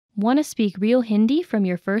Want to speak real Hindi from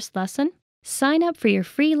your first lesson? Sign up for your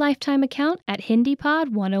free lifetime account at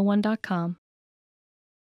HindiPod101.com.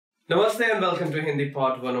 Namaste and welcome to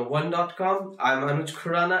HindiPod101.com. I'm Anuj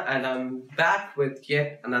Khurana and I'm back with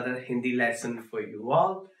yet another Hindi lesson for you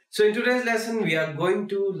all. So in today's lesson, we are going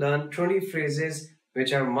to learn 20 phrases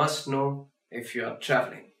which are must know if you are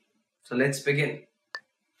traveling. So let's begin.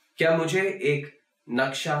 क्या मुझे एक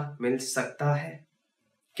नक्शा मिल सकता है?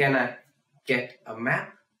 Can I get a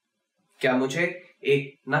map? क्या मुझे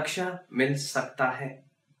एक नक्शा मिल सकता है?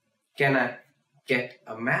 Can I get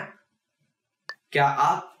a map? क्या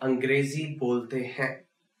आप अंग्रेजी बोलते हैं?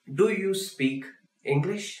 Do you speak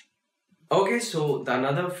English? Okay, so the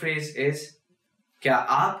another phrase is क्या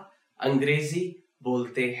आप अंग्रेजी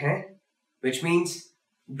बोलते हैं? Which means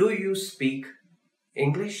do you speak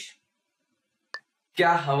English?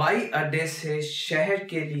 क्या हवाई अड्डे से शहर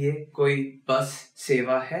के लिए कोई बस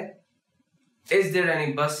सेवा है? Is there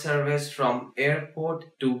any bus service from airport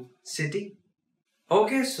to city?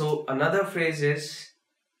 Okay, so another phrase is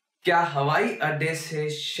क्या हवाई अड्डे से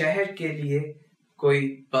शहर के लिए कोई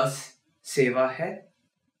बस सेवा है?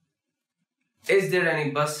 Is there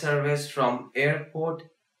any bus service from airport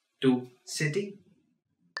to city?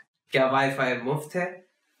 क्या वाईफाई मुफ्त है?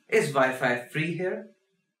 Is Wi-Fi free here?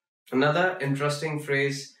 Another interesting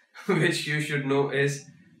phrase which you should know is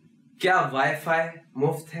क्या वाईफाई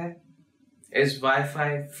मुफ्त है? Is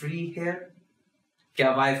Wi-Fi free here? क्या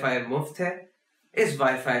वाईफाई मुफ्त है? Is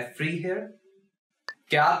Wi-Fi free here?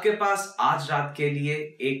 क्या आपके पास आज रात के लिए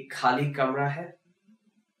एक खाली कमरा है?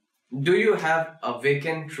 Do you have a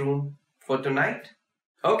vacant room for tonight?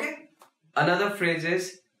 Okay. Another phrase is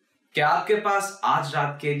क्या आपके पास आज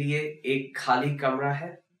रात के लिए एक खाली कमरा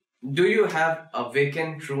है? Do you have a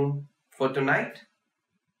vacant room for tonight?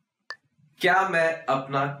 क्या मैं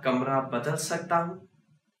अपना कमरा बदल सकता हूं?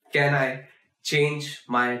 Can I change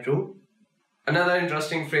my room? Another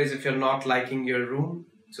interesting phrase if you're not liking your room,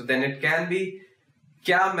 so then it can be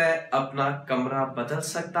क्या मैं अपना कमरा बदल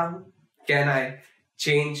सकता हूं? Can I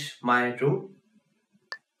change my room?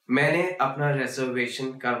 मैंने अपना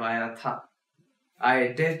reservation करवाया था.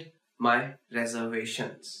 I did my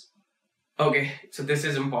reservations. Okay, so this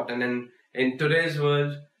is important and in today's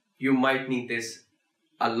world, you might need this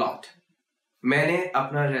a lot. मैंने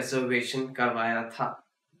अपना reservation करवाया था.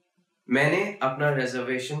 मैंने अपना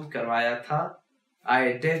reservation करवाया था.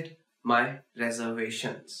 I did my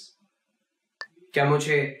reservations. क्या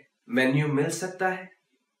मुझे मेन्यू मिल सकता है?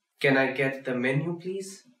 Can I get the menu please?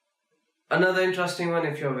 Another interesting one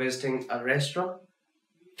if you're visiting a restaurant.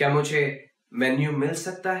 क्या मुझे मेन्यू मिल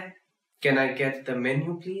सकता है? Can I get the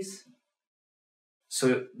menu please? So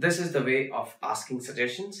this is the way of asking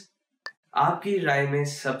suggestions. आपकी राय में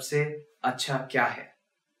सबसे अच्छा क्या है?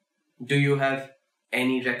 Do you have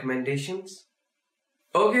any recommendations?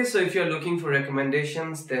 Okay, so if you're looking for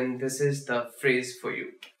recommendations, then this is the phrase for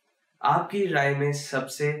you. आपकी राय में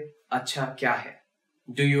सबसे अच्छा क्या है?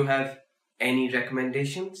 Do you have any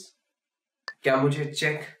recommendations? क्या मुझे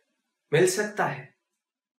चेक मिल सकता है?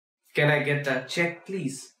 Can I get a check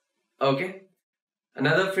please? Okay.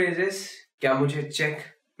 Another phrase is क्या मुझे चेक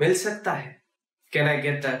मिल सकता है? Can I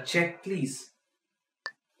get a check please?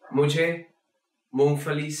 मुझे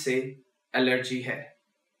मूंगफली से एलर्जी है.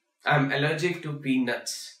 I'm allergic to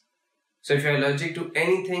peanuts. So if you're allergic to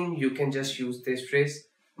anything, you can just use this phrase.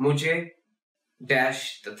 मुझे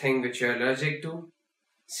dash the thing which you're allergic to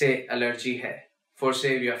से allergy है. For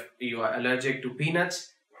say you are allergic to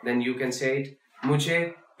peanuts, then you can say it.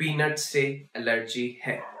 मुझे peanuts से allergy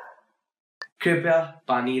है. कृपया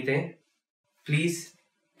पानी दें. Please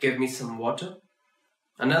give me some water.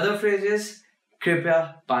 Another phrase is कृपया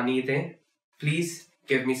पानी दें. Please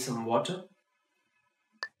give me some water.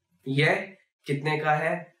 यह कितने का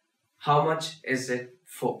है? How much is it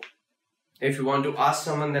for? If you want to ask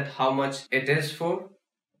someone that how much it is for,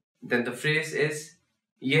 then the phrase is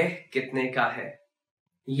यह कितने का है?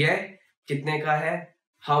 यह कितने का है?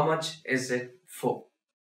 How much is it for?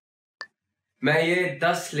 मैं ये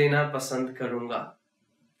 10 लेना पसंद करूंगा.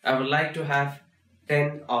 I would like to have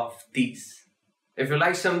 10 of these. If you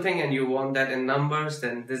like something and you want that in numbers,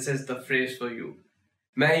 then this is the phrase for you.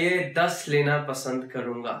 मैं ये 10 लेना पसंद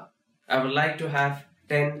करूंगा. I would like to have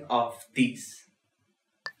 10 of these.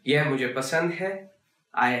 यह मुझे पसंद है.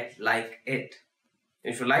 I like it.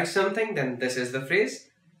 If you like something, then this is the phrase.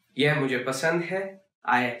 यह मुझे पसंद है.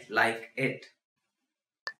 I like it.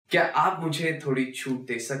 क्या आप मुझे थोड़ी छूट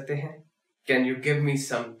दे सकते हैं? Can you give me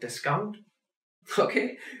some discount?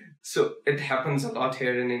 Okay, so it happens a lot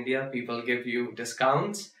here in India. People give you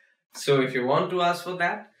discounts. So if you want to ask for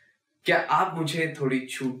that, क्या आप मुझे थोड़ी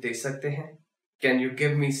छूट दे सकते हैं? Can you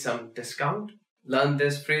give me some discount? learn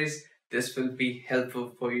this phrase. This will be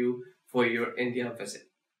helpful for you for your India visit,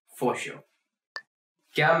 for sure.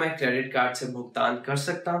 क्या मैं credit card से भुगतान कर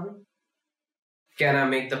सकता हूँ? Can I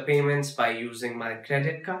make the payments by using my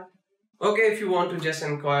credit card? Okay, if you want to just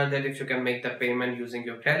inquire that if you can make the payment using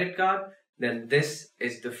your credit card, then this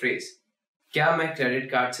is the phrase. क्या मैं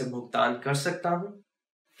credit card से भुगतान कर सकता हूँ?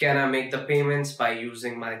 Can I make the payments by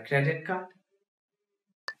using my credit card?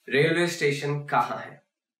 Railway station कहाँ है?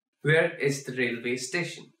 Where is the railway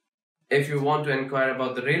station? If you want to inquire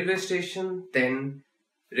about the railway station, then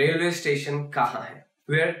railway station कहाँ है?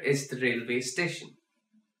 Where is the railway station?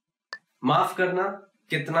 माफ करना,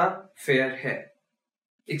 कितना fare है?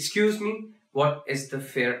 Excuse me, what is the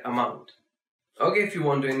fare amount? Okay, if you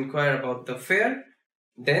want to inquire about the fare,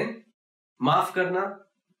 then माफ करना,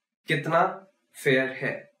 कितना fare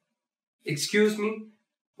है? Excuse me,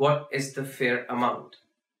 what is the fare amount?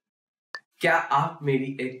 क्या आप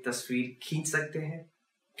मेरी एक तस्वीर खींच सकते हैं?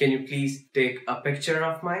 Can you please take a picture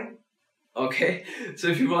of mine? Okay, so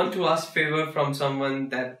if you want to ask favor from someone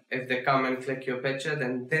that if they come and click your picture,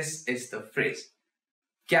 then this is the phrase.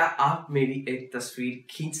 क्या आप मेरी एक तस्वीर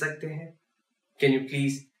खींच सकते हैं? Can you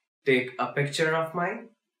please take a picture of mine?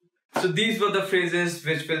 So these were the phrases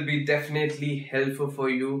which will be definitely helpful for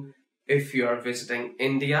you if you are visiting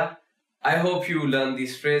India. I hope you learned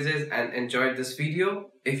these phrases and enjoyed this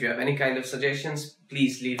video. If you have any kind of suggestions,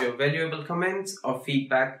 please leave your valuable comments or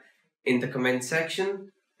feedback in the comment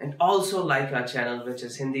section. And also like our channel, which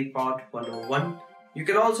is HindiPod 101. You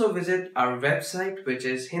can also visit our website, which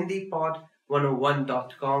is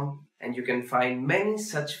hindipod101.com, and you can find many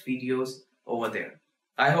such videos over there.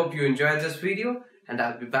 I hope you enjoyed this video, and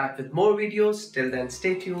I'll be back with more videos. Till then,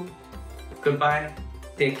 stay tuned. Goodbye.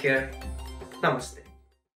 Take care. Namaste.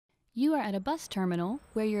 You are at a bus terminal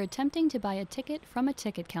where you're attempting to buy a ticket from a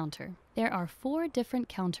ticket counter. There are 4 different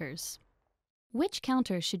counters. Which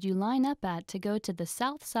counter should you line up at to go to the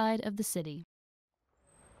south side of the city?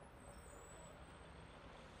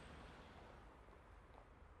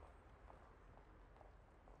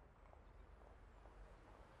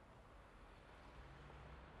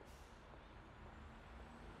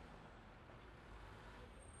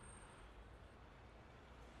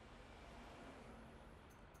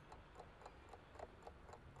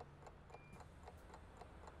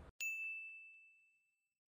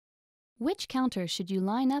 Which counter should you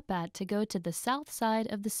line up at to go to the south side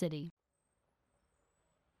of the city?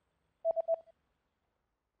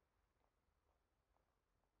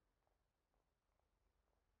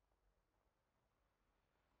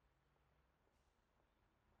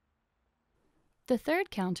 The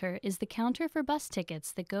third counter is the counter for bus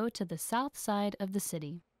tickets that go to the south side of the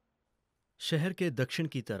city. शहर के दक्षिण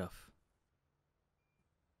की तरफ.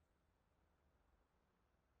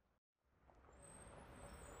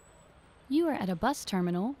 You are at a bus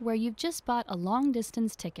terminal where you've just bought a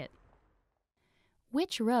long-distance ticket.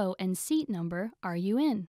 Which row and seat number are you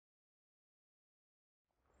in?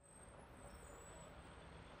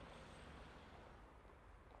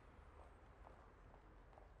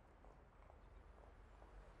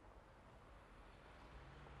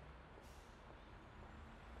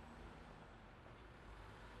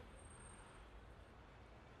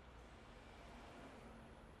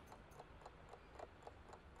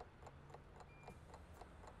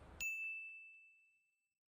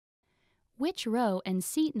 Which row and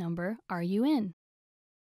seat number are you in?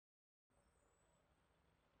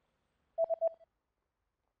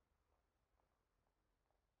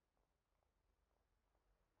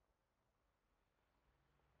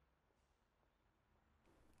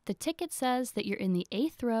 The ticket says that you're in the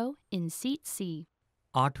 8th row in seat C.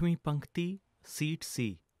 8वीं पंक्ति, seat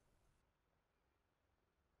C.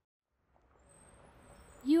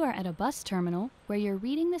 You are at a bus terminal where you're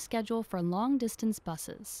reading the schedule for long-distance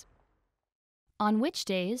buses. On which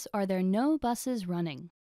days are there no buses running?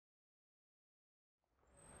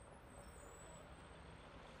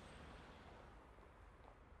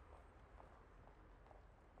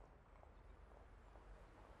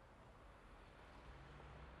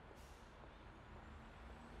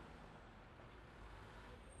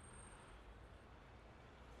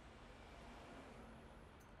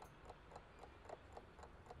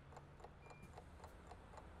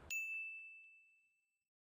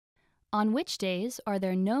 On which days are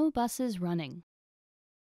there no buses running?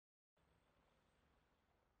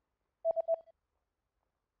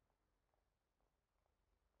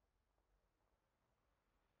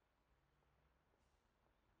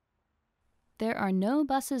 There are no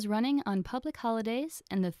buses running on public holidays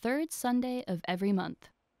and the 3rd Sunday of every month.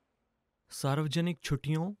 सार्वजनिक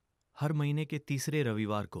छुट्टियों हर महीने के तीसरे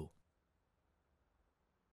रविवार को.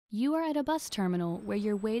 You are at a bus terminal where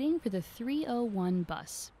you're waiting for the 301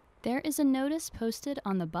 bus. There is a notice posted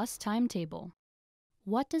on the bus timetable.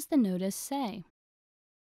 What does the notice say?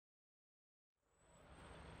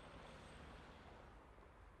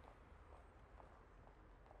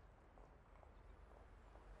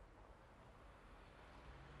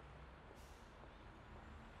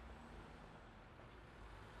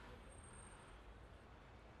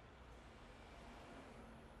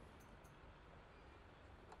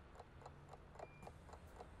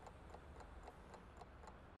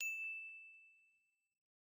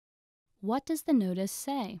 What does the notice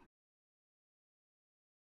say?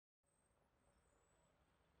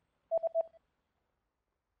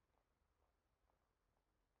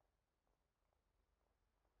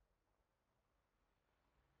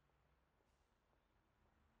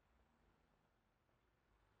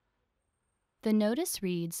 The notice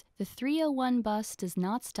reads, the 301 bus does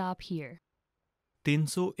not stop here.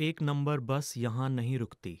 301 number बस यहाँ नहीं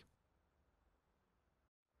रुकती.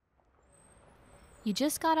 You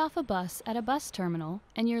just got off a bus at a bus terminal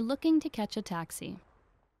and you're looking to catch a taxi.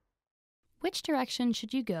 Which direction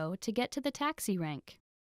should you go to get to the taxi rank?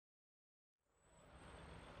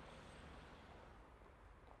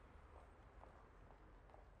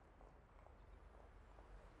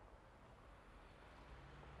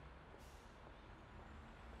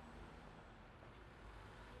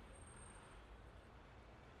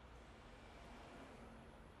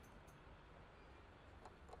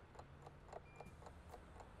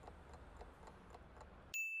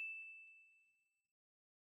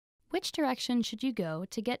 Which direction should you go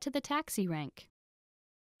to get to the taxi rank?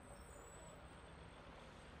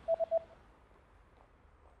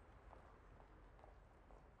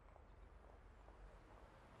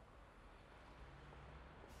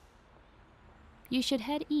 You should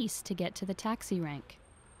head east to get to the taxi rank.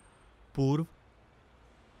 पूर्व.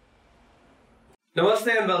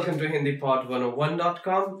 Namaste and welcome to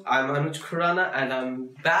HindiPod101.com. I'm Anuj Khurana and I'm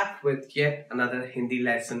back with yet another Hindi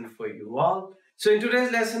lesson for you all. So in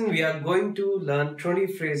today's lesson, we are going to learn 20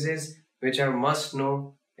 phrases which are must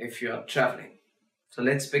know if you are traveling. So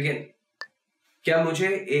let's begin. क्या मुझे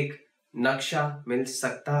एक नक्शा मिल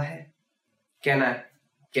सकता है? Can I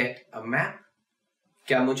get a map?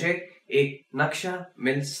 क्या मुझे एक नक्शा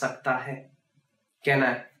मिल सकता है? Can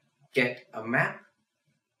I get a map?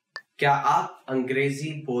 क्या आप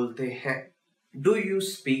अंग्रेजी बोलते हैं? Do you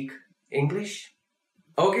speak English?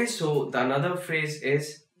 Okay, so the another phrase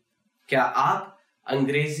is क्या आप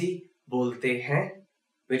अंग्रेजी बोलते हैं?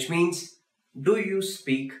 Which means do you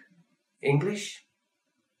speak English?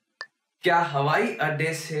 क्या हवाई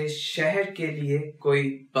अड्डे से शहर के लिए कोई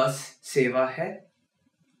बस सेवा है?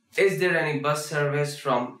 Is there any bus service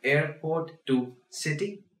from airport to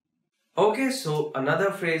city? Okay, so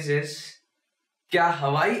another phrase is क्या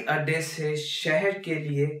हवाई अड्डे से शहर के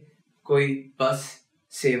लिए कोई बस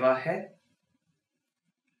सेवा है?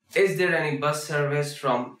 Is there any bus service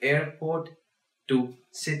from airport to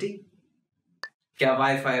city? क्या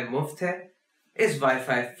Wi-Fi मुफ्त है? Is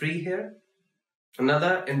Wi-Fi free here?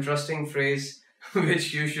 Another interesting phrase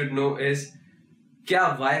which you should know is क्या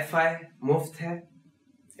Wi-Fi मुफ्त है?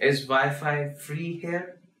 Is Wi-Fi free here?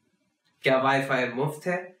 क्या Wi-Fi मुफ्त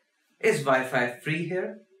है? Is Wi-Fi free here?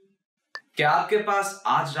 क्या आपके पास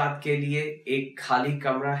आज रात के लिए एक खाली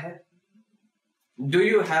कमरा है? Do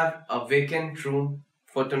you have a vacant room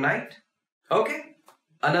for tonight? Okay.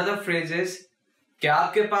 Another phrase is क्या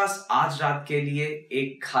आपके पास आज रात के लिए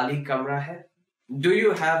एक खाली कमरा है? Do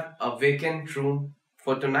you have a vacant room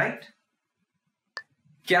for tonight?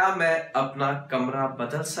 क्या मैं अपना कमरा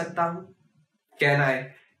बदल सकता हूँ? Can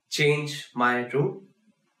I change my room?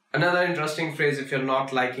 Another interesting phrase if you're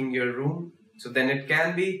not liking your room, so then it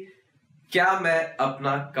can be क्या मैं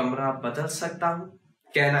अपना कमरा बदल सकता हूँ?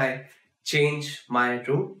 Can I change my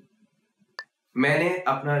room? मैंने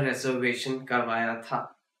अपना reservation करवाया था.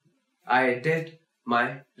 I did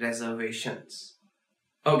my reservations.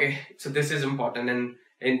 Okay, so this is important and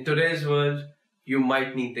in today's world, you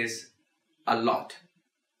might need this a lot.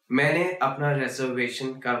 मैंने अपना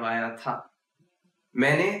reservation करवाया था.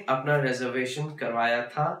 मैंने अपना reservation करवाया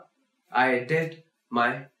था. I did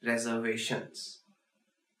my reservations.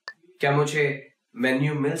 क्या मुझे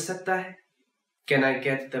मेन्यू मिल सकता है? Can I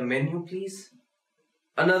get the menu please?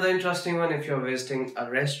 Another interesting one if you're visiting a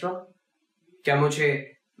restaurant. क्या मुझे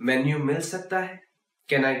मेन्यू मिल सकता है?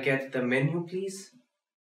 Can I get the menu please?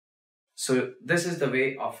 So this is the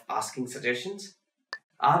way of asking suggestions.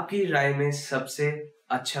 आपकी राय में सबसे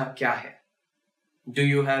अच्छा क्या है? Do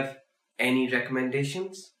you have any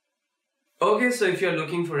recommendations? Okay, so if you're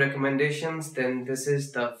looking for recommendations, then this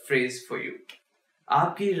is the phrase for you.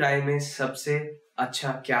 आपकी राय में सबसे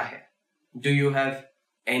अच्छा क्या है? Do you have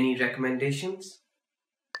any recommendations?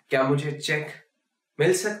 क्या मुझे चेक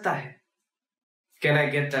मिल सकता है? Can I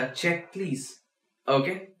get a check please?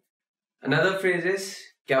 Okay. Another phrase is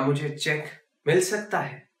क्या मुझे चेक मिल सकता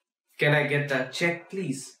है? Can I get a check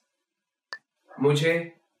please?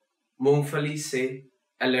 मुझे मूंगफली से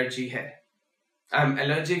एलर्जी है. I'm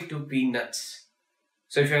allergic to peanuts.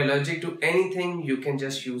 So if you're allergic to anything, you can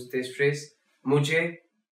just use this phrase. मुझे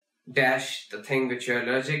dash the thing which you're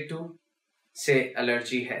allergic to से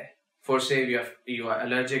allergy है. For say you are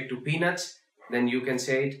allergic to peanuts, then you can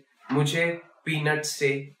say it. मुझे peanuts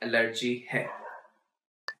से allergy है.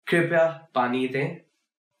 कृपया पानी दें.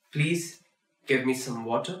 Please give me some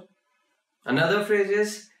water. Another phrase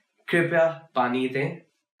is कृपया पानी दें.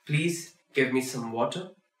 Please give me some water.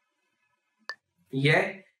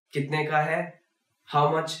 यह कितने का है? How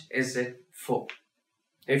much is it for?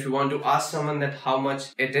 If you want to ask someone that how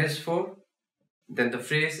much it is for, then the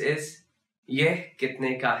phrase is यह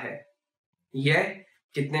कितने का है? यह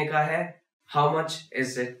कितने का है? How much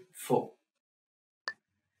is it for?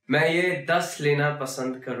 मैं ये 10 लेना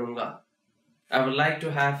पसंद करूंगा. I would like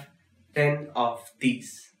to have 10 of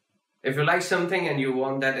these. If you like something and you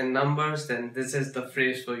want that in numbers, then this is the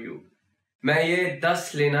phrase for you. मैं ये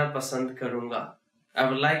 10 लेना पसंद करूंगा. I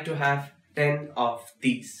would like to have 10 of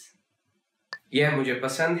these. यह मुझे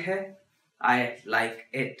पसंद है. I like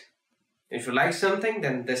it. If you like something,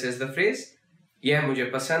 then this is the phrase. यह मुझे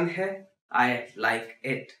पसंद है. I like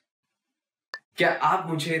it. क्या आप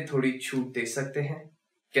मुझे थोड़ी छूट दे सकते हैं?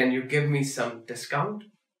 Can you give me some discount?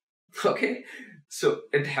 Okay, so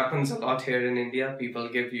it happens a lot here in India. People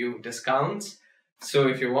give you discounts. So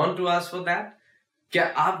if you want to ask for that, क्या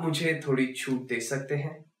आप मुझे थोड़ी छूट दे सकते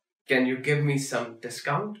हैं? Can you give me some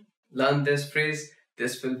discount? Learn this phrase.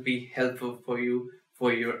 This will be helpful for you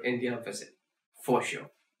for your India visit, for sure.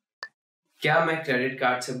 क्या मैं credit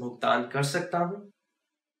card से भुगतान कर सकता हूँ?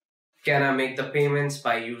 Can I make the payments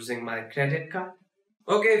by using my credit card?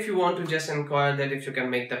 Okay, if you want to just inquire that if you can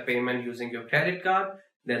make the payment using your credit card,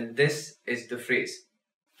 then this is the phrase.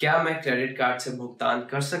 क्या मैं credit card से भुगतान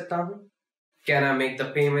कर सकता हूँ? Can I make the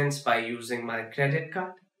payments by using my credit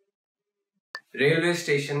card? Railway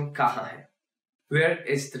station कहाँ है? Where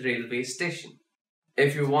is the railway station?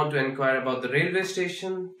 If you want to inquire about the railway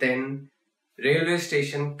station, then railway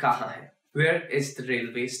station कहाँ है? Where is the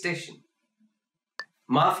railway station?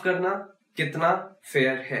 माफ करना, कितना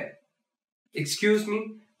fair है? Excuse me,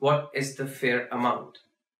 what is the fair amount?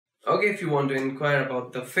 Okay, if you want to inquire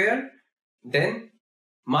about the fare, then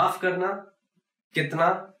माफ करना,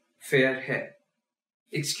 कितना fair है?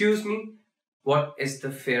 Excuse me, what is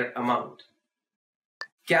the fair amount?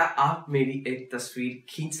 क्या आप मेरी एक तस्वीर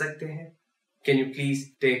खींच सकते हैं? Can you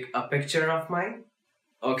please take a picture of mine?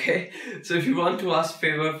 Okay, so if you want to ask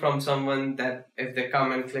favor from someone that if they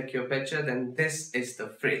come and click your picture, then this is the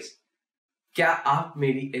phrase. क्या आप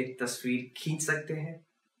मेरी एक तस्वीर खींच सकते हैं?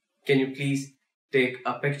 Can you please take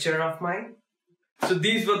a picture of mine? So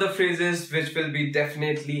these were the phrases which will be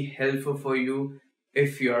definitely helpful for you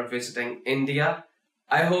if you are visiting India.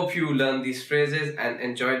 I hope you learned these phrases and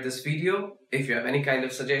enjoyed this video. If you have any kind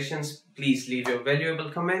of suggestions, please leave your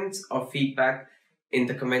valuable comments or feedback in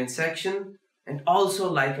the comment section. And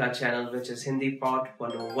also like our channel, which is HindiPod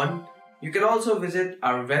 101. You can also visit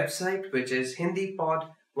our website, which is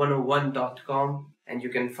hindipod101.com, and you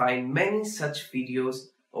can find many such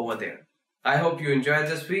videos over there. I hope you enjoyed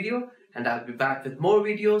this video, and I'll be back with more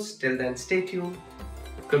videos. Till then, stay tuned.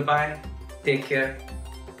 Goodbye. Take care.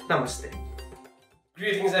 Namaste.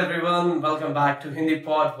 Greetings everyone. Welcome back to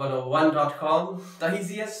hindipod101.com, the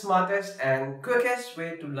easiest, smartest and quickest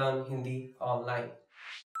way to learn Hindi online.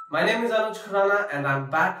 My name is Anuj Khurana and I'm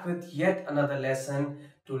back with yet another lesson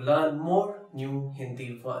to learn more new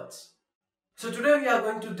Hindi words. So today we are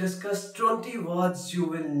going to discuss 20 words you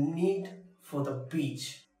will need for the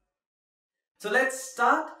beach. So let's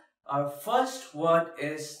start. Our first word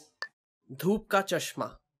is धूप का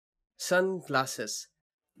चश्मा, sunglasses.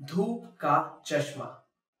 धूप का चश्मा.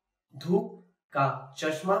 धूप का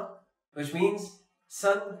चश्मा, which means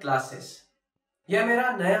sunglasses. यह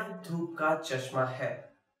मेरा नया धूप का चश्मा है.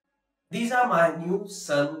 These are my new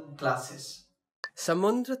sunglasses.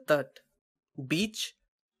 Samundra tat, beach.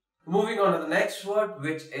 Moving on to the next word,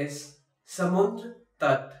 which is samundra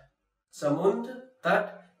tat. Samundra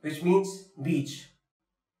tat, which means beach.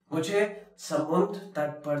 मुझे समुद्र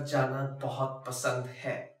तट पर जाना बहुत पसंद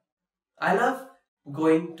है. I love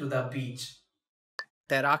going to the beach.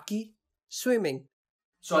 तैराकी, swimming.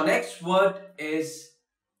 So our next word is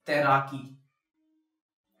तैराकी.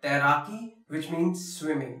 तैराकी, which means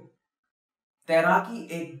swimming. तैराकी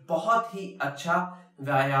एक बहुत ही अच्छा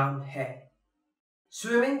व्यायाम है.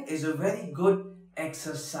 Swimming is a very good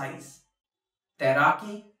exercise.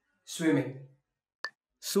 तैराकी, swimming.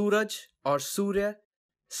 सूरज और सूर्य,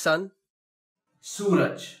 sun.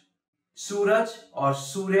 सूरज, सूरज और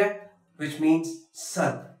सूर्य, which means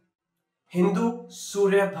sun. हिंदू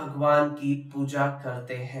सूर्य भगवान की पूजा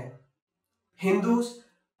करते हैं. Hindus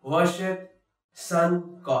worship sun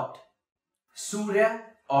god. सूर्य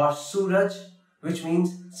और सूरज, which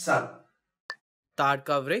means sun. ताड़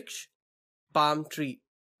का वृक्ष, palm tree.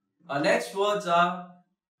 Our next words are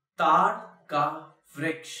ताड़ का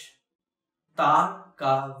वृक्ष. ताड़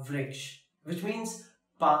का वृक्ष, which means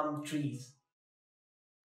palm trees.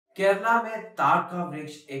 Kerala में ताड़ का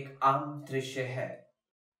वृक्ष एक आम दृश्य है.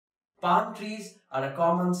 Palm trees are a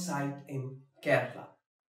common sight in Kerala.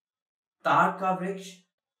 ताड़ का वृक्ष,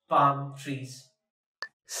 palm trees.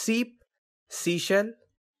 Seep, seashell.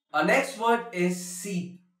 Our next word is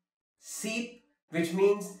seep. Seep, which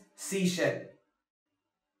means seashell.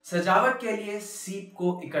 सजावट के लिए सीप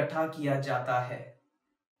को इकट्ठा किया जाता है.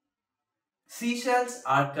 Seashells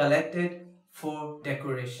are collected for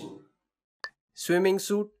decoration. Swimming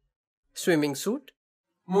suit, swimming suit.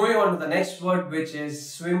 Moving on to the next word, which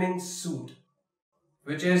is swimming suit,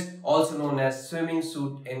 which is also known as swimming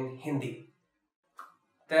suit in Hindi.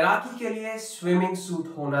 तैराकी के लिए swimming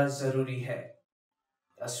suit होना जरूरी है.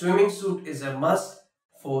 A swimming suit is a must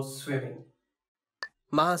for swimming.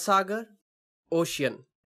 महासागर, ocean.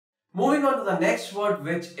 Moving on to the next word,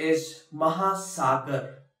 which is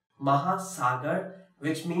Mahasagar. Mahasagar,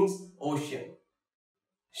 which means ocean.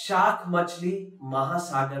 Shark मछली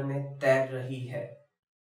महासागर में तैर रही है.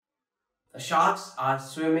 The sharks are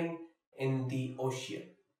swimming in the ocean.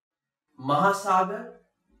 Mahasagar,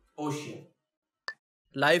 ocean.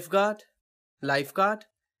 Lifeguard, lifeguard.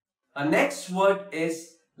 Our next word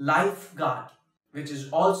is lifeguard, which is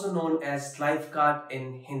also known as lifeguard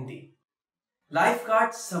in Hindi.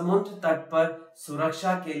 Lifeguard समुद्र तट पर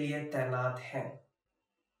सुरक्षा के लिए तैनात हैं.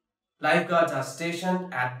 Lifeguards are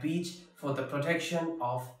stationed at beach for the protection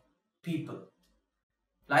of people.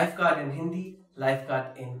 Lifeguard in Hindi,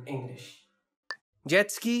 lifeguard in English.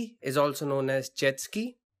 Jet ski is also known as jet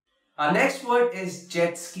ski. Our next word is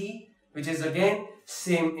jet ski, which is again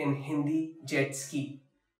same in Hindi, jet ski.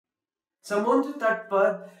 समुद्र तट पर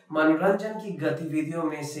मनोरंजन की गतिविधियों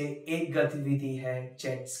में से एक गतिविधि है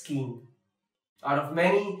jet skiing. Out of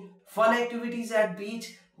many fun activities at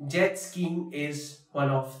beach, jet skiing is one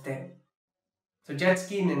of them. So jet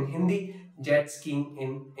skiing in Hindi, jet skiing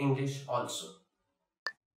in English also.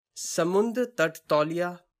 समुद्र तट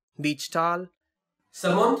तौलिया, beach towel.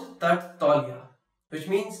 समुद्र तट तौलिया, which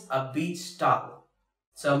means a beach towel.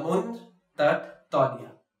 समुद्र तट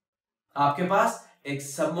तौलिया. आपके पास एक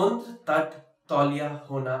समुद्र तट तौलिया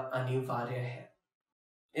होना अनिवार्य है.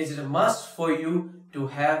 Is it a must for you to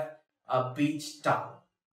have a beach towel?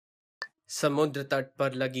 समुद्र तट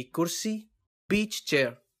पर लगी कुर्सी, beach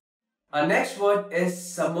chair. Our next word is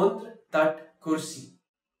samudra tat kursi,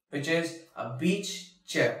 which is a beach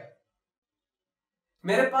chair.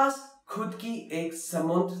 मेरे पास खुद की एक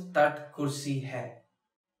समुद्र तट कुर्सी है.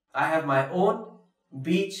 I have my own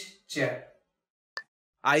beach chair.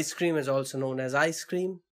 Ice cream is also known as ice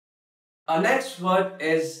cream. Our next word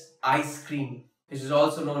is ice cream, which is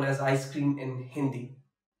also known as ice cream in Hindi.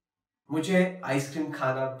 मुझे ice cream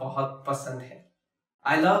खाना बहुत पसंद है.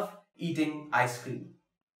 I love eating ice cream.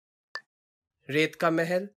 रेत का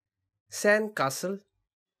महल, sand castle.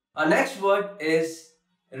 Our next word is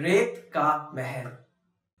रेत का महल.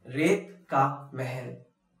 रेत का महल,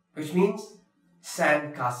 which means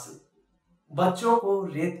sand castle. बच्चों को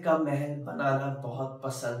रेत का महल बनाना बहुत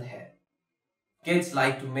पसंद है. Kids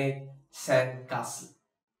like to make sand castle.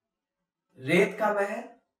 रेत का महल,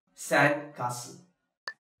 sand castle.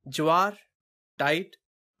 Jowar, tide.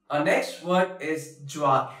 Our next word is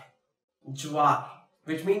jowar. Jowar,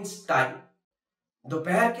 which means tide.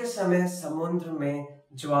 दोपहर के समय समुद्र में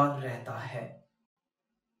ज्वार रहता है.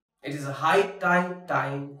 It is a high tide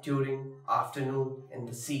time during afternoon in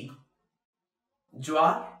the sea.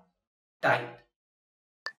 Jowar, tide.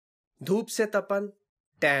 धूप से तपन,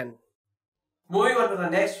 tan. Moving on to the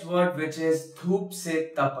next word, which is धूप से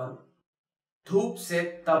तपन. धूप से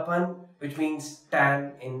तपन, which means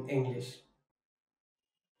tan in English.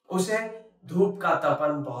 उसे धूप का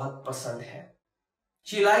तपन बहुत पसंद है.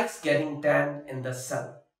 She likes getting tan in the sun.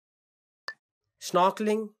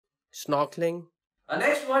 Snorkeling, snorkeling. Our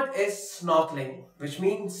next word is snorkeling, which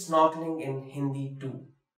means snorkeling in Hindi too.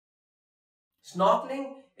 Snorkeling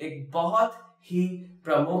एक बहुत ही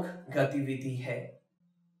प्रमुख गतिविधि है.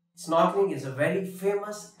 Snorkeling is a very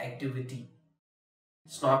famous activity.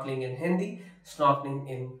 Snorkeling in Hindi, snorkeling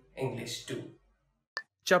in English too.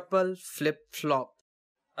 Chappal, flip flop.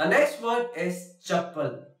 Our next word is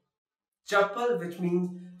chappal. Chappal, which means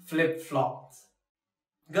flip-flops.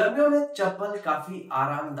 गर्मियों में चप्पल काफी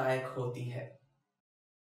आरामदायक होती है.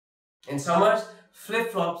 In summers,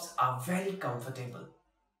 flip-flops are very comfortable.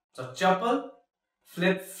 So chappal,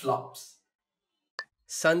 flip-flops.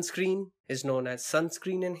 Sunscreen is known as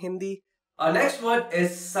sunscreen in Hindi. Our next word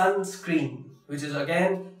is sunscreen, which is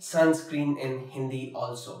again sunscreen in Hindi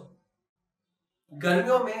also.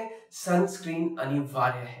 गर्मियों में sunscreen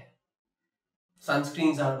अनिवार्य है.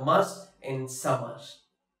 Sunscreens are must in summers.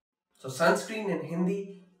 So sunscreen in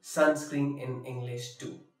Hindi, sunscreen in English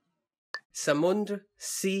too. Samundra,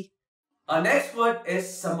 sea. Our next word is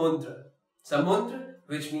samundra. Samundra,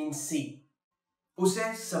 which means sea.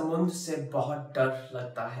 उसे समुद्र से बहुत डर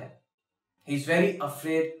लगता है. He is very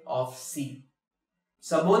afraid of sea.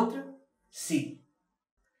 Samundra, sea.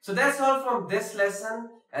 So that's all from this lesson,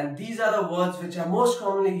 and these are the words which are most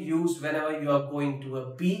commonly used whenever you are going to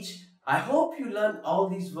a beach. I hope you learned all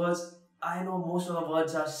these words. I know most of the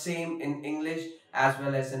words are same in English as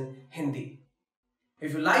well as in Hindi.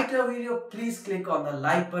 If you liked our video, please click on the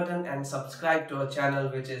like button and subscribe to our channel,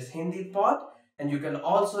 which is Hindi Pod. And you can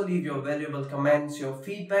also leave your valuable comments, your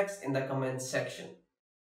feedbacks in the comments section.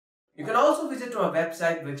 You can also visit our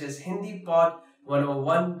website, which is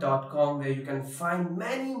hindipod101.com, where you can find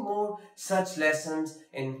many more such lessons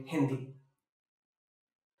in Hindi.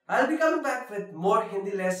 I'll be coming back with more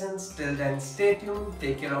Hindi lessons. Till then, stay tuned,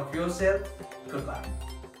 take care of yourself. Goodbye.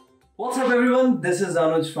 What's up everyone, this is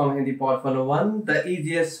Anuj from Hindi Pod 101, the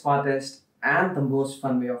easiest, smartest and the most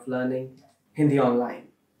fun way of learning Hindi online.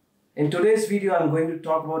 In today's video, I'm going to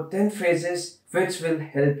talk about 10 phrases which will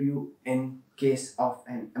help you in case of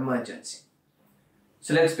an emergency.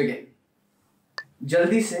 So let's begin.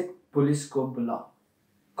 Jaldi se police ko bulao.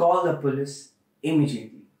 Call the police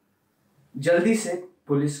immediately. Jaldi se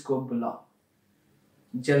police ko bulao.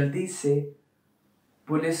 Jaldi se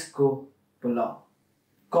police ko bulao.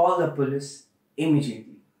 Call the police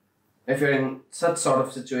immediately. If you're in such sort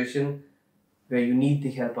of situation where you need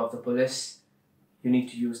the help of the police, you need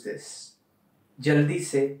to use this. जल्दी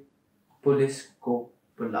से police को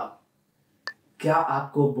बुलाओ. क्या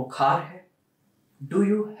आपको बुखार है? Do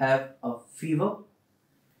you have a fever?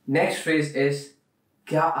 Next phrase is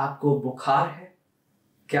क्या आपको बुखार है?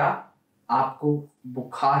 क्या आपको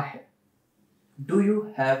बुखार है? Do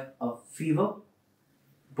you have a fever?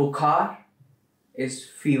 Bukhar is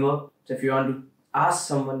fever. So if you want to ask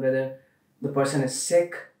someone whether the person is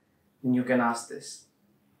sick, then you can ask this.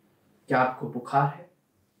 क्या आपको बुखार है?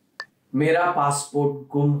 मेरा पासपोर्ट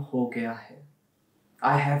गुम हो गया है.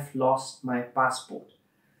 I have lost my passport.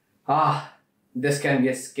 This can be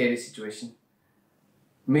a scary situation.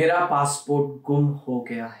 मेरा पासपोर्ट गुम हो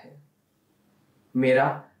गया है.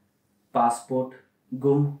 मेरा पासपोर्ट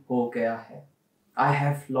गुम हो गया है. I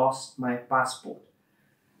have lost my passport.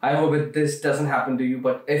 I hope this doesn't happen to you,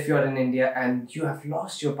 but if you're in India and you have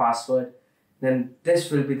lost your passport, then this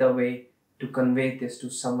will be the way to convey this to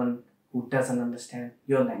someone who doesn't understand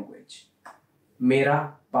your language.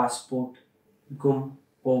 मेरा passport गुम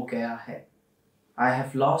हो गया है. I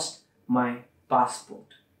have lost my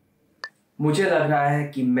passport. मुझे लग रहा है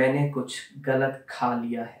कि मैंने कुछ गलत खा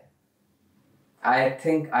लिया है. I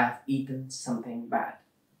think I have eaten something bad.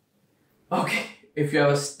 Okay, if you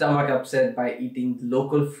have a stomach upset by eating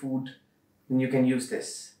local food, then you can use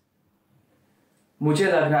this.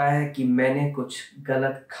 मुझे लग रहा है कि मैंने कुछ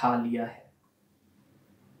गलत खा लिया है.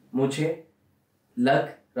 मुझे लग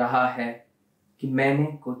रहा है कि मैंने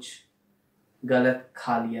कुछ गलत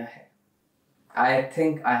खा लिया है. I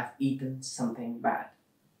think I have eaten something bad.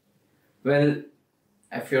 Well,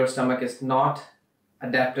 if your stomach is not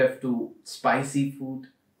adaptive to spicy food,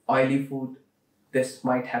 oily food, this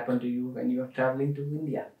might happen to you when you are traveling to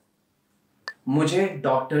India. मुझे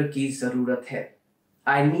डॉक्टर की ज़रूरत है.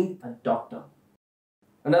 I need a doctor.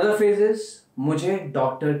 Another phrase is मुझे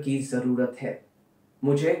doctor की ज़रूरत है.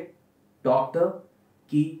 मुझे doctor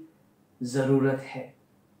की ज़रूरत है.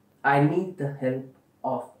 I need the help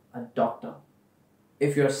of a doctor.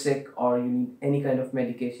 If you're sick or you need any kind of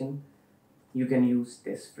medication, you can use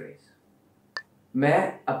this phrase.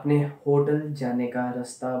 मैं अपने होटल जाने का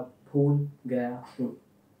रास्ता भूल गया हूँ.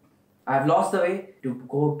 I've lost the way to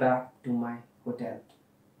go back to my hotel.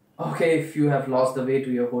 Okay, if you have lost the way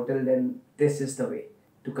to your hotel, then this is the way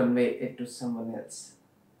to convey it to someone else.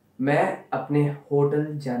 मैं अपने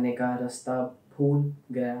hotel जाने का रास्ता भूल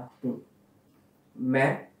गया हूँ.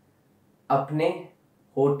 मैं अपने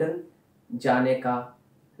होटल जाने का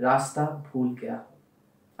रास्ता भूल गया हूँ.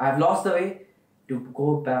 I've lost the way to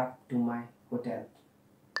go back to my hotel.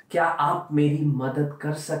 क्या आप मेरी मदद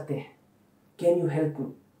कर सकते हैं? Can you help me?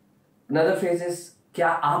 Another phrase is क्या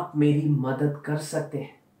आप मेरी मदद कर सकते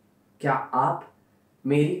हैं? क्या आप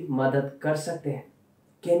मेरी मदद कर सकते हैं?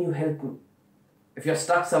 Can you help me? If you're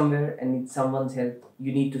stuck somewhere and need someone's help,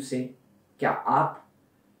 you need to say, क्या आप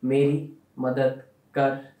मेरी मदद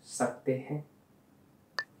कर सकते हैं?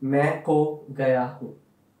 मैं खो गया हूँ.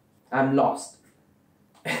 I'm lost.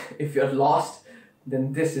 If you're lost,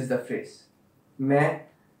 then this is the phrase. मैं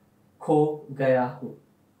खो गया हूँ.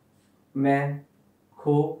 मैं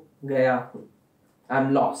खो गया हूँ.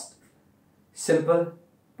 I'm lost. Simple,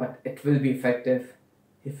 but it will be effective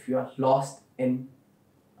if you are lost in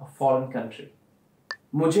a foreign country.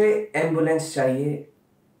 मुझे एम्बुलेंस चाहिए.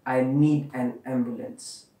 I need an ambulance.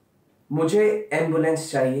 मुझे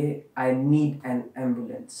एम्बुलेंस चाहिए. I need an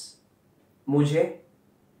ambulance. मुझे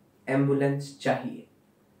एम्बुलेंस चाहिए.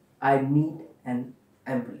 I need an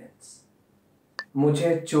ambulance.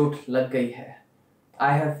 मुझे चोट लग गई है.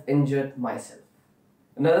 I have injured myself.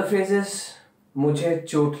 Another phrase is मुझे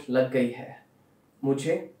चोट लग गई है.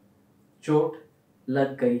 मुझे चोट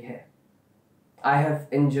लग गई है. I have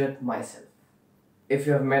injured myself. If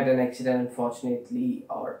you have met an accident, unfortunately,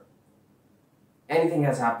 or anything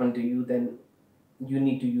has happened to you, then you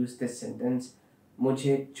need to use this sentence.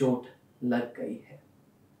 मुझे चोट लग गई है.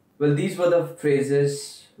 Well, these were the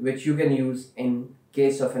phrases which you can use in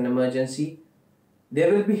case of an emergency. They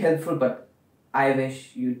will be helpful, but I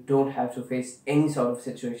wish you don't have to face any sort of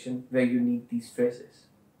situation where you need these phrases.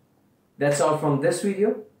 That's all from this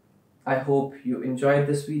video. I hope you enjoyed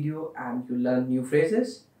this video and you learned new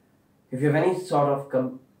phrases. If you have any sort of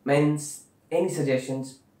comments, any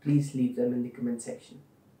suggestions, please leave them in the comment section.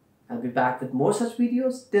 I'll be back with more such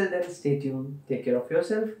videos. Till then, stay tuned. Take care of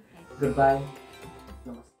yourself. Goodbye.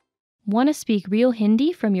 Namaste. Want to speak real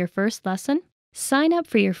Hindi from your first lesson? Sign up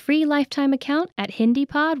for your free lifetime account at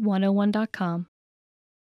HindiPod101.com.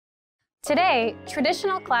 Today,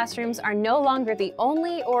 traditional classrooms are no longer the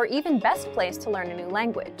only or even best place to learn a new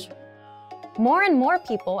language. More and more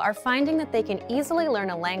people are finding that they can easily learn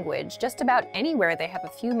a language just about anywhere they have a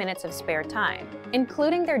few minutes of spare time,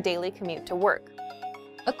 including their daily commute to work.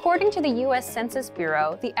 According to the US Census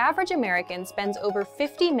Bureau, the average American spends over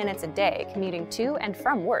 50 minutes a day commuting to and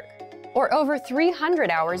from work, or over 300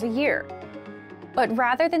 hours a year. But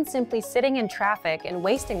rather than simply sitting in traffic and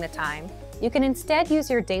wasting the time, you can instead use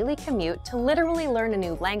your daily commute to literally learn a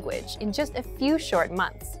new language in just a few short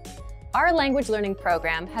months. Our language learning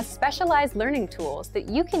program has specialized learning tools that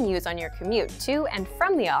you can use on your commute to and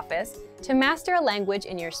from the office to master a language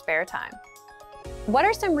in your spare time. What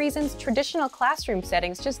are some reasons traditional classroom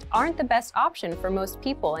settings just aren't the best option for most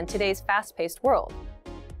people in today's fast-paced world?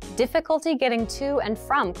 Difficulty getting to and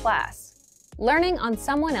from class. Learning on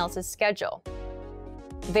someone else's schedule.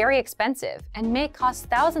 Very expensive and may cost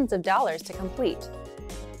thousands of dollars to complete.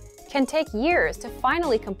 Can take years to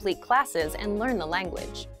finally complete classes and learn the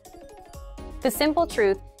language. The simple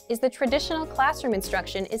truth is the traditional classroom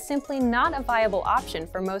instruction is simply not a viable option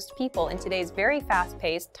for most people in today's very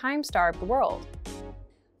fast-paced, time-starved world.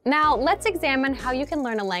 Now, let's examine how you can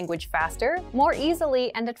learn a language faster, more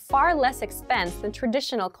easily, and at far less expense than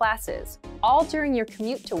traditional classes, all during your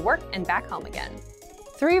commute to work and back home again.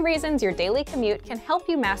 3 reasons your daily commute can help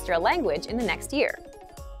you master a language in the next year.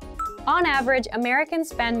 On average, Americans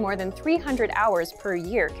spend more than 300 hours per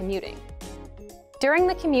year commuting. During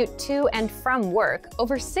the commute to and from work,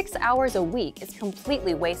 over 6 hours a week is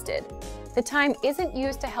completely wasted. The time isn't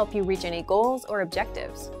used to help you reach any goals or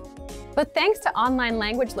objectives. But thanks to online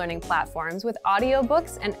language learning platforms with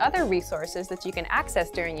audiobooks and other resources that you can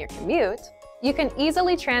access during your commute, you can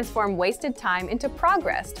easily transform wasted time into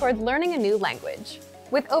progress toward learning a new language.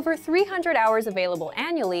 With over 300 hours available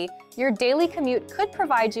annually, your daily commute could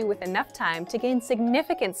provide you with enough time to gain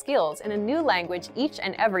significant skills in a new language each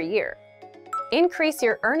and every year. Increase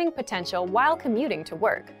your earning potential while commuting to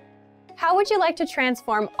work. How would you like to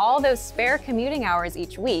transform all those spare commuting hours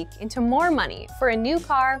each week into more money for a new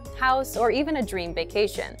car, house, or even a dream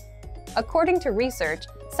vacation? According to research,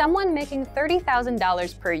 someone making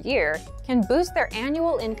 $30,000 per year can boost their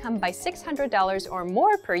annual income by $600 or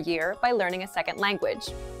more per year by learning a second language.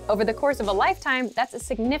 Over the course of a lifetime, that's a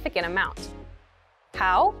significant amount.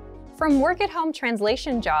 How? From work-at-home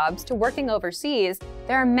translation jobs to working overseas,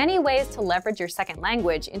 there are many ways to leverage your second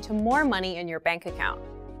language into more money in your bank account.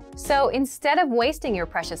 So instead of wasting your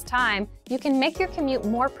precious time, you can make your commute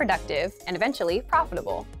more productive and eventually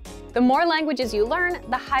profitable. The more languages you learn,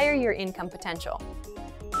 the higher your income potential.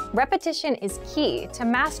 Repetition is key to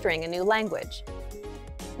mastering a new language.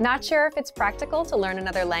 Not sure if it's practical to learn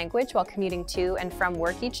another language while commuting to and from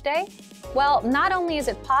work each day? Well, not only is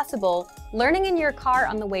it possible, learning in your car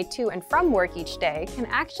on the way to and from work each day can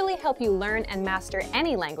actually help you learn and master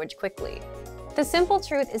any language quickly. The simple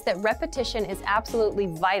truth is that repetition is absolutely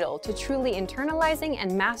vital to truly internalizing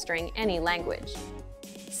and mastering any language.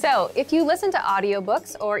 So, if you listen to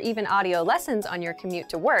audiobooks or even audio lessons on your commute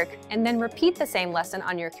to work, and then repeat the same lesson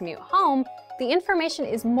on your commute home, the information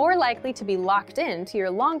is more likely to be locked into your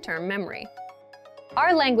long-term memory.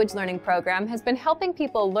 Our language learning program has been helping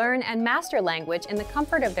people learn and master language in the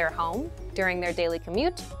comfort of their home, during their daily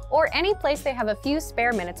commute, or any place they have a few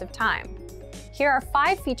spare minutes of time. Here are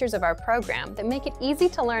 5 features of our program that make it easy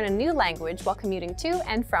to learn a new language while commuting to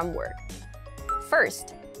and from work.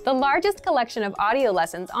 First, the largest collection of audio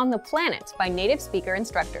lessons on the planet by native speaker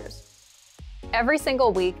instructors. Every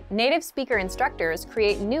single week, native speaker instructors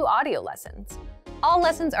create new audio lessons. All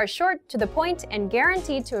lessons are short, to the point, and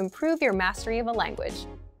guaranteed to improve your mastery of a language.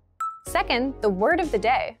 Second, the word of the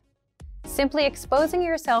day. Simply exposing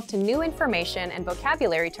yourself to new information and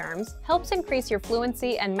vocabulary terms helps increase your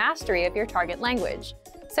fluency and mastery of your target language.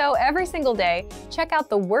 So every single day, check out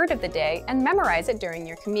the word of the day and memorize it during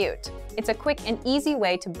your commute. It's a quick and easy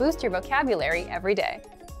way to boost your vocabulary every day.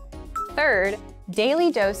 Third,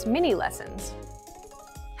 daily dose mini lessons.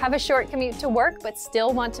 Have a short commute to work but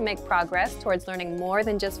still want to make progress towards learning more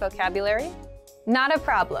than just vocabulary? Not a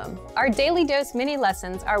problem. Our daily dose mini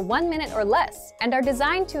lessons are 1 minute or less and are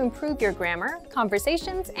designed to improve your grammar,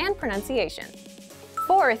 conversations, and pronunciation.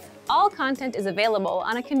 Fourth, all content is available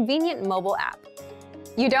on a convenient mobile app.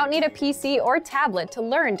 You don't need a PC or tablet to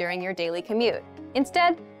learn during your daily commute.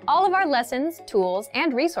 Instead, all of our lessons, tools,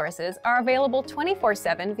 and resources are available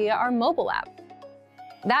 24/7 via our mobile app.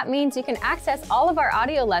 That means you can access all of our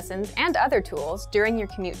audio lessons and other tools during your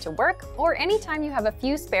commute to work or anytime you have a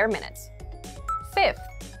few spare minutes. Fifth,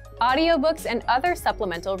 audiobooks and other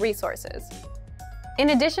supplemental resources. In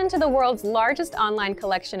addition to the world's largest online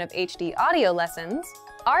collection of HD audio lessons,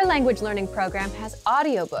 our language learning program has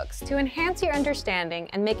audiobooks to enhance your understanding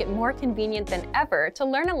and make it more convenient than ever to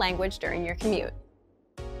learn a language during your commute.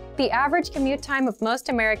 The average commute time of most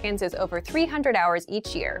Americans is over 300 hours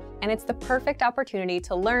each year, and it's the perfect opportunity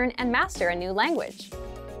to learn and master a new language.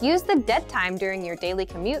 Use the dead time during your daily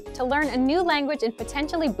commute to learn a new language and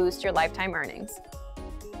potentially boost your lifetime earnings.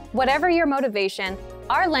 Whatever your motivation,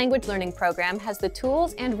 our language learning program has the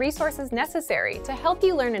tools and resources necessary to help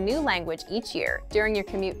you learn a new language each year during your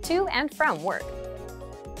commute to and from work.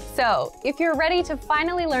 So, if you're ready to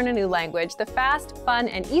finally learn a new language the fast, fun,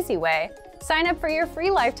 and easy way, sign up for your free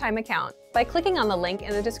lifetime account by clicking on the link in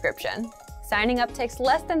the description. Signing up takes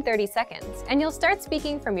less than 30 seconds, and you'll start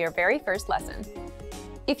speaking from your very first lesson.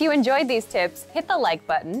 If you enjoyed these tips, hit the like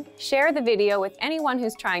button, share the video with anyone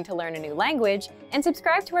who's trying to learn a new language, and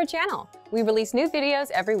subscribe to our channel. We release new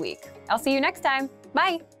videos every week. I'll see you next time.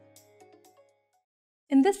 Bye!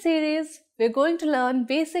 In this series, we're going to learn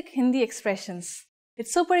basic Hindi expressions.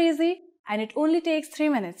 It's super easy and it only takes 3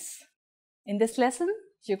 minutes. In this lesson,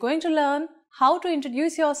 you're going to learn how to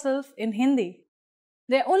introduce yourself in Hindi.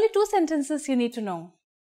 There are only 2 sentences you need to know.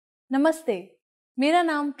 Namaste, मेरा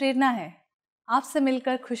नाम प्रेरणा है. आपसे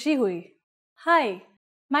मिलकर खुशी हुई. Hi,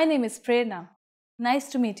 my name is Prerna. Nice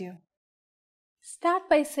to meet you. Start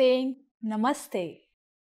by saying Namaste.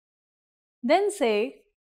 Then say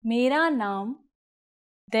मेरा नाम,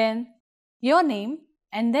 then your name,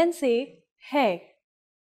 and then say है.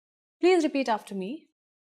 Please repeat after me.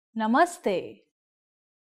 Namaste.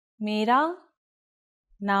 मेरा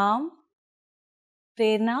नाम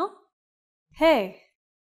प्रेरणा है.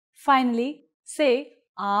 Finally, say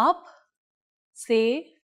आप से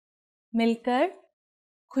मिलकर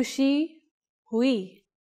खुशी हुई.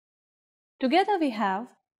 Together we have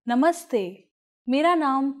Namaste. मेरा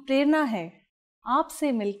नाम प्रेरणा है.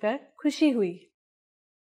 आपसे मिलकर खुशी हुई.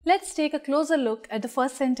 Let's take a closer look at the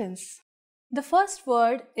first sentence. The first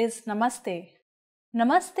word is Namaste.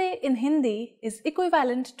 Namaste in Hindi is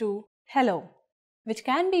equivalent to hello, which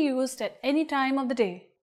can be used at any time of the day.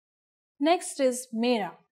 Next is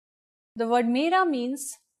Mera. The word Mera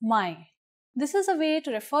means my. This is a way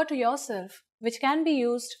to refer to yourself, which can be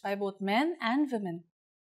used by both men and women.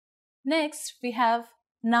 Next, we have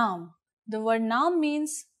Naam. The word Naam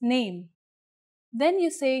means name. Then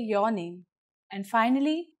you say your name. And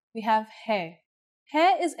finally, we have hai.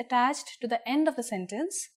 Hai is attached to the end of the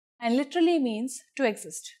sentence and literally means to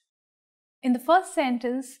exist. In the first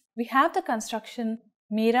sentence, we have the construction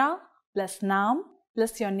Mera plus Naam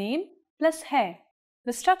plus your name plus hai.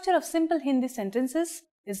 The structure of simple Hindi sentences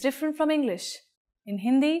is different from English. In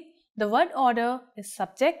Hindi, the word order is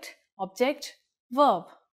subject, object, verb.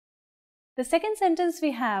 The second sentence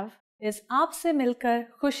we have is आपसे मिलकर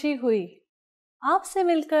खुशी हुई. आपसे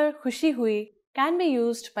मिलकर खुशी हुई can be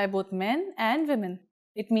used by both men and women.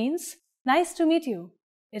 It means nice to meet you.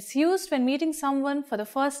 It's used when meeting someone for the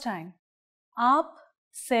first time. आप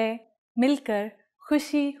से मिलकर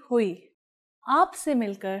खुशी हुई. आप से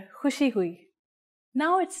मिलकर खुशी हुई.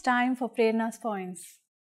 Now it's time for Prerna's points.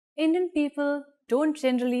 Indian people don't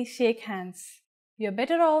generally shake hands. You're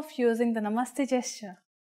better off using the Namaste gesture.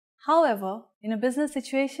 However, in a business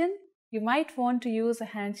situation, you might want to use a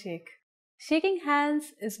handshake. Shaking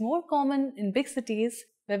hands is more common in big cities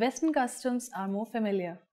where Western customs are more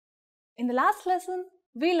familiar. In the last lesson,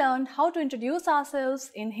 we learned how to introduce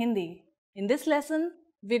ourselves in Hindi. In this lesson,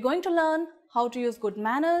 we're going to learn how to use good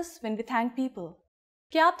manners when we thank people.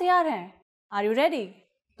 क्या आप तैयार हैं? Are you ready?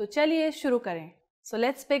 तो चलिए शुरू करें. So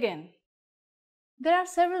let's begin. There are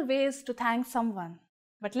several ways to thank someone,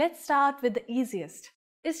 but let's start with the easiest.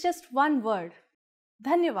 It's just one word.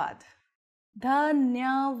 Dhanyavad.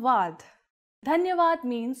 Dhanyavad. Dhanyavad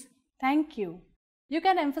means thank you. You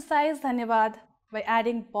can emphasize dhanyavad by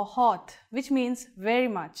adding bahut, which means very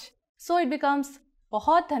much. So it becomes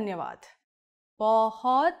bahut dhanyavad.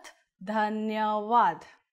 Bahut dhanyavad.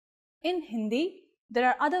 In Hindi, there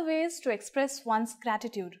are other ways to express one's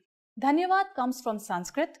gratitude. Dhanyavad comes from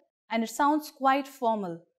Sanskrit and it sounds quite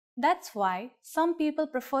formal. That's why some people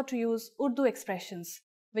prefer to use Urdu expressions,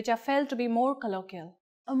 which are felt to be more colloquial.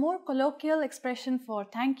 A more colloquial expression for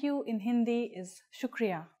thank you in Hindi is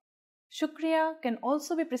shukriya. Shukriya can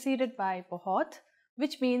also be preceded by bahut,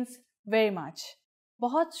 which means very much.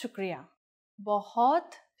 Bahut shukriya.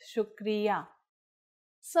 Bahut shukriya.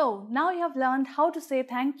 So now you have learned how to say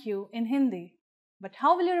thank you in Hindi. But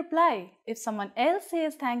how will you reply if someone else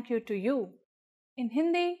says thank you to you? In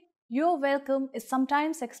Hindi, your welcome is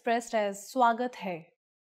sometimes expressed as swagat hai.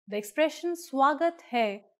 The expression swagat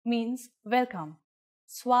hai means welcome.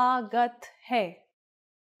 Swagat hai.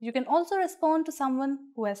 You can also respond to someone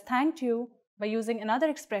who has thanked you by using another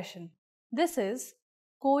expression. This is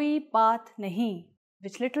koi baat nahi,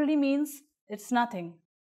 which literally means it's nothing.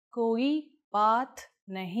 Koi baat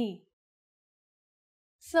nahi.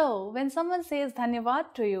 So, when someone says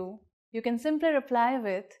dhanyavad to you, you can simply reply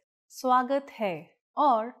with swagat hai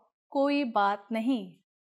or koi baat nahi.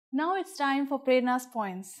 Now it's time for Prerna's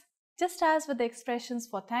points. Just as with the expressions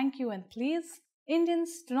for thank you and please,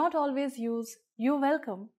 Indians do not always use you're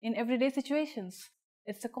welcome in everyday situations.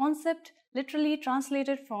 It's a concept literally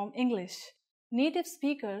translated from English. Native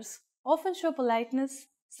speakers often show politeness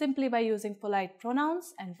simply by using polite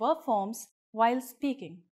pronouns and verb forms while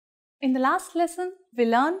speaking. In the last lesson, we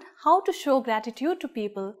learned how to show gratitude to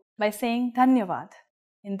people by saying dhanyavad.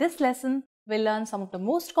 In this lesson, we'll learn some of the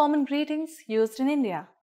most common greetings used in India.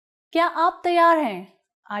 क्या आप तैयार हैं?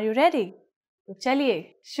 Are you ready? तो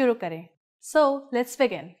चलिए शुरू करें. So, let's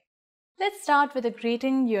begin. Let's start with a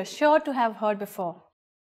greeting you're sure to have heard before.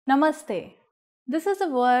 Namaste. This is a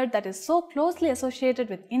word that is so closely associated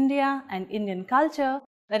with India and Indian culture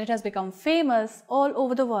that it has become famous all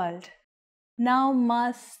over the world.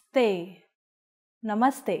 Namaste.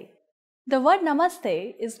 Namaste. The word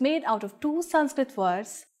namaste is made out of two Sanskrit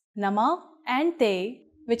words, nama and te,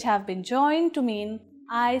 which have been joined to mean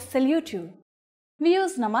I salute you. We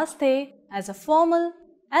use namaste as a formal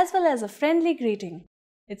as well as a friendly greeting.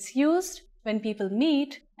 It's used when people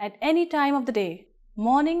meet at any time of the day,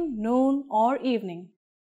 morning, noon, or evening.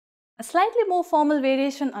 A slightly more formal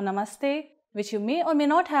variation on namaste, which you may or may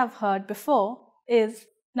not have heard before, is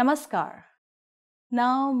namaskar.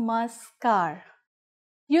 Namaskar.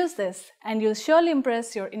 Use this and you'll surely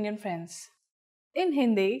impress your Indian friends. In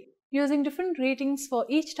Hindi, using different greetings for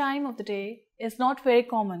each time of the day is not very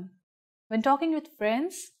common. When talking with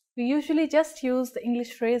friends, we usually just use the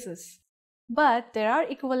English phrases. But there are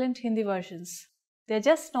equivalent Hindi versions. They're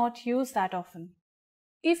just not used that often.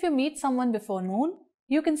 If you meet someone before noon,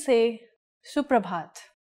 you can say Suprabhat.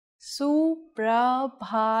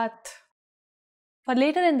 Suprabhat. For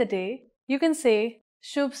later in the day, you can say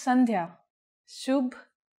Shubh Sandhya. Shubh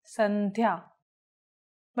Sandhya.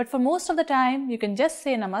 But for most of the time, you can just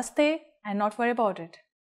say Namaste and not worry about it.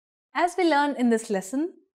 As we learned in this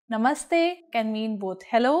lesson, Namaste can mean both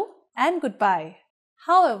hello and goodbye.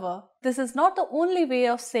 However, this is not the only way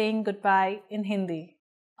of saying goodbye in Hindi.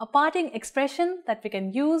 A parting expression that we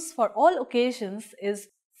can use for all occasions is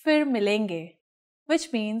Fir milenge,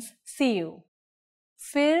 which means see you.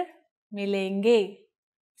 Fir milenge.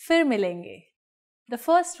 Fir milenge. The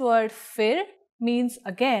first word fir means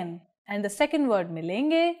again, and the second word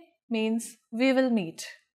milenge means we will meet.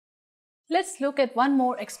 Let's look at one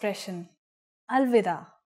more expression, alvida.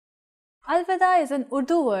 Alvida is an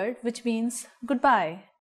Urdu word which means goodbye.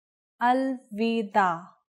 Alvida.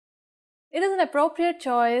 It is an appropriate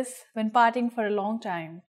choice when parting for a long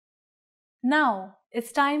time. Now,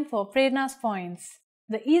 it's time for Prerna's points.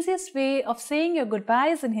 The easiest way of saying your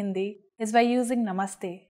goodbyes in Hindi is by using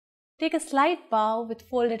Namaste. take a slight bow with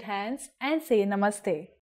folded hands and say Namaste.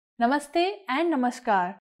 Namaste and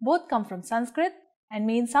Namaskar both come from Sanskrit and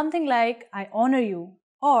mean something like I honor you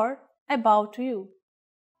or I bow to you.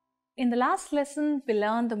 In the last lesson, we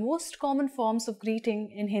learned the most common forms of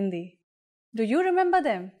greeting in Hindi. Do you remember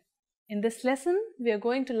them? In this lesson, we are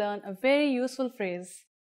going to learn a very useful phrase.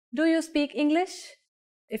 Do you speak English?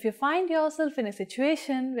 If you find yourself in a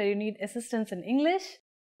situation where you need assistance in English,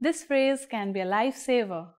 this phrase can be a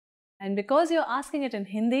lifesaver. And because you're asking it in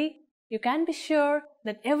Hindi, you can be sure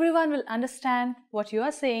that everyone will understand what you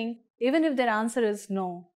are saying, even if their answer is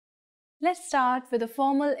no. Let's start with a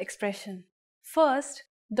formal expression. First,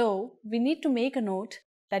 though, we need to make a note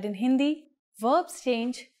that in Hindi, verbs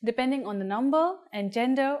change depending on the number and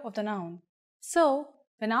gender of the noun. So,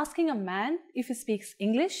 when asking a man if he speaks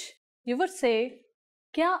English, you would say,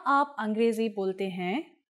 क्या आप अंग्रेजी बोलते हैं?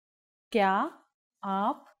 क्या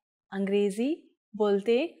आप अंग्रेजी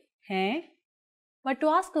बोलते हैं? But to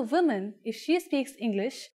ask a woman if she speaks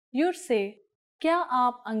English, you'd say, क्या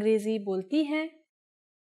आप अंग्रेजी बोलती हैं?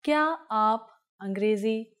 क्या आप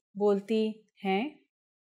अंग्रेजी बोलती हैं?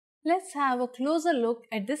 Let's have a closer look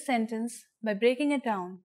at this sentence by breaking it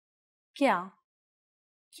down. Kya?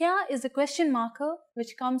 Kya is a question marker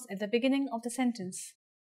which comes at the beginning of the sentence.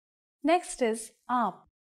 Next is aap.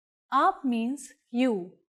 Aap means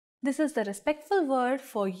you. This is the respectful word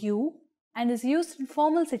for you and is used in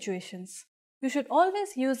formal situations. You should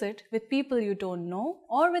always use it with people you don't know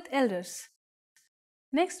or with elders.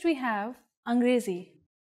 Next we have Angrezi.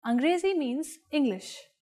 Angrezi means English.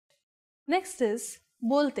 Next is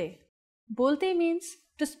bolte. Bolte means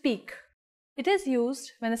to speak. It is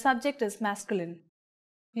used when the subject is masculine.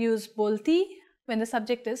 We use bolti when the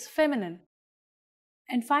subject is feminine.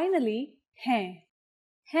 And finally, hai.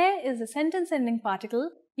 Hai is a sentence ending particle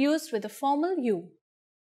used with the formal you.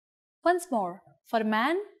 Once more, for a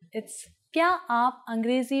man, it's क्या आप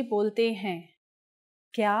अंग्रेजी बोलते हैं?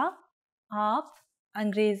 क्या आप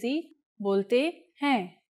अंग्रेजी बोलते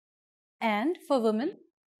हैं? And for women,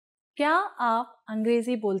 क्या आप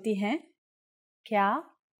अंग्रेजी बोलती हैं? क्या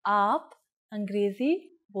आप अंग्रेजी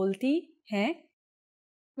बोलती हैं?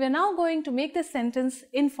 We are now going to make this sentence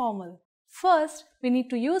informal. First, we need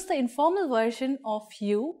to use the informal version of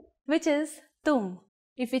you, which is tum.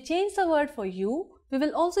 If we change the word for you, we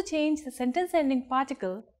will also change the sentence ending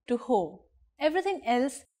particle to ho. Everything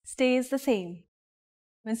else stays the same.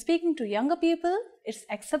 When speaking to younger people, it's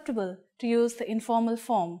acceptable to use the informal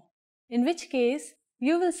form. In which case,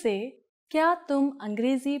 you will say, क्या तुम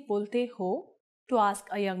अंग्रेजी बोलते हो? To ask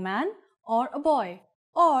a young man or a boy.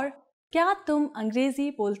 Or, क्या तुम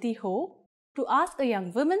अंग्रेजी बोलती हो? To ask a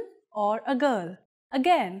young woman or a girl.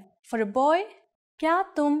 Again, for a boy, क्या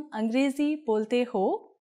तुम अंग्रेजी बोलते हो?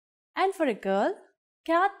 And for a girl,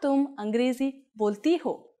 क्या तुम अंग्रेजी बोलती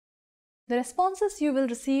हो? The responses you will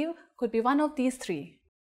receive could be one of these three.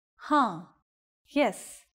 हाँ, yes,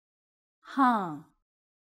 हाँ,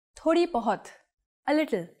 थोड़ी बहुत, a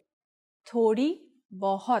little, थोड़ी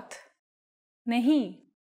बहुत, नहीं,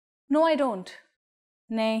 no I don't,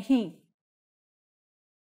 नहीं.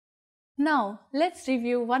 Now, let's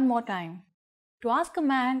review one more time. To ask a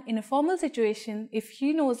man in a formal situation if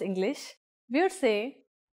he knows English, we would say,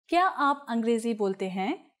 क्या आप अंग्रेजी बोलते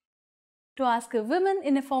हैं? To ask a woman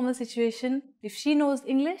in a formal situation if she knows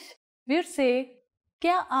English, we would say,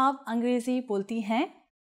 क्या आप अंग्रेजी बोलती हैं?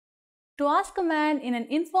 To ask a man in an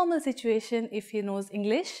informal situation if he knows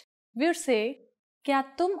English, we would say, क्या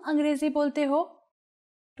तुम अंग्रेजी बोलते हो?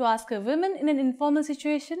 To ask a woman in an informal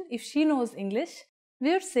situation if she knows English,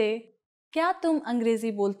 we would say, क्या तुम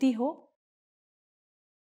अंग्रेजी बोलती हो?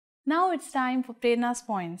 Now it's time for Prerna's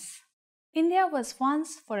points. India was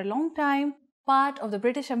once for a long time part of the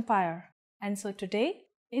British Empire, and so today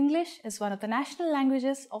English is one of the national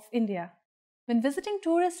languages of India. When visiting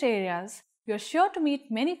tourist areas, you're sure to meet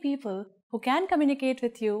many people who can communicate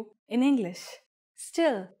with you in English.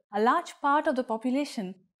 Still, a large part of the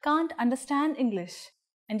population can't understand English,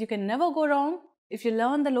 and you can never go wrong if you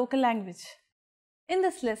learn the local language. In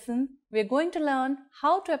this lesson, we're going to learn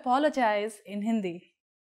how to apologize in Hindi.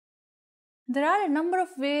 There are a number of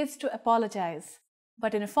ways to apologize,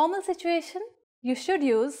 but in a formal situation, you should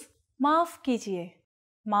use maaf kijiye.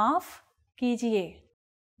 Maaf kijiye.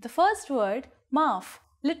 The first word, maaf,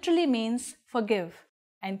 literally means forgive,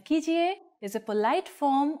 and kijiye is a polite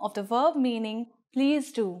form of the verb meaning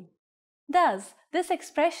please do. Thus, this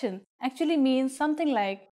expression actually means something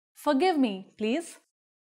like forgive me, please.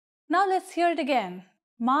 Now let's hear it again.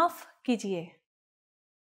 Maaf kijiye.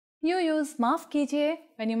 You use maaf kijiye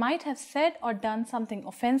when you might have said or done something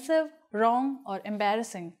offensive, wrong, or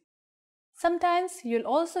embarrassing. Sometimes you'll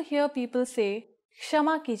also hear people say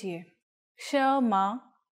kshama kijiye. क्षमा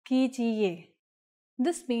कीजिए.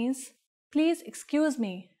 This means please excuse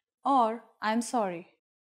me or I'm sorry.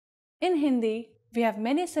 In Hindi, we have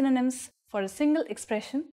many synonyms for a single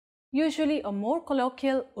expression, usually a more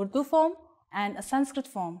colloquial Urdu form and a Sanskrit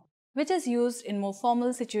form, which is used in more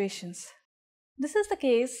formal situations. This is the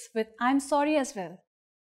case with I'm sorry as well.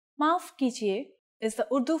 Maaf kijiye is the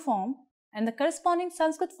Urdu form and the corresponding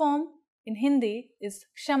Sanskrit form in Hindi is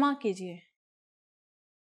Kshama kijiye.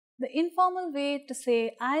 The informal way to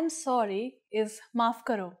say I'm sorry is maaf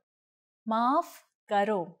karo. Maaf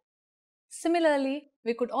karo. Similarly,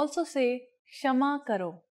 we could also say Kshama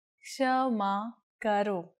karo. Kshama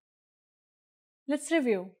karo. Let's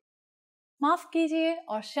review. Maaf kijiye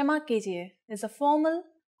or Kshama kijiye is a formal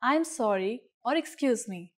I'm sorry or excuse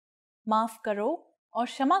me. Maaf karo or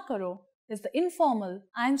Kshama karo is the informal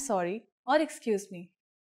I'm sorry or excuse me.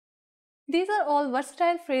 These are all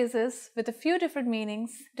versatile phrases with a few different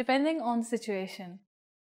meanings depending on the situation.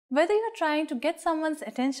 Whether you are trying to get someone's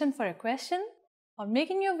attention for a question, or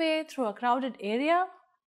making your way through a crowded area,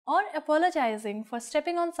 or apologizing for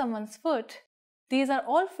stepping on someone's foot, these are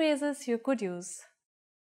all phrases you could use.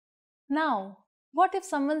 Now, what if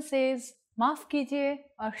someone says maaf kijiye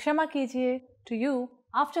or kshama kijiye to you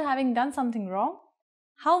after having done something wrong?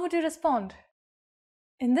 How would you respond?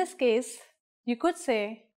 In this case, you could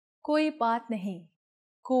say koi baat nahi.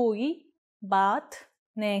 Koi baat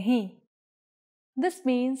nahi. This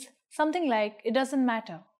means something like it doesn't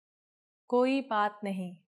matter. Koi baat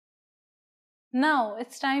nahi. Now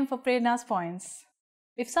it's time for Prerna's points.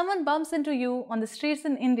 If someone bumps into you on the streets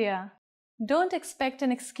in India, don't expect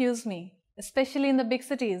an excuse me, especially in the big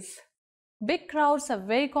cities. Big crowds are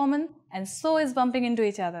very common and so is bumping into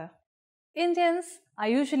each other. Indians are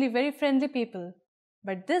usually very friendly people,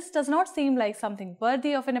 but this does not seem like something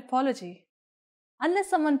worthy of an apology. Unless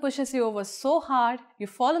someone pushes you over so hard you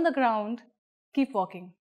fall on the ground, keep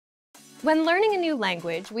walking. When learning a new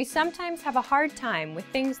language, we sometimes have a hard time with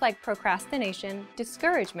things like procrastination,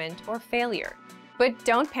 discouragement, or failure. But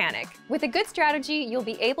don't panic. With a good strategy, you'll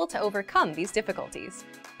be able to overcome these difficulties.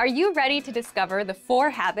 Are you ready to discover the 4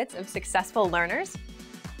 habits of successful learners?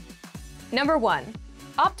 Number 1.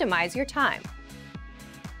 Optimize your time.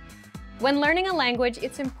 When learning a language,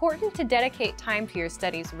 it's important to dedicate time to your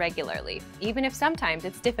studies regularly, even if sometimes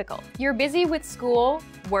it's difficult. You're busy with school,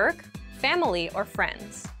 work, family, or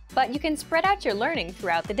friends. But you can spread out your learning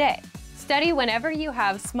throughout the day. Study whenever you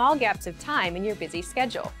have small gaps of time in your busy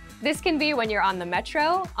schedule. This can be when you're on the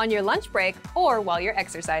metro, on your lunch break, or while you're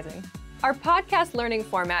exercising. Our podcast learning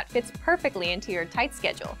format fits perfectly into your tight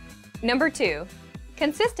schedule. Number 2.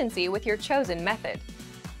 Consistency with your chosen method.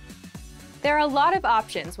 There are a lot of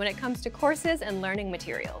options when it comes to courses and learning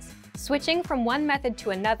materials. Switching from one method to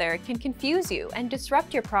another can confuse you and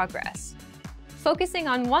disrupt your progress. Focusing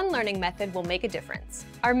on one learning method will make a difference.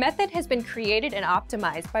 Our method has been created and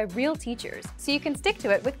optimized by real teachers, so you can stick to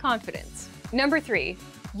it with confidence. Number 3.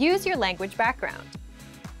 Use your language background.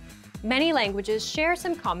 Many languages share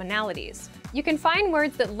some commonalities. You can find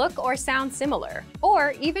words that look or sound similar,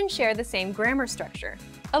 or even share the same grammar structure.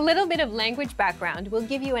 A little bit of language background will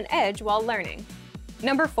give you an edge while learning.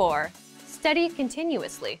 Number 4. Study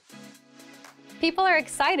continuously. People are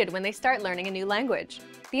excited when they start learning a new language.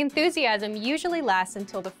 The enthusiasm usually lasts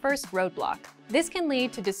until the first roadblock. This can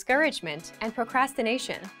lead to discouragement and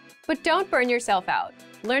procrastination. But don't burn yourself out.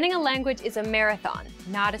 Learning a language is a marathon,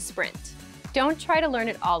 not a sprint. Don't try to learn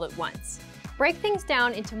it all at once. Break things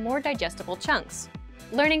down into more digestible chunks.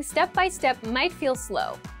 Learning step by step might feel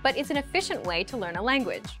slow, but it's an efficient way to learn a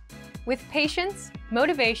language. With patience,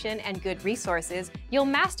 motivation, and good resources, you'll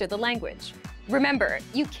master the language. Remember,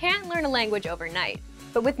 you can't learn a language overnight,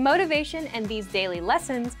 but with motivation and these daily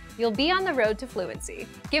lessons, you'll be on the road to fluency.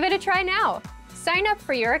 Give it a try now. Sign up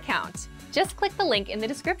for your account. Just click the link in the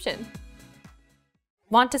description.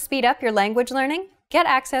 Want to speed up your language learning? Get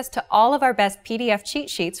access to all of our best PDF cheat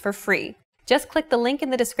sheets for free. Just click the link in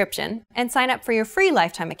the description and sign up for your free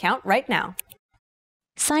lifetime account right now.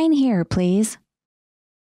 Sign here, please.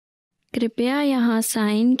 कृपया यहाँ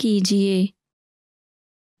sign कीजिए.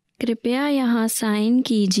 कृपया यहाँ sign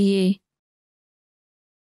कीजिए.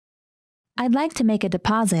 I'd like to make a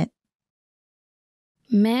deposit.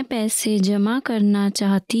 मैं पैसे जमा करना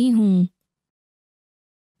चाहती हूँ.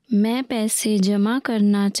 मैं पैसे जमा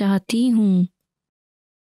करना चाहती हूँ.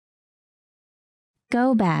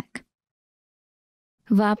 Go back.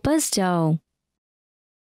 वापस जाओ.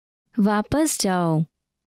 वापस जाओ.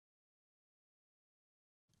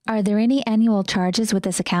 Are there any annual charges with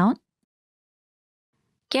this account?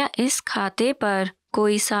 क्या इस खाते पर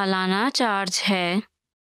कोई सालाना चार्ज है?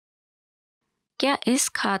 क्या इस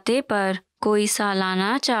खाते पर कोई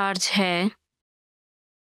सालाना चार्ज है?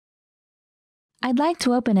 I'd like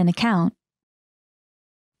to open an account.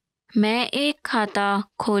 मैं एक खाता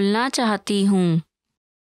खोलना चाहती हूँ।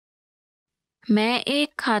 मैं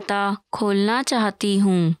एक खाता खोलना चाहती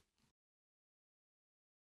हूँ।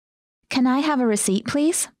 Can I have a receipt,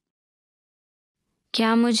 please?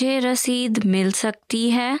 क्या मुझे रसीद मिल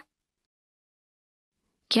सकती है?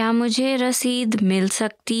 क्या मुझे रसीद मिल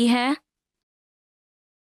सकती है?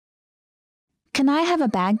 Can I have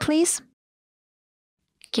a bag, please?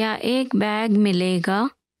 क्या एक बैग मिलेगा?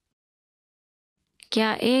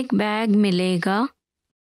 क्या एक बैग मिलेगा?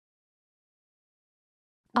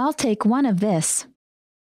 I'll take one of this.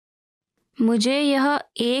 मुझे यह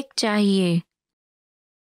एक चाहिए।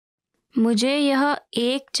 मुझे यह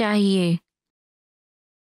एक चाहिए।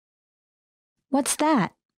 What's that?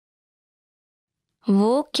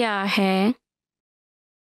 वो क्या है?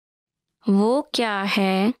 वो क्या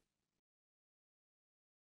है?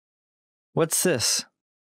 What's this?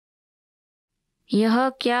 यह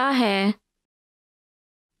क्या है?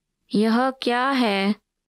 यह क्या है?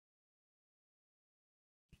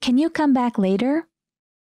 Can you come back later?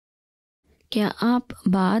 क्या आप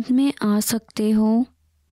बाद में आ सकते हो?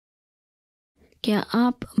 क्या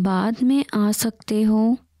आप बाद में आ सकते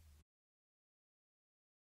हो?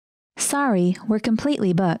 Sorry, we're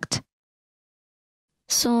completely booked.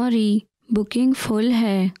 Sorry, booking full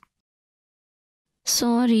है।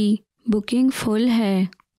 सॉरी, बुकिंग फुल है।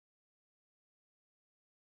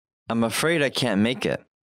 I'm afraid I can't make it.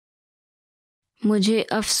 मुझे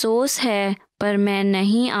अफसोस है पर मैं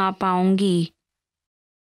नहीं आ पाऊंगी।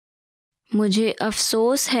 मुझे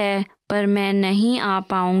अफसोस है पर मैं नहीं आ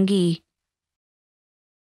पाऊंगी।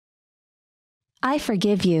 I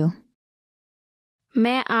forgive you.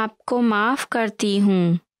 मैं आपको माफ़ करती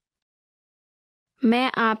हूँ।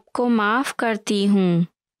 मैं आपको माफ़ करती हूँ।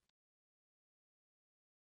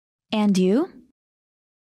 And you?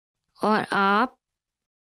 और आप?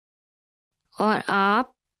 और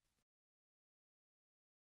आप?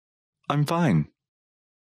 I'm fine.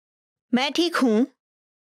 मैं ठीक हूँ।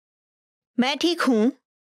 मैं ठीक हूँ।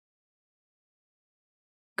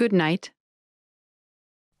 Good night.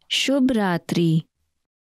 शुभ रात्रि।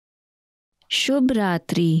 शुभ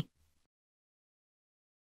रात्रि।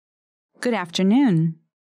 Good afternoon.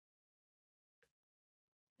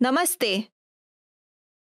 नमस्ते।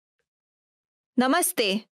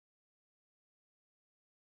 नमस्ते।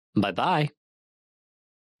 Bye-bye.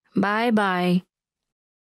 Bye bye.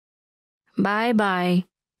 Bye bye.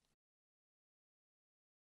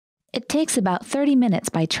 It takes about 30 minutes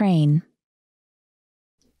by train.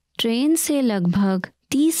 Train से लगभग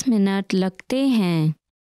 30 मिनट लगते हैं।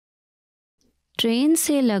 ट्रेन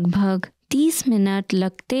से लगभग 30 मिनट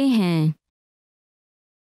लगते हैं।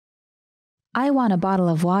 I want a bottle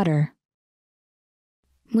of water.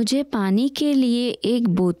 मुझे पानी के लिए एक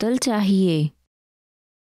बोतल चाहिए।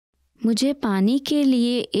 मुझे पानी के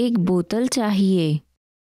लिए एक बोतल चाहिए।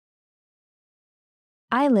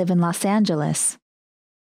 I live in Los Angeles.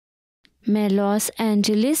 मैं लॉस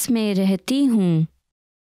एंजलिस में रहती हूँ।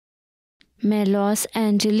 मैं लॉस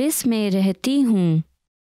एंजलिस में रहती हूँ।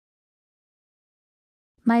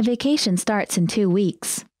 My vacation starts in 2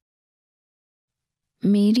 weeks.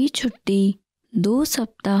 मेरी छुट्टी 2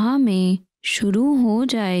 सप्ताह में शुरू हो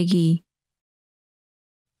जाएगी।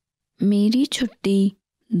 मेरी छुट्टी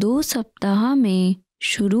 2 सप्ताह में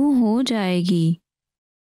शुरू हो जाएगी।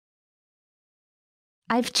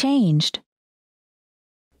 I've changed.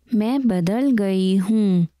 मैं बदल गई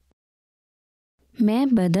हूँ।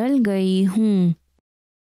 मैं बदल गई हूँ।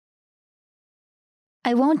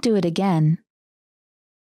 I won't do it again.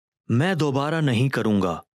 मैं दोबारा नहीं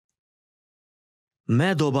करूँगा।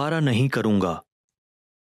 मैं दोबारा नहीं करूँगा।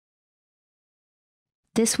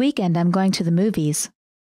 This weekend I'm going to the movies.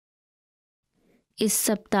 इस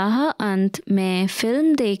सप्ताह अंत मैं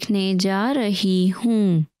फिल्म देखने जा रही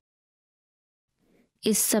हूँ।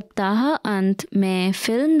 इस सप्ताह अंत मैं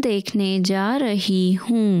फिल्म देखने जा रही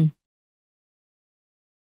हूँ।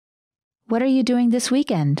 What are you doing this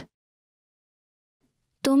weekend?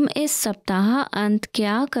 तुम इस सप्ताह अंत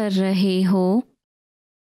क्या कर रहे हो?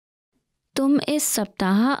 तुम इस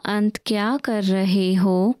सप्ताह अंत क्या कर रहे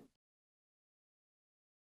हो?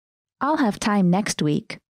 I'll have time next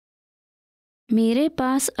week. मेरे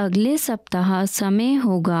पास अगले सप्ताह समय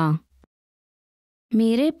होगा।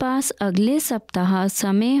 मेरे पास अगले सप्ताह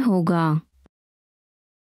समय होगा।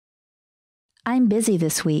 I'm busy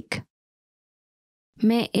this week.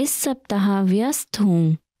 मैं इस सप्ताह व्यस्त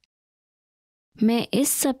हूँ। मैं इस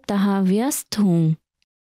सप्ताह व्यस्त हूँ।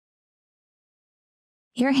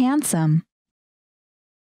 You're handsome.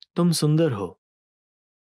 तुम सुंदर हो।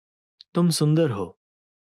 तुम सुंदर हो।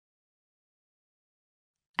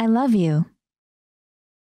 I love you.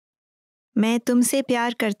 मैं तुमसे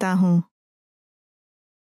प्यार करता हूँ।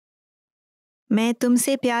 मैं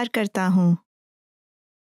तुमसे प्यार करता हूँ।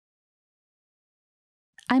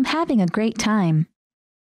 I'm having a great time.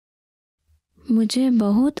 मुझे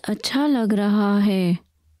बहुत अच्छा लग रहा है।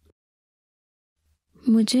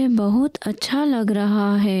 मुझे बहुत अच्छा लग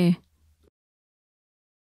रहा है।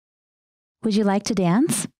 Would you like to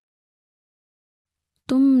dance?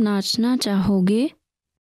 तुम नाचना चाहोगे?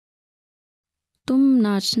 तुम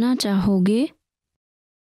नाचना चाहोगे?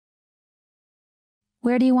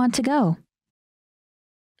 Where do you want to go?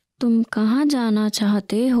 तुम कहाँ जाना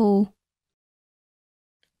चाहते हो?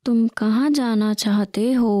 तुम कहाँ जाना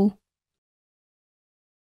चाहते हो?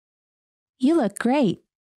 You look great.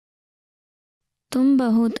 तुम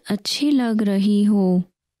बहुत अच्छी लग रही हो।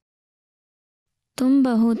 तुम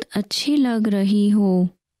बहुत अच्छी लग रही हो।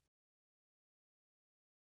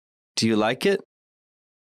 Do you like it?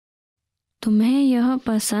 तुम्हें यह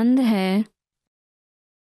पसंद है?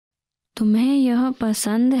 तुम्हें यह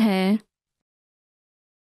पसंद है?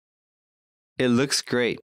 It looks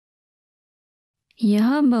great.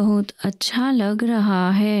 यह बहुत अच्छा लग रहा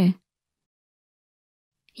है।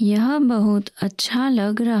 यह बहुत अच्छा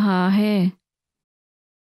लग रहा है।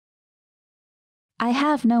 I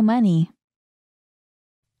have no money.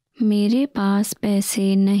 मेरे पास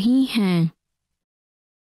पैसे नहीं हैं।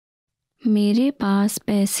 मेरे पास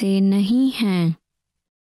पैसे नहीं हैं।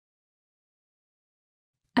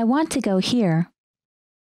 I want to go here.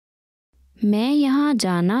 मैं यहाँ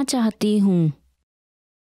जाना चाहती हूँ।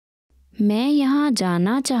 मैं यहाँ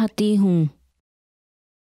जाना चाहती हूँ।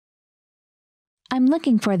 I'm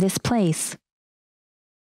looking for this place.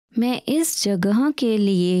 मैं इस जगह के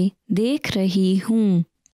लिए देख रही हूँ।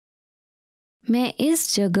 मैं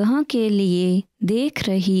इस जगह के लिए देख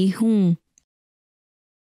रही हूँ।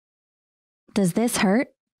 Does this hurt?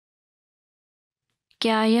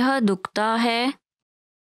 क्या यह दुखता है?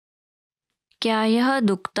 क्या यह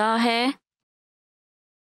दुखता है?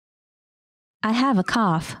 I have a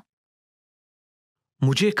cough.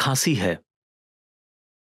 मुझे खांसी है।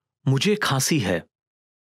 मुझे खांसी है।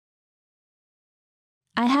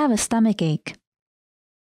 I have a stomach ache.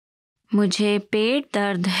 मुझे पेट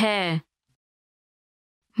दर्द है।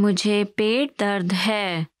 मुझे पेट दर्द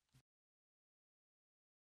है।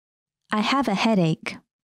 I have a headache.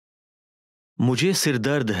 मुझे सिर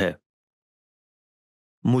दर्द है।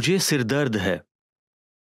 मुझे सिर दर्द है।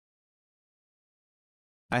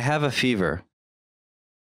 I have a fever.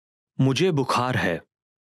 मुझे बुखार है।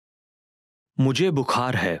 मुझे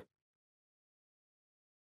बुखार है।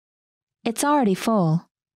 It's already full.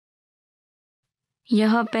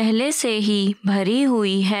 यह पहले से ही भरी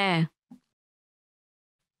हुई है।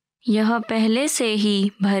 यह पहले से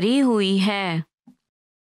ही भरी हुई है।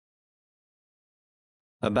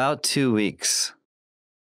 About 2 weeks.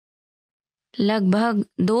 लगभग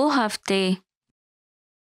 2 हफ्ते।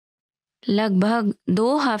 लगभग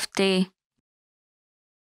 2 हफ्ते।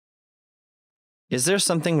 Is there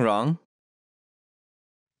something wrong?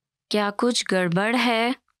 क्या कुछ गड़बड़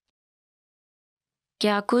है?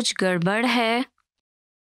 क्या कुछ गड़बड़ है?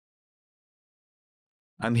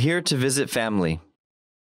 I'm here to visit family.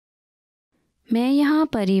 मैं यहाँ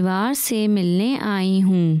परिवार से मिलने आई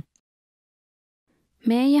हूँ।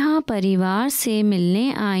 मैं यहाँ परिवार से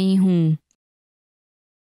मिलने आई हूँ।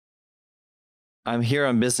 I'm here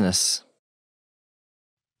on business.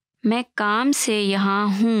 मैं काम से यहाँ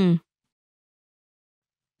हूँ।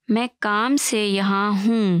 मैं काम से यहाँ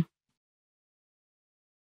हूँ।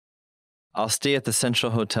 I'll stay at the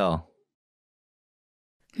Central Hotel.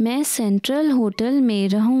 मैं सेंट्रल होटल में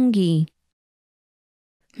रहूँगी।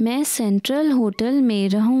 मैं सेंट्रल होटल में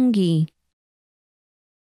रहूँगी।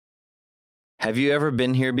 Have you ever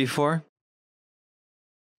been here before?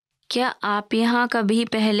 क्या आप यहाँ कभी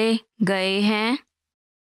पहले गए हैं?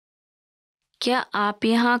 क्या आप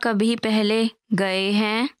यहाँ कभी पहले गए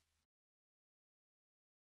हैं?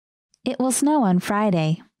 It will snow on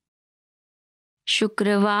Friday.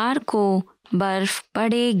 शुक्रवार को बर्फ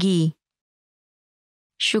पड़ेगी।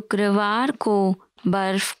 शुक्रवार को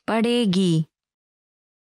बर्फ पड़ेगी।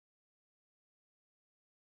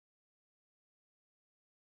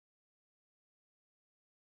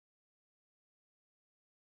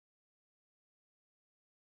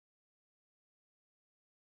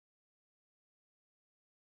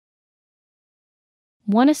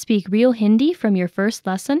 Want to speak real Hindi from your first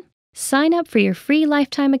lesson? Sign up for your free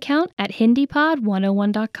lifetime account at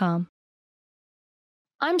HindiPod101.com.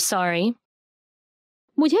 I'm sorry.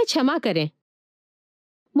 मुझे क्षमा करें।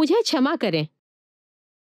 मुझे क्षमा करें।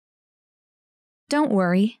 Don't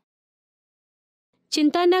worry.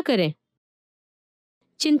 चिंता न करें।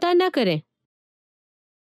 चिंता न करें।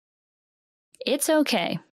 It's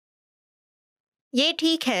okay. ये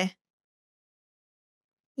ठीक है।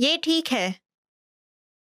 ये ठीक है।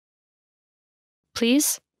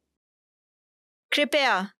 Please.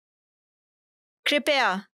 कृपया।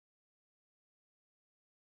 कृपया।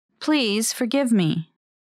 Please forgive me.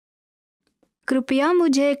 कृपया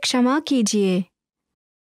मुझे क्षमा कीजिए।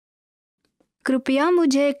 कृपया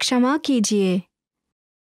मुझे क्षमा कीजिए।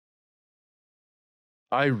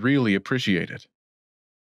 I really appreciate it.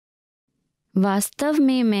 वास्तव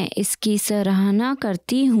में मैं इसकी सराहना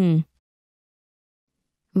करती हूँ।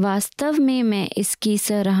 वास्तव में मैं इसकी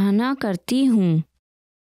सराहना करती हूँ।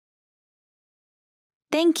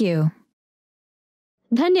 Thank you.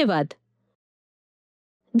 धन्यवाद।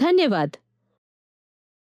 धन्यवाद।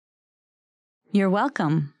 You're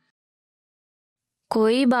welcome.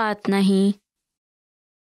 कोई बात नहीं।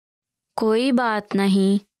 कोई बात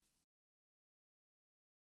नहीं।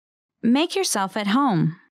 Make yourself at home.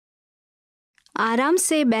 आराम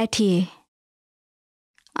से बैठिए।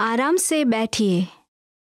 आराम से बैठिए।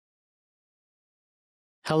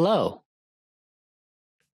 Hello.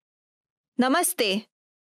 नमस्ते।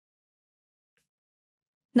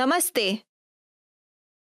 नमस्ते।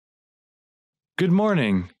 Good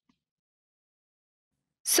morning.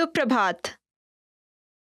 सुप्रभात।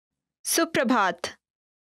 सुप्रभात।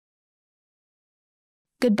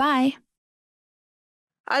 Goodbye.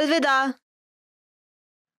 अलविदा।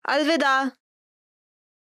 अलविदा।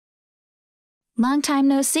 Long time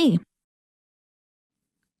no see.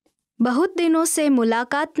 बहुत दिनों से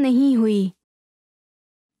मुलाकात नहीं हुई।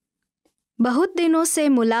 बहुत दिनों से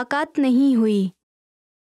मुलाकात नहीं हुई।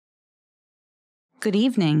 Good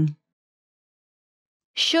evening.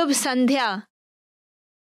 Shubh Sandhya.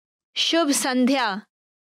 Shubh Sandhya.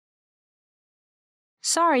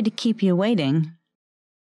 Sorry to keep you waiting.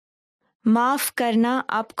 माफ करना,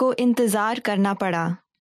 आपको इंतजार करना पड़ा।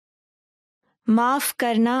 माफ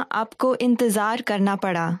करना, आपको इंतजार करना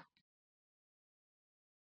पड़ा।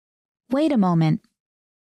 Wait a moment.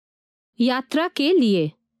 यात्रा के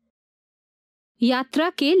लिए। यात्रा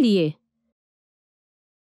के लिए।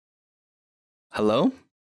 Hello?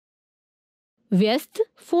 व्यस्त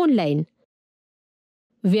फोन लाइन।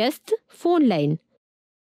 व्यस्त फोन लाइन।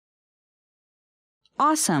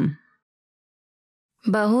 Awesome.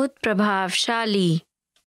 बहुत प्रभावशाली।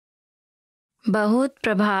 बहुत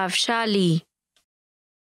प्रभावशाली।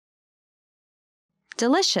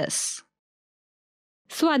 Delicious.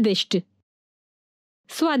 स्वादिष्ट।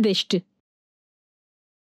 स्वादिष्ट।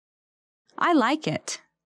 I like it.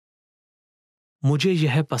 मुझे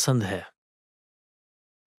यह पसंद है।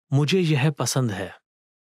 मुझे यह पसंद है।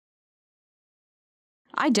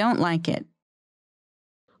 I don't like it.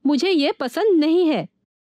 मुझे ये पसंद नहीं है।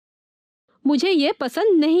 मुझे ये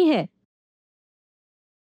पसंद नहीं है।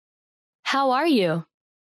 How are you?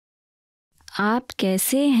 आप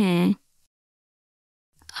कैसे हैं?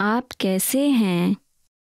 आप कैसे हैं?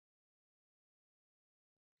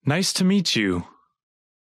 Nice to meet you.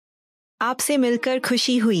 आपसे मिलकर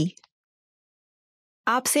खुशी हुई।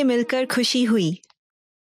 आपसे मिलकर खुशी हुई।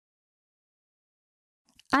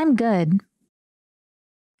 I'm good.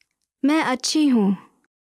 मैं अच्छी हूँ।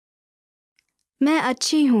 मैं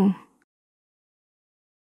अच्छी हूँ।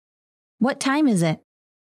 What time is it?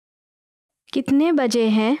 कितने बजे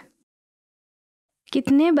हैं?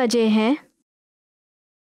 कितने बजे हैं?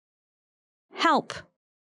 Help.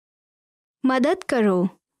 मदद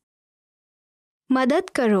करो। मदद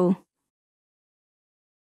करो।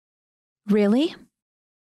 Really?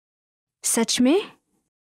 सच में?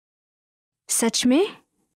 सच में?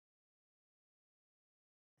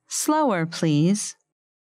 Slower, please.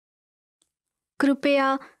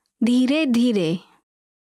 कृपया धीरे धीरे।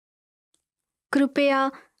 कृपया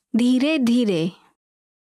धीरे धीरे।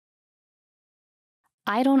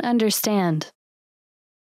 I don't understand.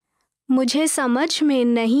 मुझे समझ में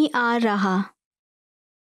नहीं आ रहा।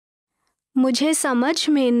 मुझे समझ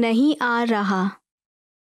में नहीं आ रहा।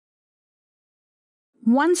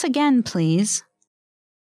 Once again, please.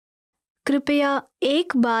 कृपया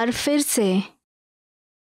एक बार फिर से।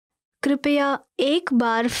 कृपया एक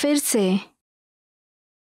बार फिर से।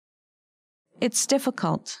 It's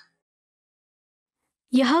difficult.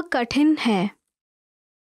 यह कठिन है।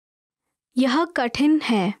 यह कठिन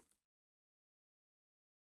है।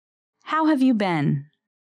 How have you been?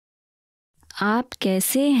 आप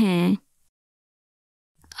कैसे हैं?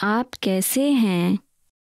 आप कैसे हैं?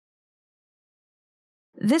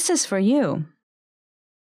 This is for you.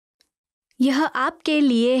 यह आपके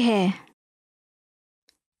लिए है।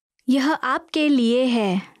 यह आपके लिए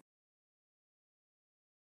है।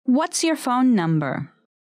 What's your phone number?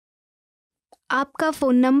 आपका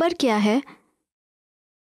फ़ोन नंबर क्या है?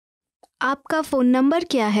 आपका फ़ोन नंबर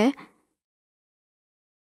क्या है?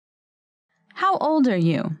 How old are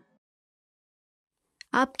you?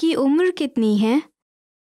 आपकी उम्र कितनी है?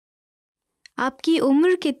 आपकी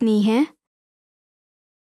उम्र कितनी है?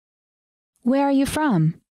 Where are you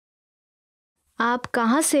from? आप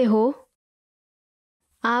कहाँ से हो?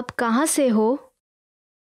 आप कहाँ से हो?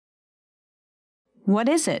 What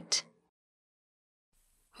is it?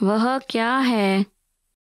 वह क्या है?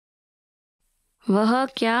 वह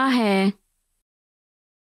क्या है?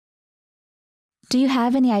 Do you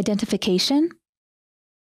have any identification?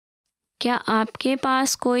 क्या आपके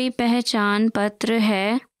पास कोई पहचान पत्र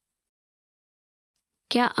है?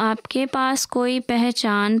 क्या आपके पास कोई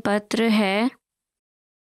पहचान पत्र है?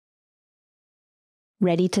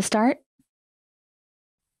 Ready to start?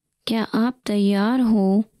 क्या आप तैयार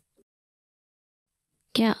हो?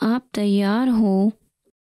 क्या आप तैयार हो?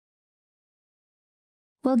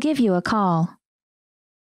 We'll give you a call.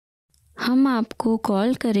 हम आपको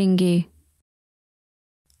कॉल करेंगे।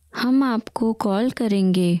 हम आपको कॉल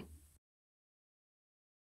करेंगे।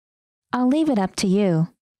 I'll leave it up to you.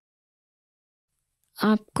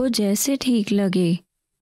 आपको जैसे ठीक लगे।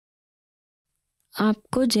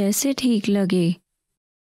 आपको जैसे ठीक लगे।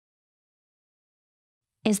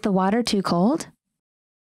 Is the water too cold?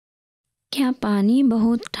 क्या पानी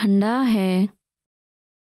बहुत ठंडा है?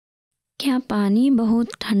 क्या पानी बहुत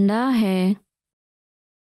ठंडा है?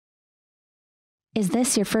 Is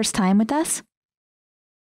this your first time with us?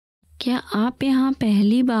 क्या आप यहाँ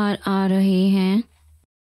पहली बार आ रहे हैं?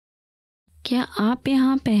 क्या आप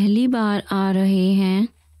यहाँ पहली बार आ रहे हैं?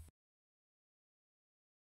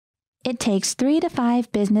 It takes 3 to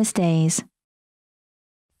 5 business days.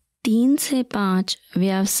 3 से 5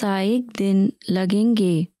 व्यावसायिक दिन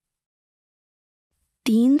लगेंगे।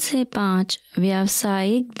 3 से 5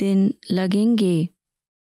 व्यावसायिक दिन लगेंगे।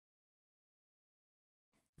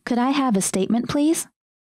 Could I have a statement, please?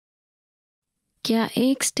 क्या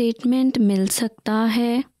एक स्टेटमेंट मिल सकता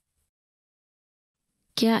है?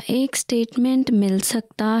 क्या एक स्टेटमेंट मिल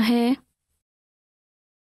सकता है?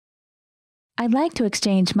 I'd like to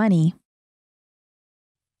exchange money.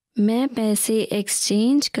 मैं पैसे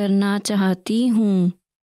एक्सचेंज करना चाहती हूँ।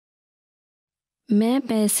 मैं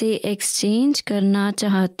पैसे एक्सचेंज करना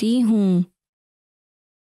चाहती हूँ।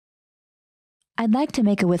 I'd like to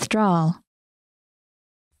make a withdrawal.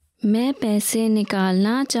 मैं पैसे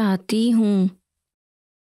निकालना चाहती हूँ।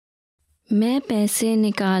 मैं पैसे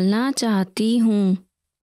निकालना चाहती हूँ।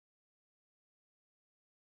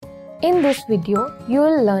 In this video, you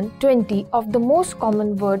will learn 20 of the most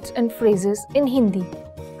common words and phrases in Hindi.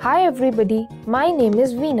 Hi everybody, my name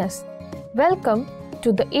is Venus. Welcome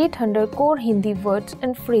to the 800 Core Hindi Words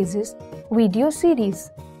and Phrases video series.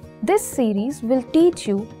 This series will teach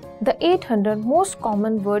you the 800 most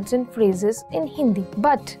common words and phrases in Hindi.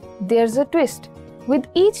 But there's a twist. With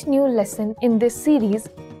each new lesson in this series,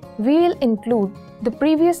 we will include the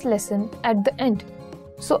previous lesson at the end.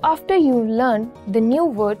 So after you've learned the new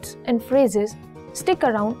words and phrases, stick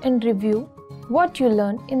around and review what you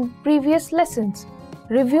learned in previous lessons.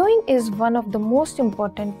 Reviewing is one of the most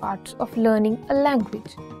important parts of learning a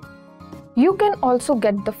language. You can also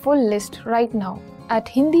get the full list right now at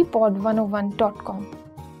hindipod101.com.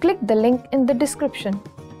 Click the link in the description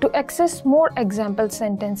to access more example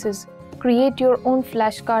sentences, create your own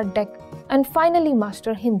flashcard deck, and finally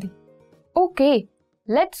master Hindi. Okay,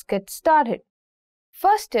 let's get started.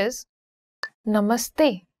 First is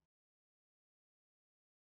Namaste.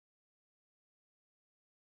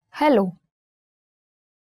 Hello.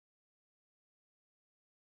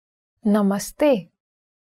 Namaste.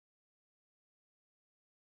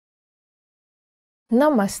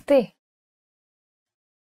 Namaste.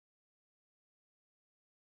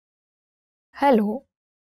 Hello.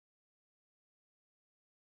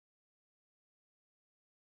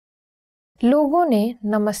 लोगों ने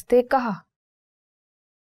नमस्ते कहा।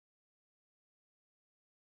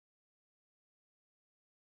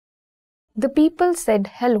 The people said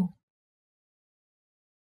hello.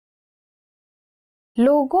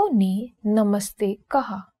 लोगों ने नमस्ते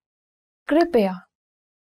कहा। कृपया,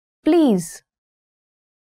 please,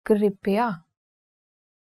 कृपया,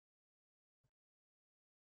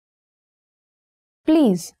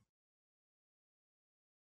 प्लीज,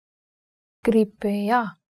 कृपया,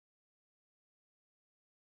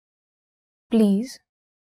 प्लीज,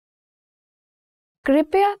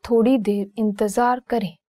 कृपया थोड़ी देर इंतजार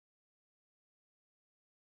करें।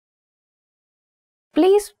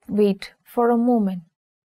 Please wait for a moment.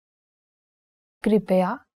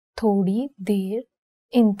 कृपया थोड़ी देर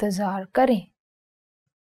इंतजार करें।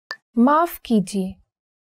 माफ कीजिए।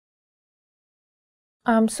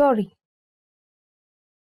 I'm sorry.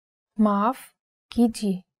 माफ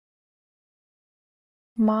कीजिए।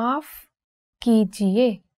 माफ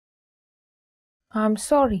कीजिए। I'm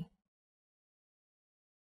sorry.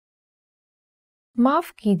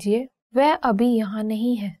 माफ कीजिए, वह अभी यहाँ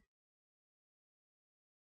नहीं है।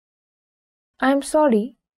 I'm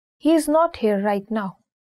sorry, he is not here right now.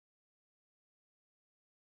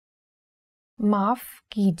 माफ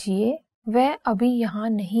कीजिए, वह अभी यहाँ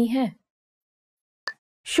नहीं है।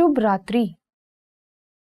 शुभ रात्रि।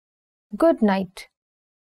 Good night.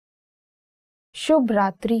 शुभ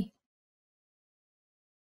रात्रि।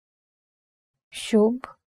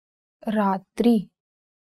 शुभ रात्रि।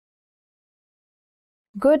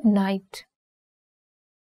 Good night.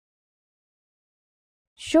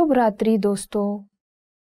 शुभ रात्रि दोस्तों।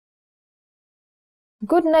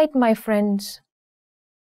 Good night my friends.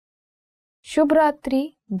 शुभ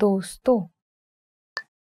रात्रि दोस्तों।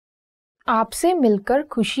 आपसे मिलकर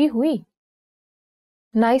खुशी हुई।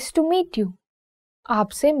 Nice to meet you.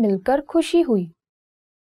 आपसे मिलकर खुशी हुई।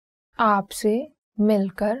 आपसे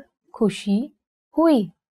मिलकर खुशी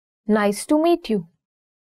हुई। Nice to meet you.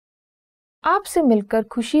 आपसे मिलकर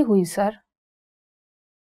खुशी हुई sir.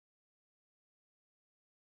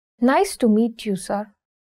 Nice to meet you sir.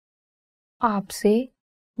 आपसे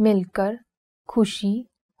मिलकर खुशी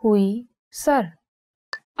हुई सर।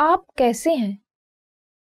 आप कैसे हैं?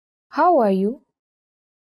 How are you?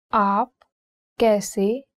 आप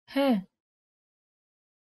कैसे हैं?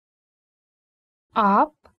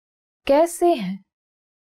 आप कैसे हैं?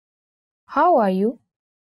 How are you?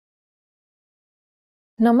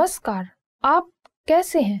 नमस्कार, आप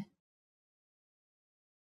कैसे हैं?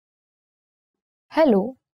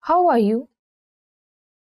 Hello, how are you?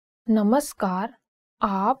 नमस्कार,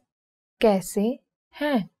 आप कैसे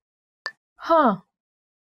हैं? हाँ।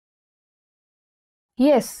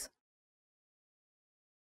 यस।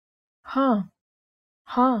 हाँ।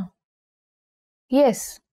 हाँ।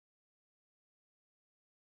 यस।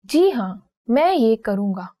 जी हाँ, मैं ये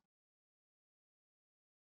करूँगा।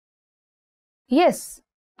 Yes,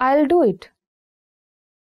 I'll do it.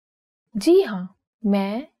 जी हाँ,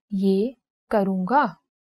 मैं ये करूँगा।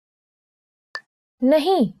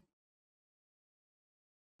 नहीं।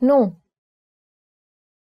 नो।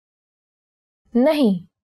 नहीं।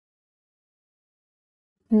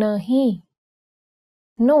 नहीं।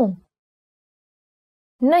 नो।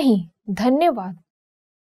 नहीं, धन्यवाद।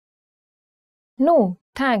 No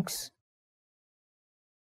thanks.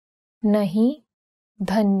 नहीं,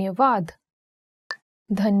 धन्यवाद।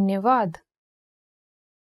 धन्यवाद।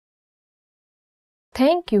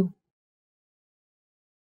 Thank you.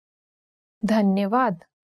 धन्यवाद।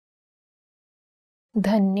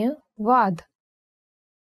 धन्यवाद।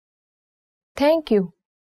 Thank you.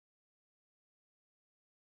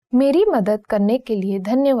 मेरी मदद करने के लिए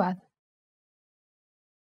धन्यवाद।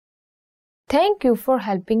 Thank you for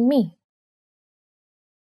helping me.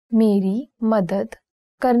 मेरी मदद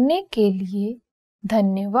करने के लिए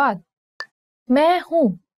धन्यवाद। मैं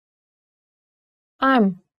हूँ।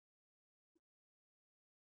 I'm.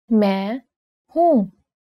 मैं हूँ।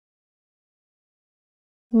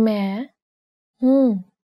 मैं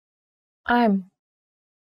हूँ। I'm.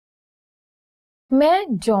 मैं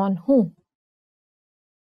जॉन हूँ।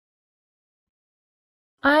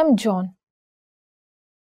 I'm John.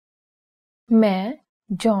 मैं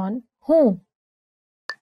जॉन हूँ।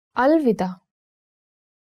 अलविदा।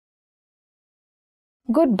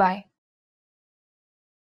 Good bye.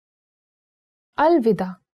 अलविदा।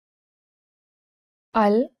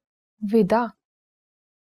 अलविदा।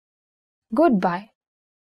 Good bye.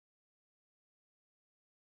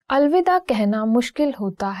 अलविदा कहना मुश्किल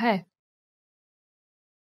होता है।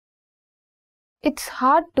 It's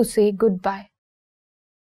hard to say goodbye.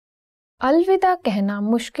 अलविदा कहना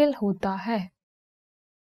मुश्किल होता है।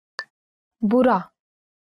 बुरा।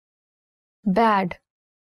 बैड।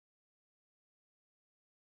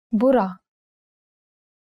 बुरा।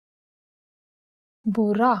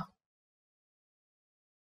 बुरा।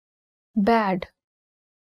 बैड।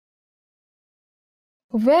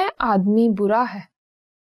 वह आदमी बुरा है।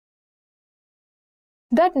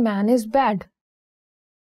 That man is bad.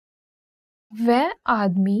 वह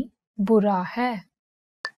आदमी बुरा है।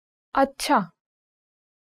 अच्छा।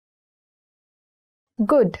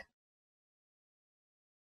 गुड।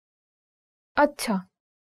 अच्छा।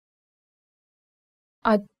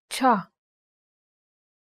 अच्छा।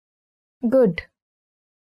 गुड।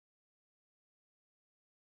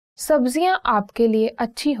 सब्जियां आपके लिए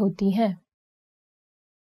अच्छी होती हैं।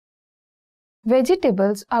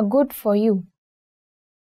 Vegetables are good for you.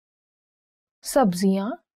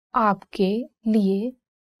 सब्जियां आपके लिए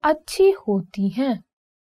अच्छी होती हैं।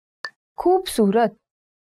 खूबसूरत,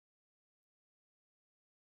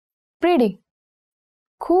 pretty,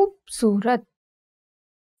 खूबसूरत,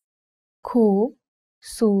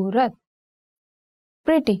 खूबसूरत,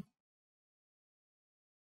 pretty,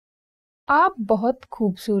 आप बहुत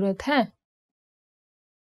खूबसूरत हैं।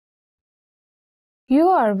 You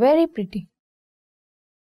are very pretty.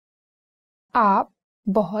 आप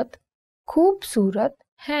बहुत खूबसूरत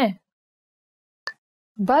हैं।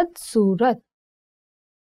 बदसूरत,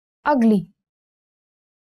 ugly,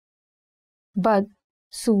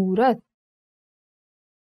 बदसूरत,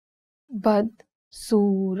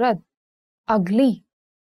 बदसूरत, ugly.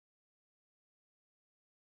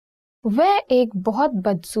 वह एक बहुत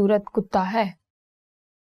बदसूरत कुत्ता है।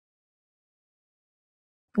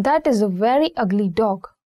 That is a very ugly dog.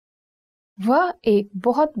 वह एक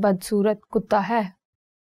बहुत बदसूरत कुत्ता है।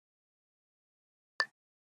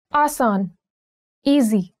 आसान,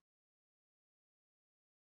 easy,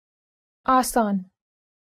 आसान,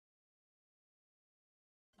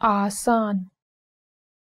 आसान,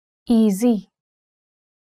 easy.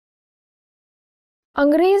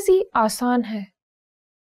 अंग्रेजी आसान है।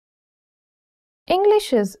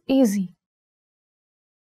 English is easy.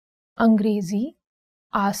 अंग्रेजी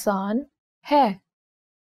आसान है।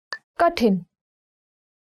 कठिन,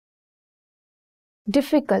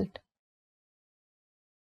 difficult,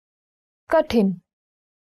 कठिन,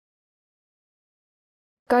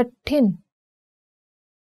 कठिन,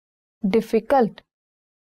 difficult.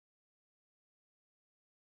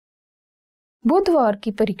 बुधवार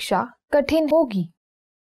की परीक्षा कठिन होगी।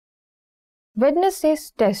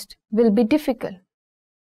 Wednesday's test will be difficult.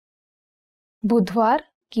 बुधवार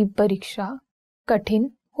की परीक्षा कठिन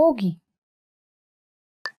होगी।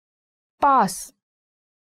 पास,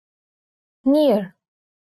 near,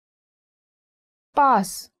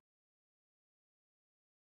 पास,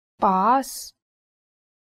 पास,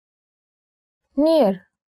 near.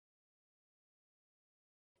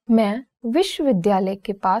 मैं विश्वविद्यालय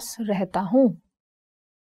के पास रहता हूँ।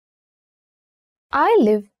 I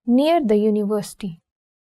live near the university.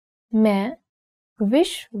 मैं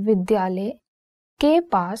विश्वविद्यालय के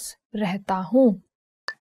पास रहता हूँ।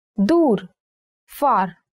 दूर, far,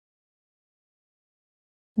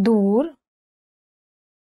 दूर,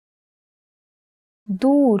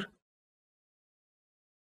 दूर,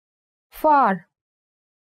 far.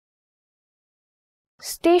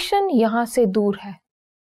 स्टेशन यहाँ से दूर है।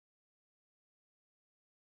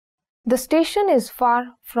 The station is far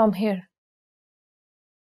from here.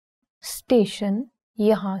 Station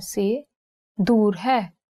यहाँ से दूर है।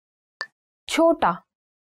 छोटा,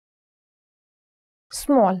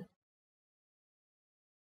 small,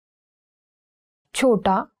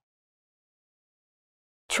 छोटा,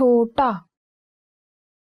 छोटा,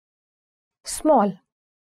 small.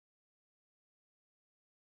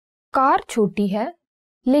 कार छोटी है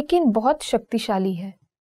लेकिन बहुत शक्तिशाली है।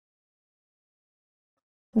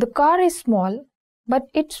 The car is small but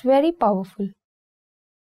it's very powerful.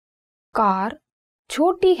 Car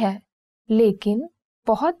छोटी है लेकिन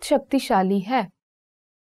बहुत शक्तिशाली है।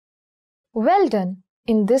 Well done!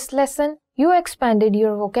 In this lesson, you expanded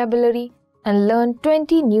your vocabulary and learned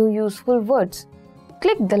 20 new useful words.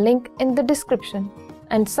 Click the link in the description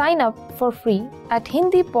and sign up for free at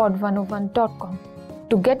hindipod101.com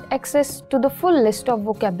to get access to the full list of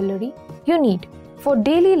vocabulary you need for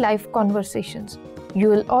daily life conversations. You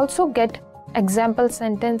will also get example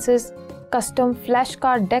sentences, custom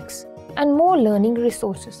flashcard decks, and more learning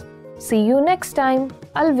resources. See you next time.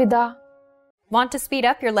 Alvida. Want to speed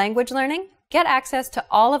up your language learning? Get access to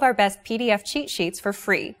all of our best PDF cheat sheets for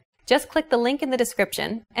free. Just click the link in the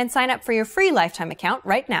description and sign up for your free lifetime account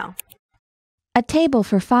right now. A table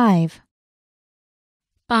for 5.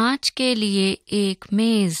 5 के लिए एक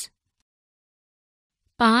मेज।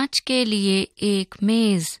 5 के लिए एक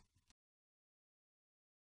मेज।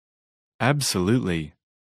 Absolutely.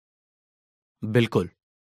 बिल्कुल,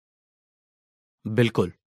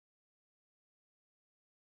 बिल्कुल।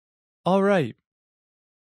 All right.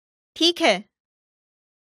 ठीक है,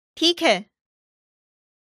 ठीक है।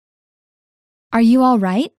 Are you all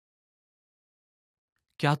right?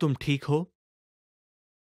 क्या तुम ठीक हो?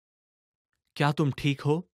 क्या तुम ठीक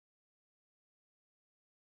हो?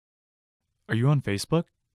 Are you on Facebook?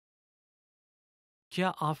 क्या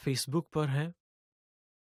आप फेसबुक पर हैं?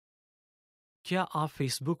 क्या आप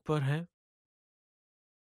फेसबुक पर हैं?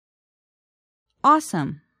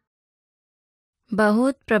 Awesome.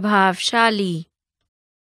 बहुत प्रभावशाली।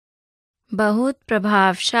 बहुत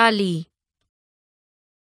प्रभावशाली।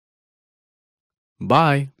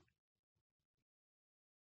 Bye.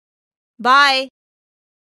 Bye.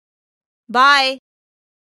 Bye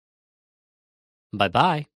Bye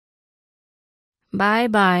bye. Bye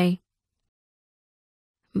bye.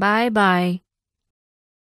 Bye bye.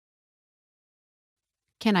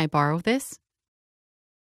 Can I borrow this?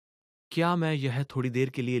 क्या मैं यह थोड़ी देर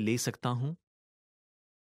के लिए ले सकता हूं?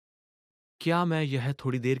 क्या मैं यह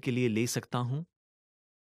थोड़ी देर के लिए ले सकता हूं?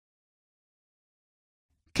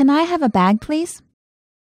 Can I have a bag, please?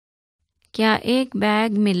 क्या एक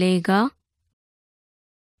बैग मिलेगा?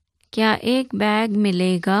 क्या एक बैग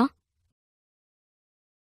मिलेगा?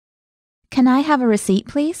 Can I have a receipt,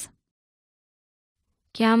 please?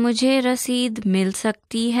 क्या मुझे रसीद मिल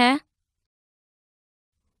सकती है?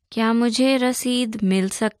 क्या मुझे रसीद मिल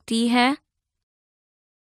सकती है?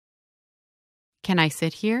 Can I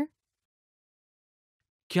sit here?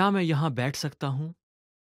 क्या मैं यहां बैठ सकता हूं?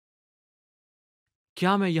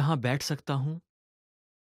 क्या मैं यहां बैठ सकता हूं?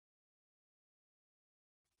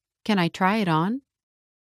 Can I try it on?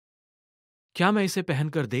 क्या मैं इसे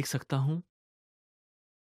पहनकर देख सकता हूं?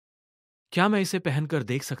 क्या मैं इसे पहनकर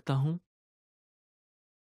देख सकता हूं?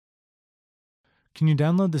 Can you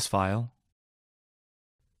download this file?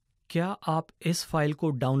 क्या आप इस फाइल को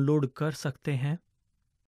डाउनलोड कर सकते हैं?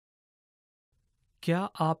 क्या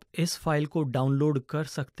आप इस फाइल को डाउनलोड कर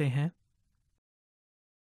सकते हैं?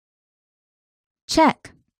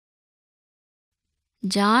 Check.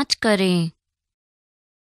 जांच करें।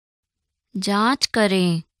 जांच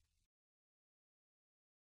करें।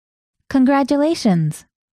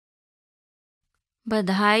 Congratulations.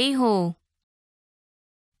 बधाई हो।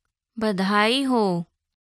 बधाई हो।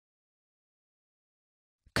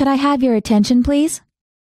 Could I have your attention, please?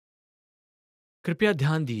 कृपया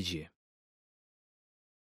ध्यान दीजिए।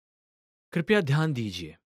 कृपया ध्यान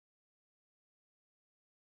दीजिए।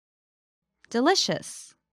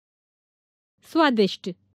 Delicious. स्वादिष्ट।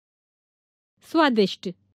 स्वादिष्ट।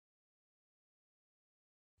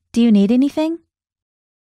 Do you need anything?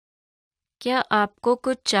 क्या आपको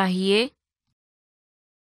कुछ चाहिए?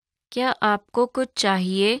 क्या आपको कुछ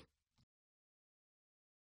चाहिए?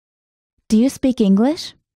 Do you speak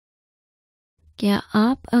English? क्या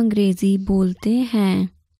आप अंग्रेजी बोलते हैं?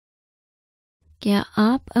 क्या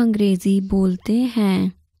आप अंग्रेजी बोलते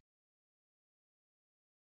हैं?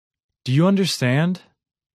 Do you understand?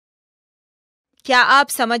 क्या आप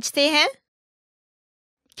समझते हैं?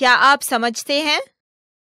 क्या आप समझते हैं?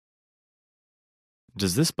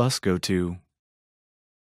 Does this bus go to?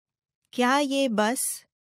 क्या ये बस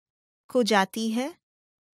को जाती है?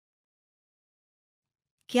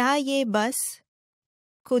 क्या ये बस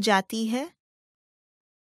को जाती है?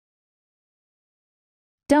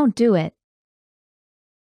 Don't do it.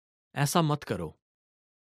 ऐसा मत करो।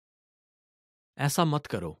 ऐसा मत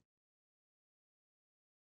करो।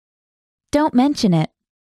 Don't mention it.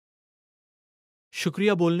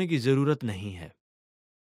 शुक्रिया बोलने की जरूरत नहीं है।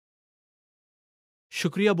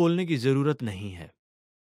 शुक्रिया बोलने की जरूरत नहीं है।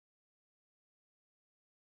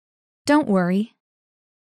 Don't worry.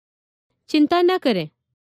 चिंता न करें।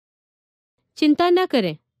 चिंता न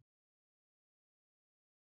करें।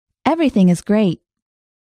 Everything is great.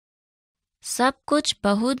 सब कुछ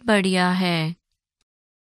बहुत बढ़िया है।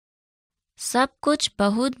 सब कुछ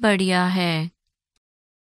बहुत बढ़िया है।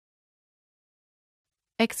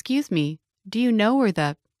 Excuse me, do you know where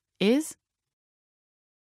the is?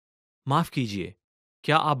 माफ कीजिए,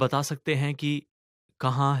 क्या आप बता सकते हैं कि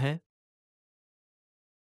कहाँ है?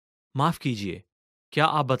 माफ कीजिए, क्या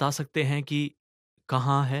आप बता सकते हैं कि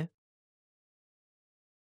कहाँ है?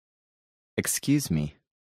 Excuse me.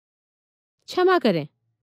 क्षमा करें।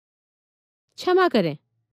 क्षमा करें।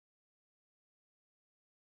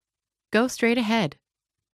 Go straight ahead.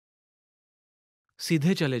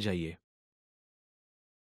 सीधे चले जाइए।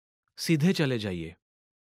 सीधे चले जाइए।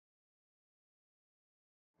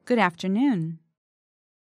 Good afternoon.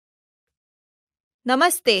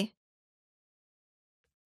 नमस्ते।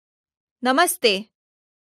 नमस्ते।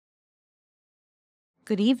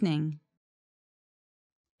 Good evening.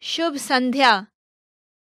 शुभ संध्या।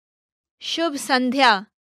 शुभ संध्या।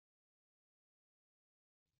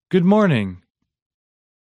 Good morning.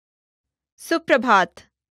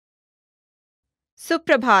 सुप्रभात।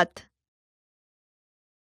 सुप्रभात।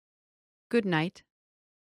 Good night.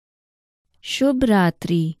 शुभ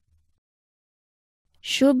रात्रि।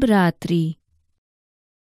 शुभ रात्रि।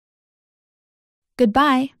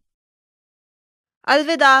 Goodbye.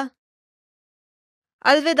 अलविदा।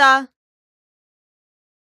 अलविदा।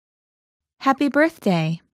 Happy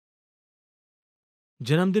birthday.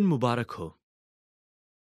 जन्मदिन मुबारक हो।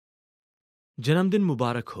 जन्मदिन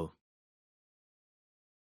मुबारक हो।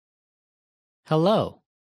 Hello.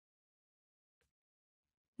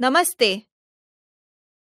 नमस्ते।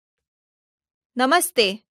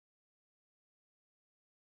 नमस्ते।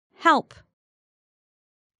 Help.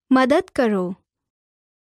 मदद करो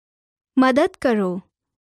मदद करो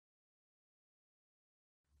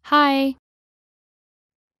Hi.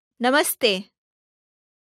 नमस्ते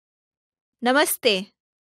नमस्ते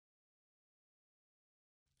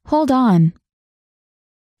Hold on.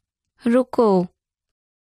 रुको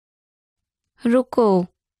रुको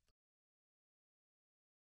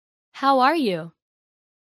How are you?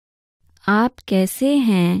 आप कैसे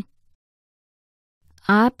हैं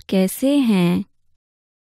आप कैसे हैं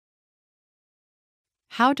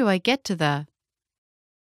How do I get to the?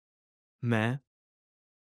 मैं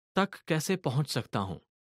तक कैसे पहुंच सकता हूं?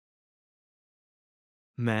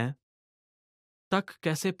 मैं तक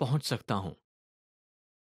कैसे पहुंच सकता हूं?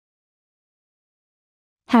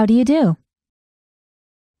 How do you do?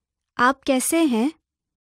 आप कैसे हैं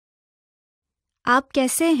आप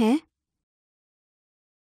कैसे हैं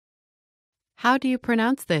How do you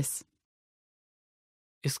pronounce this?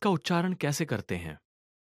 इसका उच्चारण कैसे करते हैं?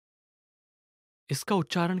 इसका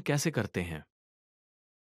उच्चारण कैसे करते हैं?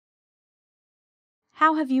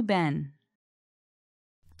 How have you been?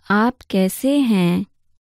 आप कैसे हैं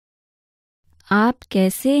आप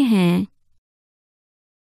कैसे हैं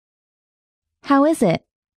How is it?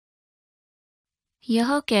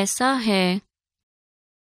 यह कैसा है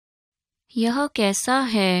यह कैसा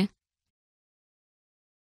है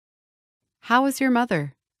How is your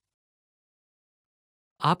mother?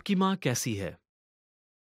 आपकी मां कैसी है?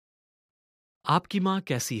 आपकी मां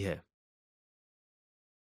कैसी है?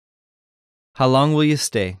 How long will you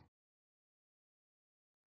stay?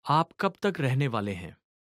 आप कब तक रहने वाले हैं?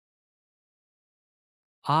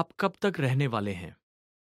 आप कब तक रहने वाले हैं?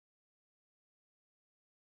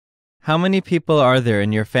 How many people are there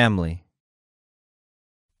in your family?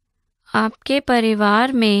 आपके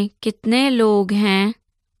परिवार में कितने लोग हैं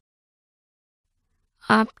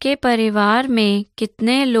आपके परिवार में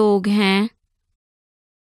कितने लोग हैं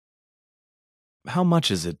How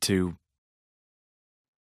much is it to?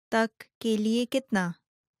 तक के लिए कितना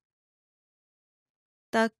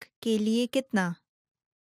तक के लिए कितना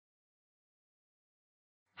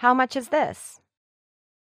How much is this?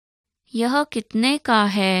 यह कितने का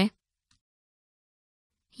है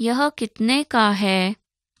यह कितने का है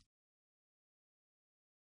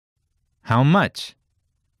How much?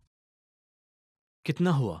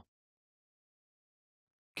 कितना हुआ?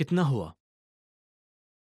 कितना हुआ?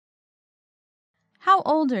 How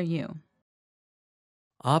old are you?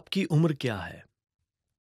 आपकी उम्र क्या है?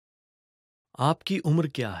 आपकी उम्र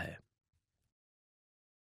क्या है?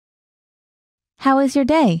 How was your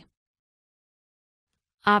day?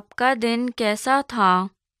 आपका दिन कैसा था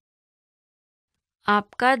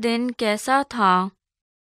आपका दिन कैसा था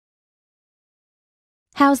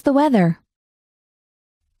How's the weather?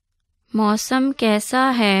 मौसम कैसा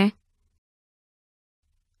है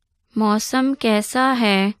मौसम कैसा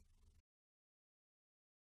है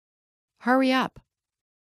Hurry up.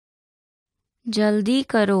 जल्दी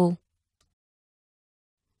करो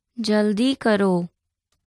जल्दी करो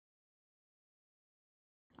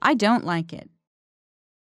I don't like it.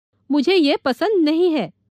 मुझे ये पसंद नहीं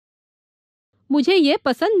है मुझे ये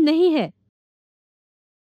पसंद नहीं है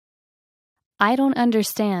I don't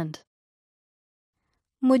understand.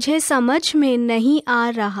 मुझे समझ में नहीं आ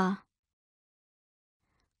रहा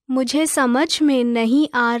मुझे समझ में नहीं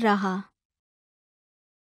आ रहा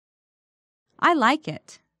I like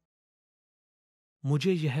it.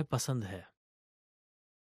 मुझे यह पसंद है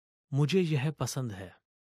मुझे यह पसंद है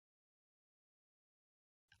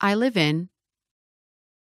I live in.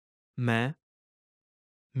 मैं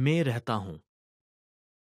में रहता हूं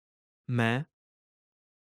मैं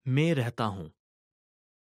रहता हूं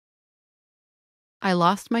I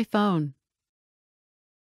lost my phone.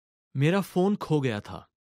 मेरा फोन खो गया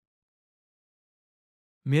था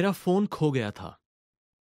मेरा फोन खो गया था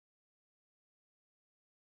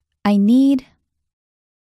I need.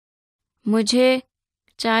 मुझे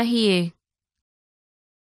चाहिए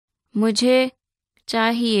मुझे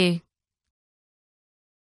चाहिए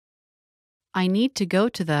I need to go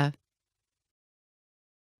to the.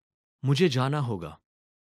 मुझे जाना होगा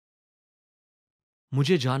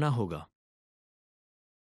मुझे जाना होगा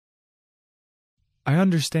I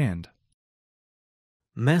understand.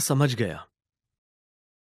 मैं समझ गया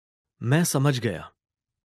मैं समझ गया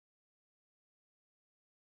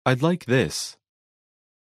I'd like this.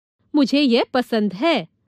 मुझे ये पसंद है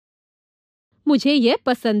मुझे ये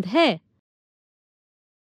पसंद है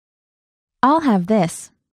I'll have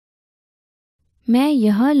this. मैं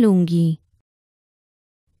यह लूंगी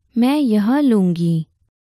मैं यह लूंगी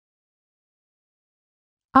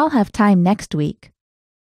I'll have time next week.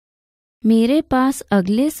 मेरे पास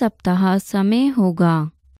अगले सप्ताह समय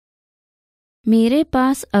होगा मेरे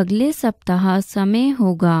पास अगले सप्ताह समय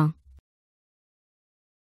होगा।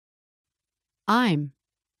 I'm.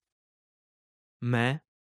 मैं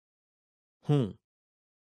हूँ।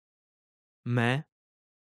 मैं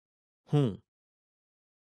हूँ।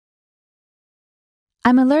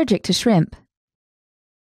 I'm allergic to shrimp.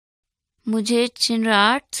 मुझे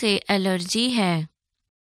चिंराट से एलर्जी है।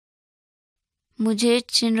 मुझे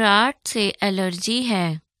चिंराट से एलर्जी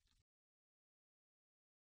है।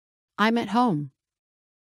 I'm at home.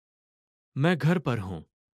 मैं घर पर हूँ।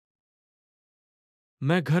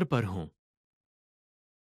 मैं घर पर हूँ।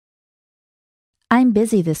 I'm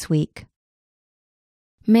busy this week.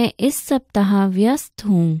 मैं इस सप्ताह व्यस्त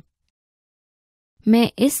हूँ।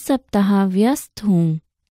 मैं इस सप्ताह व्यस्त हूँ।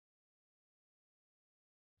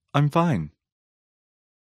 I'm fine.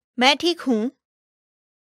 मैं ठीक हूँ।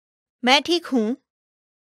 मैं ठीक हूँ।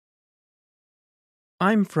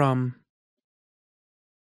 I'm from.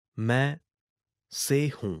 मैं से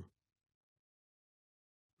हूँ।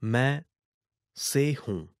 मैं से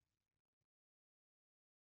हूँ।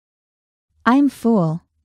 I'm full.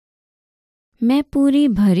 मैं पूरी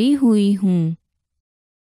भरी हुई हूँ।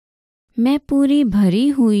 मैं पूरी भरी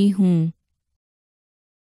हुई हूँ।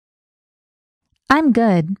 I'm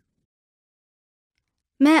good.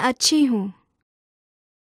 मैं अच्छी हूँ।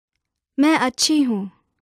 मैं अच्छी हूँ।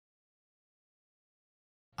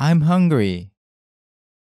 I'm hungry.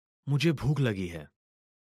 मुझे भूख लगी है।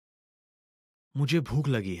 मुझे भूख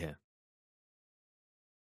लगी है।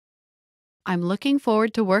 I'm looking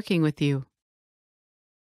forward to working with you.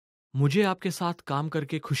 मुझे आपके साथ काम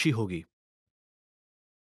करके खुशी होगी।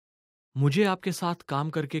 मुझे आपके साथ काम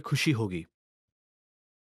करके खुशी होगी।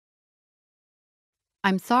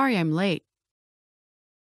 I'm sorry I'm late.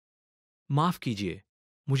 माफ कीजिए,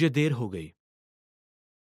 मुझे देर हो गई।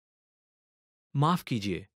 माफ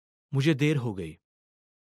कीजिए, मुझे देर हो गई।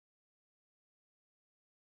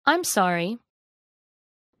 I'm sorry.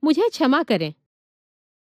 मुझे क्षमा करें।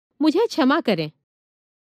 मुझे क्षमा करें।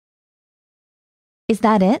 Is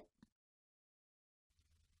that it?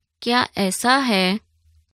 क्या ऐसा है?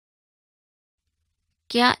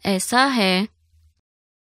 क्या ऐसा है?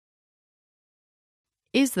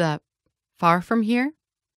 Is that far from here?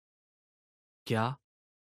 क्या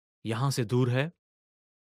यहां से दूर है?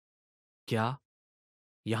 क्या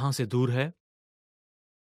यहां से दूर है?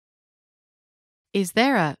 Is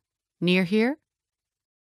there a near here?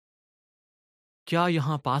 क्या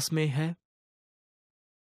यहां पास में है?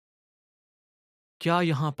 क्या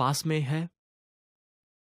यहां पास में है?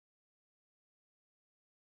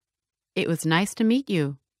 It was nice to meet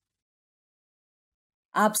you.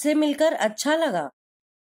 आपसे मिलकर अच्छा लगा।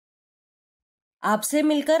 आपसे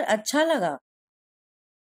मिलकर अच्छा लगा।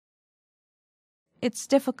 It's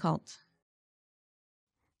difficult.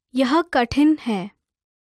 यह कठिन है।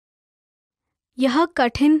 यह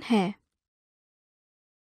कठिन है।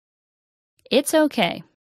 It's okay.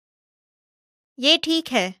 ये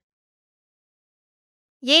ठीक है।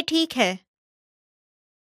 ये ठीक है।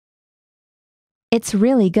 It's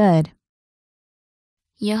really good.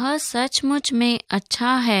 यह सचमुच में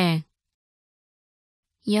अच्छा है।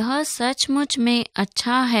 यह सचमुच में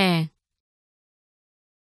अच्छा है।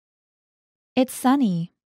 It's sunny.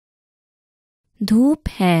 धूप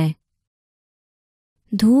है।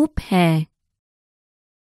 धूप है।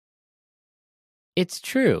 It's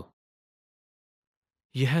true.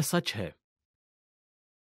 यह सच है।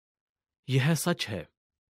 यह सच है।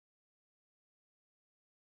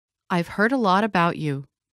 I've heard a lot about you.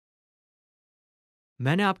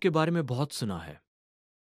 मैंने आपके बारे में बहुत सुना है।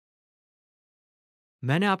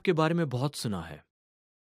 मैंने आपके बारे में बहुत सुना है।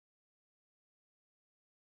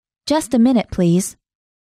 Just a minute, please.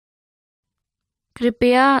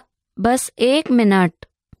 कृपया बस 1 मिनट।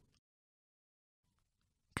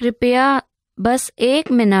 कृपया बस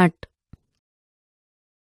 1 minute.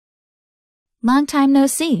 Long time no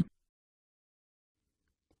see.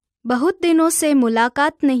 बहुत दिनों से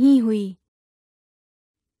मुलाकात नहीं हुई।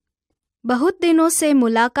 बहुत दिनों से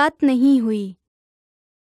मुलाकात नहीं हुई।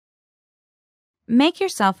 Make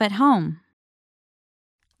yourself at home.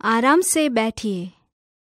 आराम से बैठिए।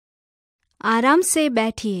 आराम से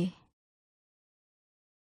बैठिए।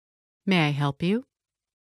 May I help you?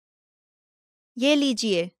 ये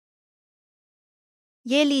लीजिए।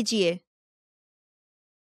 ये लीजिए।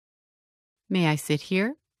 May I sit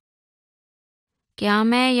here? क्या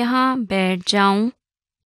मैं यहाँ बैठ जाऊं?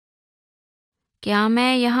 क्या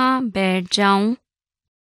मैं यहाँ बैठ जाऊं?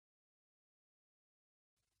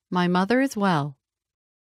 My mother is well.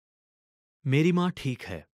 मेरी माँ ठीक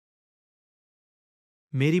है।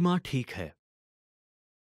 मेरी माँ ठीक है।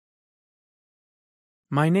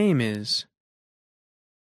 My name is.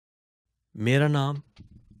 मेरा नाम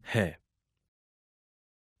है।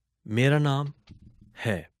 मेरा नाम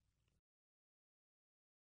है।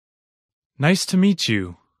 Nice to meet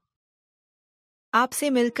you. आपसे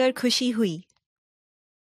मिलकर खुशी हुई।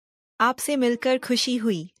 आपसे मिलकर खुशी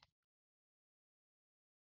हुई।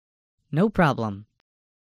 No problem.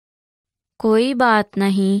 कोई बात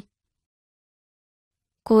नहीं।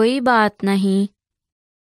 कोई बात नहीं।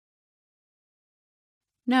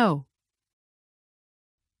 No.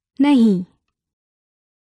 नहीं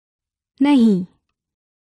नहीं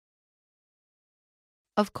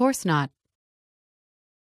Of course not.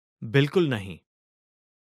 बिल्कुल नहीं।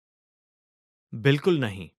 बिल्कुल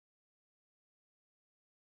नहीं।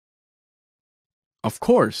 Of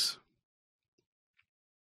course.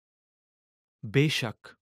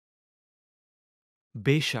 बेशक।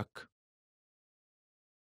 बेशक।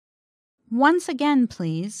 Once again,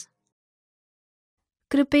 please.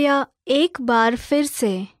 कृपया एक बार फिर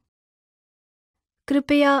से।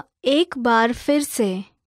 कृपया एक बार फिर से।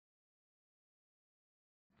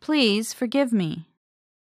 Please forgive me.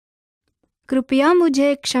 कृपया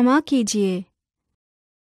मुझे क्षमा कीजिए।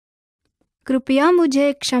 कृपया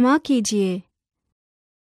मुझे क्षमा कीजिए।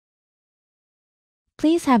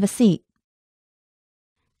 Please have a seat.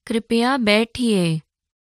 कृपया बैठिए।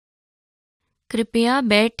 कृपया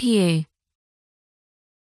बैठिए।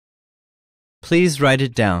 Please write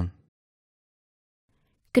it down.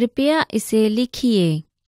 कृपया इसे लिखिए।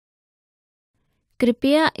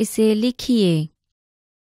 कृपया इसे लिखिए।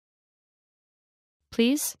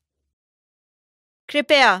 Please.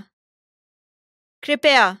 कृपया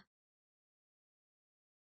कृपया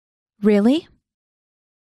Really?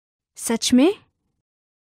 सच में?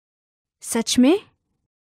 सच में?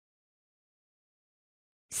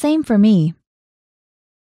 Same for me.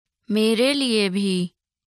 मेरे लिए भी।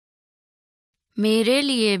 मेरे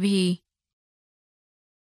लिए भी।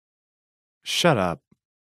 Shut up.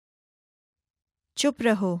 चुप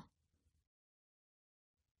रहो।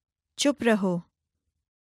 चुप रहो।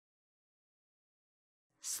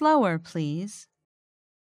 Slower, please.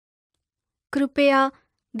 कृपया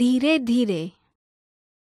धीरे धीरे।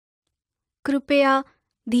 कृपया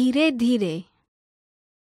धीरे धीरे।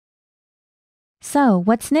 So,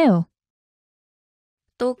 what's new?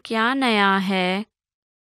 तो क्या नया है?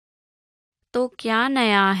 तो क्या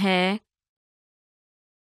नया है?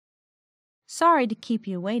 Sorry to keep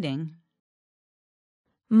you waiting.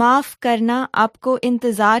 माफ करना, आपको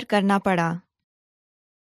इंतजार करना पड़ा।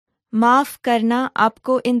 माफ करना,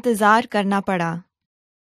 आपको इंतजार करना पड़ा।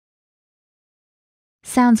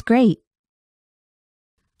 Sounds great.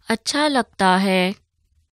 अच्छा लगता है।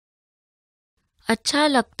 अच्छा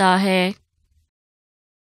लगता है।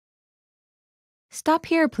 Stop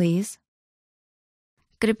here, please.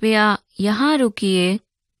 कृपया यहाँ रुकिए।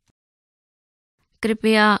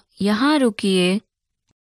 कृपया यहाँ रुकिए।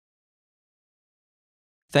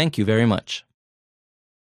 Thank you very much.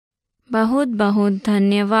 बहुत बहुत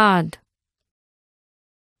धन्यवाद।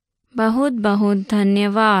 बहुत बहुत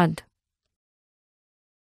धन्यवाद।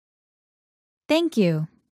 Thank you.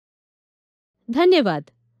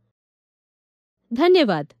 धन्यवाद।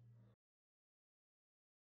 धन्यवाद।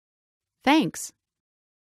 Thanks.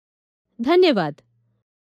 धन्यवाद।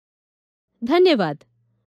 धन्यवाद।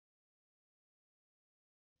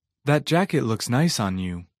 That jacket looks nice on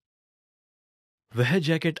you. वह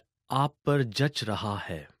जैकेट आप पर जच रहा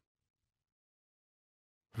है।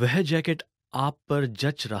 वह जैकेट आप पर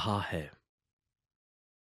जच रहा है।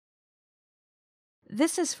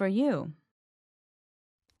 This is for you.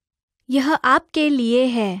 यह आपके लिए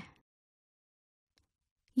है।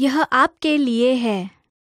 यह आपके लिए है।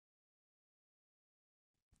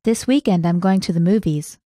 This weekend I'm going to the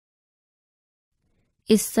movies.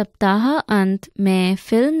 इस सप्ताह अंत मैं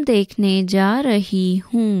फिल्म देखने जा रही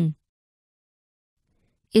हूँ।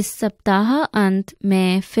 इस सप्ताह अंत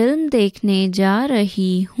मैं फिल्म देखने जा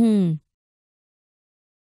रही हूँ।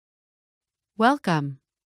 Welcome.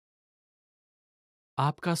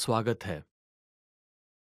 आपका स्वागत है।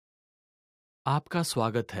 आपका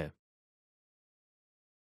स्वागत है।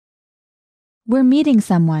 We're meeting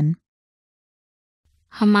someone.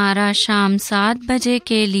 हमारा शाम 7 बजे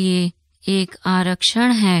के लिए एक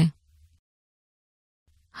आरक्षण है।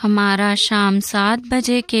 हमारा शाम 7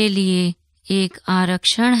 बजे के लिए एक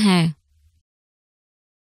आरक्षण है।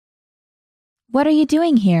 What are you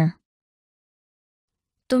doing here?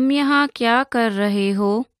 तुम यहाँ क्या कर रहे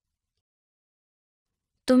हो?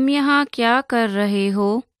 तुम यहाँ क्या कर रहे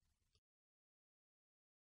हो?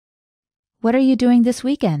 What are you doing this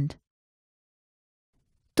weekend?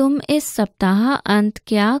 तुम इस सप्ताह अंत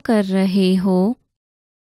क्या कर रहे हो?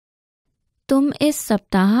 तुम इस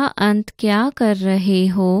सप्ताह अंत क्या कर रहे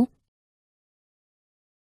हो?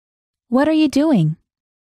 What are you doing?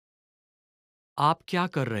 आप क्या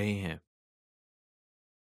कर रहे हैं?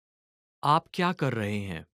 आप क्या कर रहे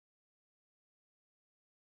हैं?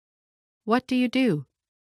 What do you do?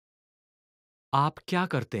 आप क्या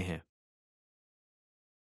करते हैं?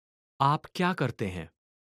 आप क्या करते हैं?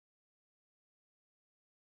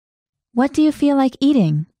 What do you feel like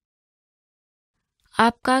eating?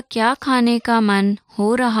 आपका क्या खाने का मन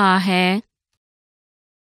हो रहा है?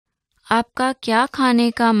 आपका क्या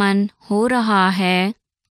खाने का मन हो रहा है?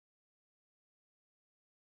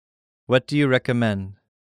 What do you recommend?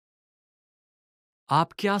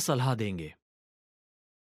 आप क्या सलाह देंगे?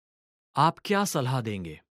 आप क्या सलाह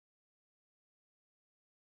देंगे?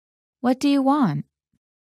 What do you want?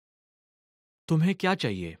 तुम्हें क्या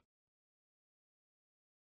चाहिए?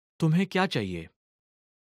 तुम्हें क्या चाहिए?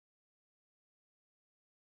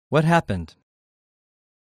 What happened?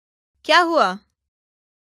 क्या हुआ?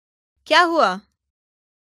 क्या हुआ?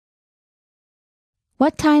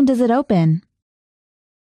 What time does it open?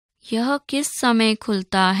 यह किस समय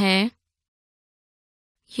खुलता है?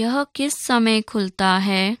 यह किस समय खुलता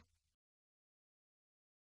है?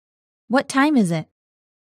 What time is it?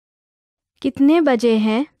 कितने बजे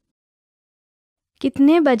हैं?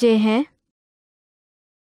 कितने बजे हैं?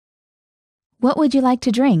 What would you like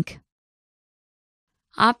to drink?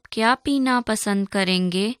 आप क्या पीना पसंद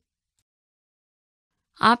करेंगे?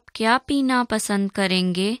 आप क्या पीना पसंद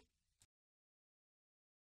करेंगे?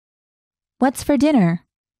 What's for dinner?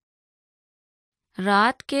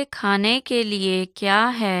 रात के खाने के लिए क्या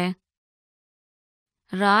है?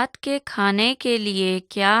 रात के खाने के लिए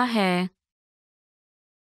क्या है?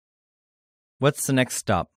 What's the next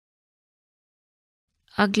stop?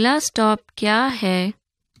 अगला स्टॉप क्या है?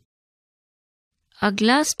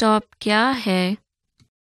 अगला स्टॉप क्या है?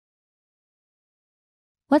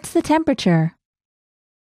 What's the temperature?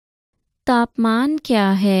 तापमान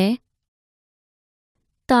क्या है?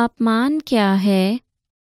 तापमान क्या है?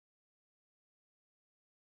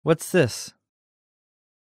 What's this?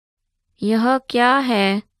 यह क्या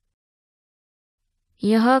है?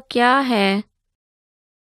 यह क्या है?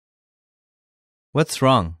 What's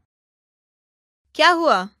wrong? क्या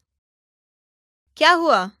हुआ? क्या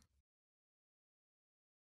हुआ?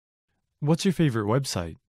 What's your favorite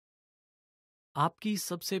website? आपकी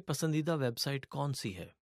सबसे पसंदीदा वेबसाइट कौन सी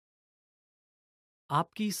है?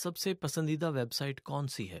 आपकी सबसे पसंदीदा वेबसाइट कौन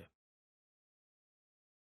सी है?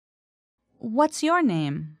 What's your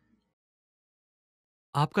name?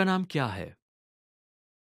 आपका नाम क्या है?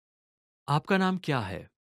 आपका नाम क्या है?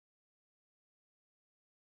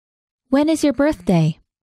 When is your birthday?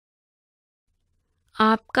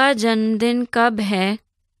 आपका जन्मदिन कब है?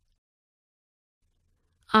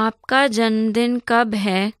 आपका जन्मदिन कब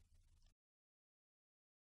है?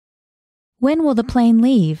 When will the plane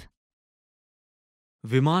leave?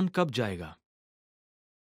 विमान कब जाएगा?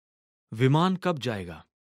 विमान कब जाएगा?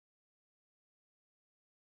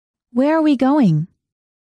 Where are we going?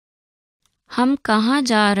 हम कहाँ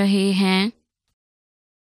जा रहे हैं?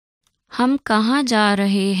 हम कहाँ जा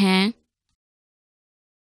रहे हैं?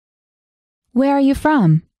 Where are you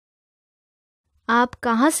from? आप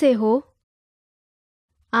कहाँ से हो?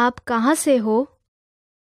 आप कहाँ से हो?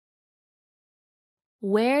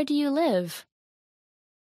 Where do you live?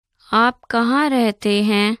 आप कहाँ रहते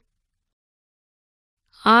हैं?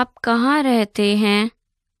 आप कहाँ रहते हैं?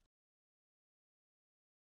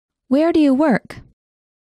 Where do you work?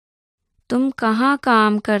 तुम कहाँ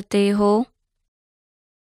काम करते हो?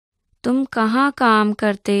 तुम कहाँ काम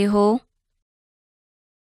करते हो?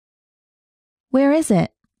 Where is it?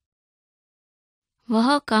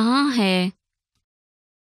 वह कहाँ है?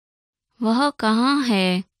 वह कहाँ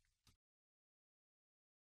है?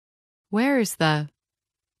 Where is the?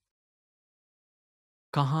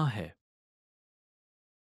 कहाँ है?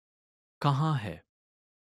 कहाँ है?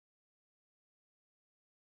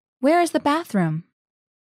 Where is the bathroom?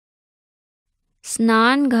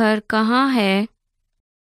 स्नान घर कहाँ है?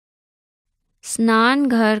 स्नान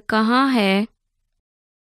घर कहाँ है?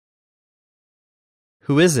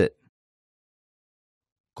 Who is it?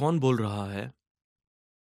 कौन बोल रहा है?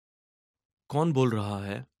 कौन बोल रहा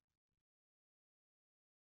है?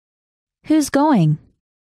 Who's going?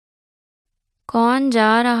 कौन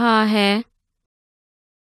जा रहा है?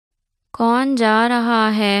 कौन जा रहा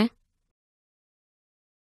है?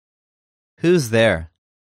 Who's there?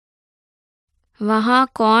 वहाँ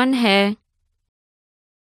कौन है?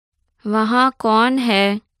 वहाँ कौन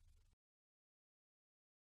है?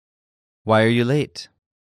 Why are you late?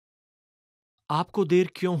 आपको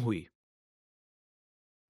देर क्यों हुई?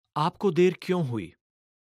 आपको देर क्यों हुई?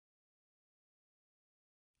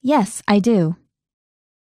 Yes, I do.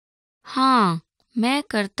 हाँ, मैं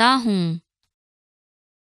करता हूँ।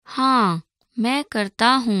 हाँ, मैं करता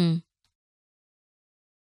हूँ।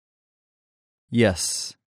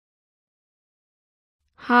 Yes.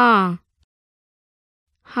 हाँ,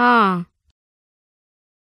 हाँ।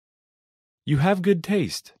 You have good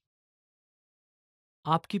taste.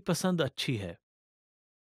 आपकी पसंद अच्छी है।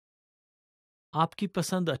 आपकी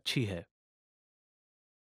पसंद अच्छी है।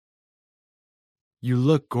 You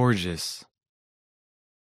look gorgeous.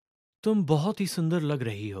 तुम बहुत ही सुंदर लग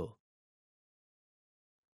रही हो।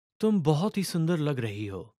 तुम बहुत ही सुंदर लग रही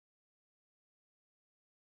हो।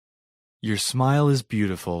 Your smile is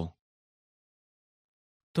beautiful.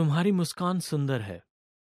 तुम्हारी मुस्कान सुंदर है।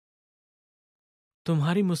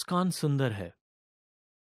 तुम्हारी मुस्कान सुंदर है।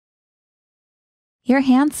 You're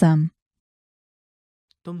handsome.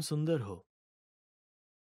 तुम सुंदर हो।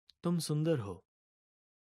 तुम सुंदर हो।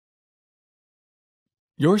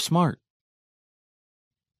 You're smart.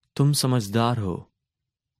 तुम समझदार हो।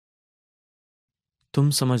 तुम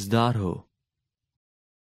समझदार हो।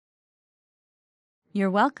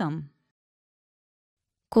 You're welcome.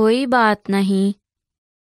 कोई बात नहीं।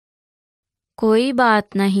 कोई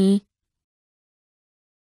बात नहीं।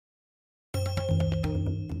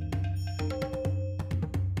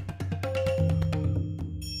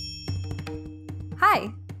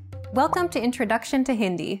 Hi, welcome to Introduction to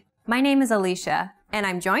Hindi. My name is Alicia, and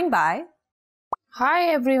I'm joined by... Hi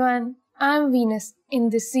everyone, I'm Venus. In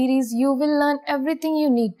this series, you will learn everything you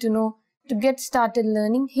need to know to get started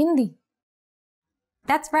learning Hindi.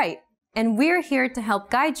 That's right, and we're here to help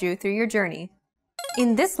guide you through your journey.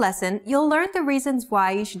 In this lesson, you'll learn the reasons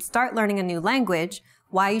why you should start learning a new language,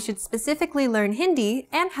 why you should specifically learn Hindi,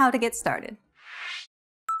 and how to get started.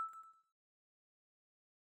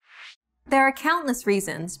 There are countless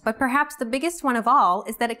reasons, but perhaps the biggest one of all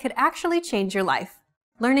is that it could actually change your life.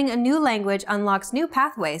 Learning a new language unlocks new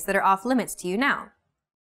pathways that are off limits to you now.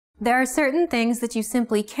 There are certain things that you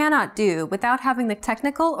simply cannot do without having the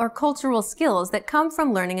technical or cultural skills that come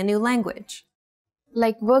from learning a new language.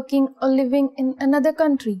 Like working or living in another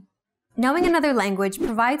country. Knowing another language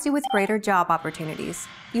provides you with greater job opportunities.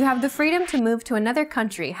 You have the freedom to move to another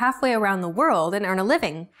country halfway around the world and earn a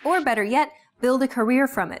living, or better yet, build a career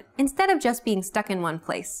from it, instead of just being stuck in one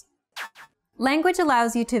place. Language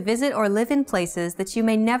allows you to visit or live in places that you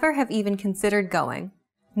may never have even considered going.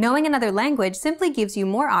 Knowing another language simply gives you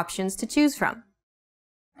more options to choose from.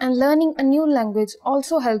 And learning a new language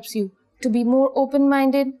also helps you to be more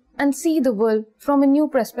open-minded and see the world from a new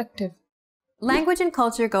perspective. Language and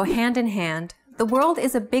culture go hand in hand. The world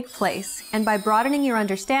is a big place, and by broadening your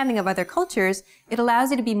understanding of other cultures, it allows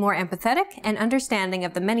you to be more empathetic and understanding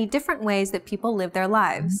of the many different ways that people live their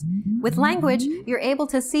lives. With language, you're able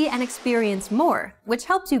to see and experience more, which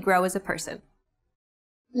helps you grow as a person.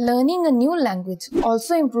 Learning a new language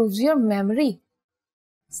also improves your memory.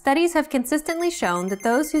 Studies have consistently shown that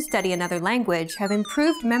those who study another language have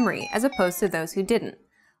improved memory as opposed to those who didn't.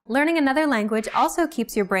 Learning another language also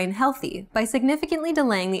keeps your brain healthy by significantly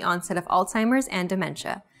delaying the onset of Alzheimer's and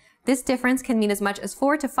dementia. This difference can mean as much as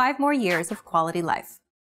 4 to 5 more years of quality life.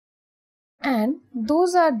 And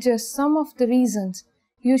those are just some of the reasons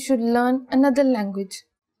you should learn another language.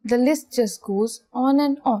 The list just goes on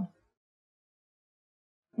and on.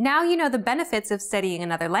 Now you know the benefits of studying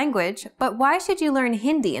another language, but why should you learn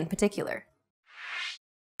Hindi in particular?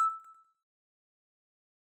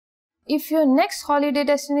 If your next holiday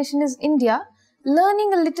destination is India,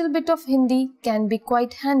 learning a little bit of Hindi can be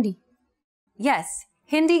quite handy. Yes,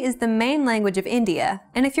 Hindi is the main language of India,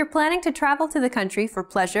 and if you're planning to travel to the country for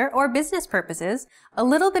pleasure or business purposes, a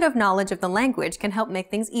little bit of knowledge of the language can help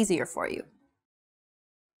make things easier for you.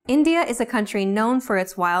 India is a country known for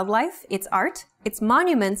its wildlife, its art, its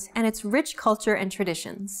monuments, and its rich culture and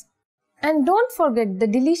traditions. And don't forget the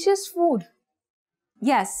delicious food.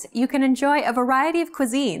 Yes, you can enjoy a variety of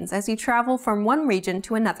cuisines as you travel from one region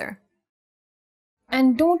to another.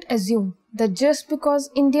 And don't assume that just because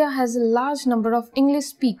India has a large number of English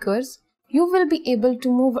speakers, you will be able to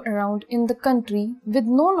move around in the country with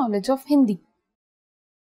no knowledge of Hindi.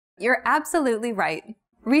 You're absolutely right.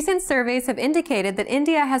 Recent surveys have indicated that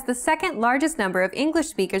India has the second largest number of English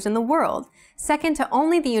speakers in the world, second to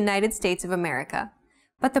only the United States of America.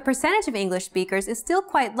 But the percentage of English speakers is still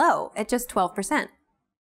quite low, at just 12%.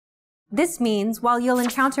 This means while you'll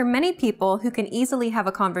encounter many people who can easily have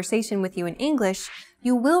a conversation with you in English,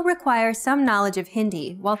 you will require some knowledge of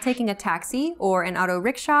Hindi while taking a taxi or an auto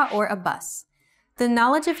rickshaw or a bus. The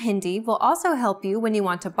knowledge of Hindi will also help you when you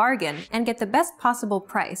want to bargain and get the best possible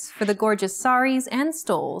price for the gorgeous saris and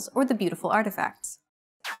stoles or the beautiful artifacts.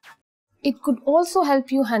 It could also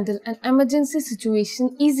help you handle an emergency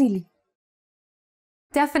situation easily.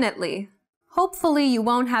 Definitely. Hopefully you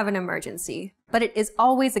won't have an emergency, but it is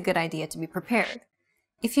always a good idea to be prepared.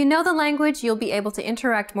 If you know the language, you'll be able to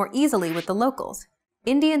interact more easily with the locals.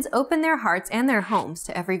 Indians open their hearts and their homes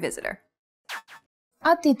to every visitor.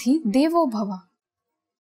 Atithi Devo Bhava.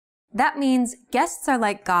 That means guests are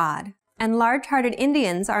like God, and large-hearted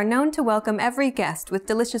Indians are known to welcome every guest with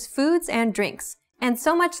delicious foods and drinks, and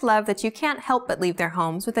so much love that you can't help but leave their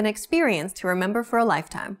homes with an experience to remember for a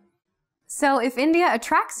lifetime. So if India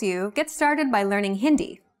attracts you, get started by learning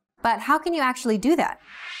Hindi. But how can you actually do that?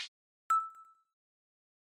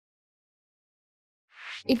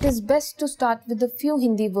 It is best to start with a few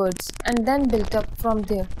Hindi words and then build up from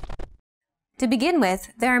there. To begin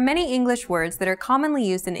with, there are many English words that are commonly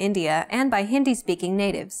used in India and by Hindi-speaking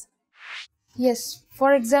natives. Yes,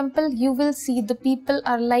 for example, you will see the people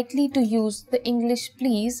are likely to use the English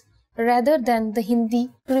please rather than the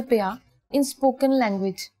Hindi kripaya in spoken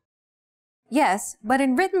language. Yes, but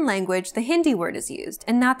in written language, the Hindi word is used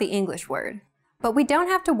and not the English word. But we don't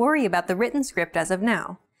have to worry about the written script as of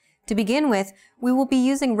now. To begin with, we will be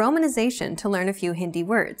using romanization to learn a few Hindi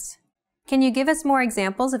words. Can you give us more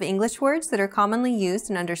examples of English words that are commonly used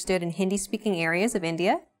and understood in Hindi-speaking areas of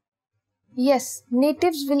India? Yes,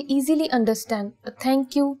 natives will easily understand a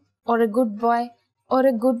thank you or a goodbye or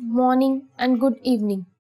a good morning and good evening.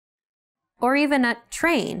 Or even a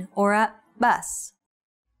train or a bus.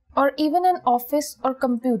 Or even an office or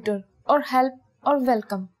computer or help or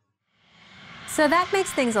welcome. So that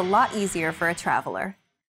makes things a lot easier for a traveler.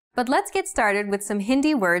 But let's get started with some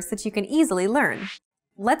Hindi words that you can easily learn.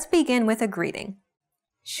 Let's begin with a greeting.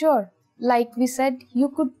 Sure, like we said, you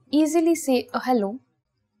could easily say a hello,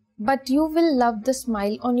 but you will love the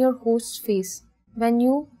smile on your host's face when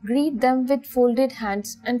you greet them with folded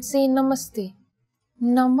hands and say namaste.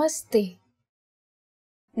 Namaste.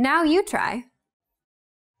 Now you try.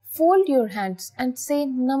 Fold your hands and say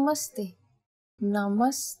namaste.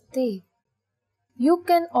 Namaste. You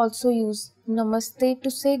can also use namaste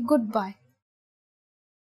to say goodbye.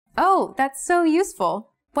 Oh, that's so useful.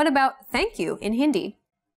 What about thank you in Hindi?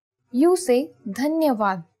 You say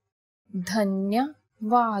dhanyavad.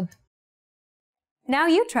 Dhanyavad. Now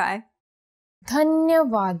you try.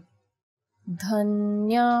 Dhanyavad.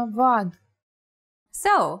 Dhanyavad.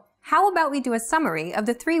 So, how about we do a summary of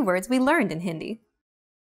the 3 words we learned in Hindi?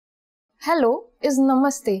 Hello is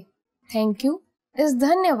namaste. Thank you is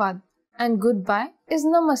dhanyavad. And goodbye is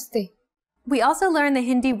namaste. We also learned the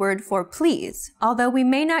Hindi word for please, although we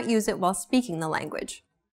may not use it while speaking the language.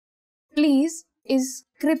 Please is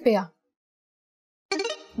kripaya.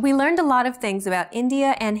 We learned a lot of things about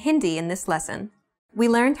India and Hindi in this lesson. We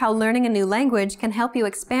learned how learning a new language can help you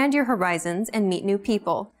expand your horizons and meet new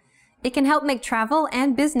people. It can help make travel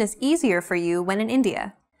and business easier for you when in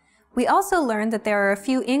India. We also learned that there are a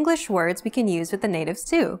few English words we can use with the natives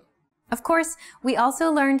too. Of course, we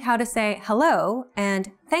also learned how to say hello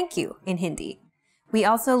and thank you in Hindi. We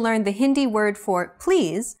also learned the Hindi word for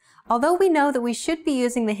please, although we know that we should be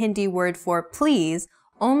using the Hindi word for please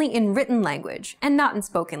only in written language and not in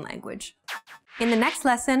spoken language. In the next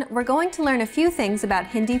lesson, we're going to learn a few things about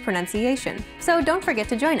Hindi pronunciation, so don't forget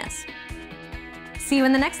to join us. See you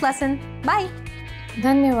in the next lesson. Bye!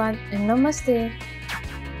 Dhanyavad and namaste.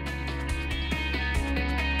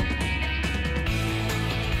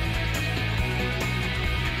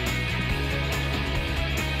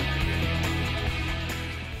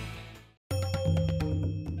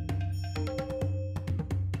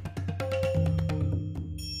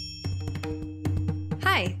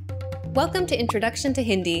 Hi! Welcome to Introduction to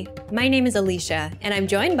Hindi. My name is Alicia, and I'm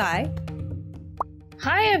joined by...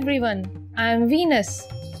 Hi everyone, I'm Venus.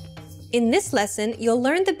 In this lesson, you'll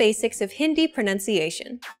learn the basics of Hindi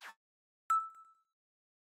pronunciation.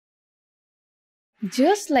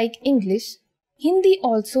 Just like English, Hindi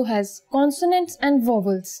also has consonants and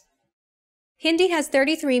vowels. Hindi has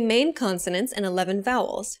 33 main consonants and 11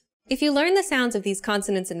 vowels. If you learn the sounds of these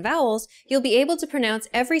consonants and vowels, you'll be able to pronounce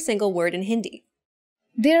every single word in Hindi.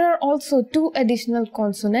 There are also 2 additional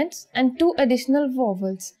consonants and 2 additional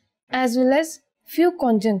vowels, as well as few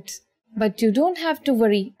conjuncts, but you don't have to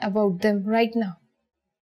worry about them right now.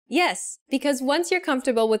 Yes, because once you're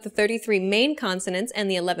comfortable with the 33 main consonants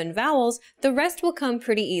and the 11 vowels, the rest will come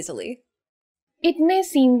pretty easily. It may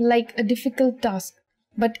seem like a difficult task,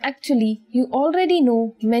 but actually you already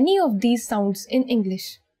know many of these sounds in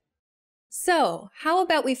English. So, how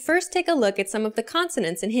about we first take a look at some of the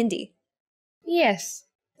consonants in Hindi? Yes,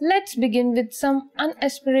 let's begin with some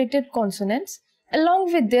unaspirated consonants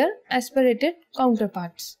along with their aspirated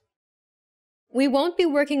counterparts. We won't be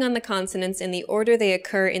working on the consonants in the order they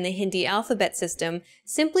occur in the Hindi alphabet system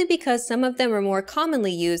simply because some of them are more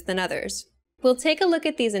commonly used than others. We'll take a look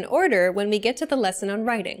at these in order when we get to the lesson on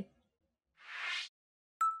writing.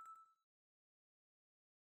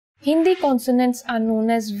 Hindi consonants are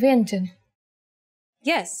known as Vyanjan.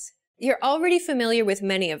 Yes, you're already familiar with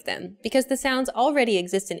many of them because the sounds already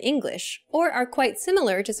exist in English or are quite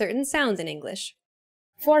similar to certain sounds in English.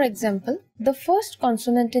 For example, the first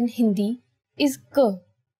consonant in Hindi is K,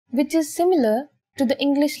 which is similar to the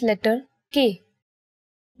English letter K.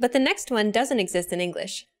 But the next one doesn't exist in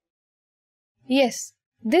English. Yes,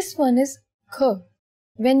 this one is K.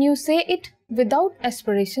 When you say it without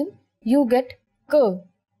aspiration, you get K.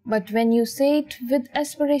 But when you say it with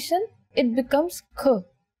aspiration, it becomes K.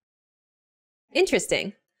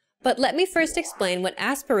 Interesting. But let me first explain what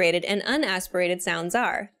aspirated and unaspirated sounds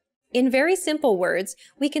are. In very simple words,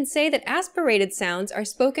 we can say that aspirated sounds are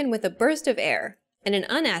spoken with a burst of air, and an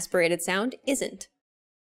unaspirated sound isn't.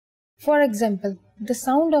 For example, the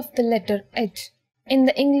sound of the letter H in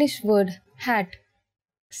the English word hat.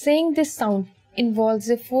 Saying this sound involves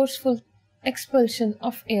a forceful expulsion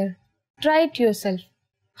of air. Try it yourself.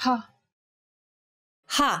 Ha.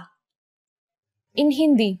 Ha. In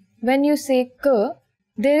Hindi, when you say K,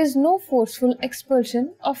 there is no forceful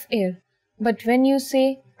expulsion of air. But when you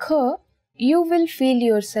say K, you will feel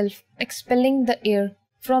yourself expelling the air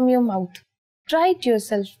from your mouth. Try it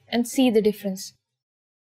yourself and see the difference.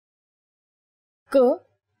 K,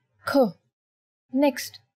 K.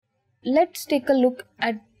 Next, let's take a look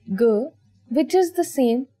at G, which is the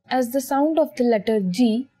same as the sound of the letter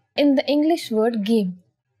G in the English word game.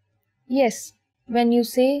 Yes, when you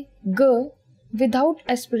say G without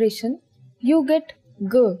aspiration, you get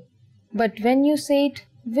G. But when you say it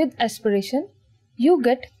with aspiration, you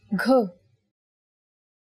get G.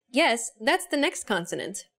 Yes, that's the next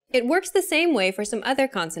consonant. It works the same way for some other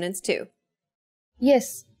consonants too.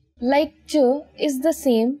 Yes, like Ch is the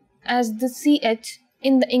same as the CH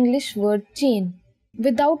in the English word chain,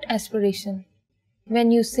 without aspiration.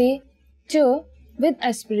 When you say Ch with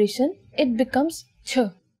aspiration, it becomes Ch.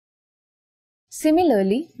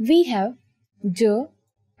 Similarly, we have J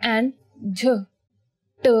and J,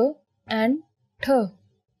 T and Th,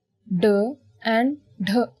 D and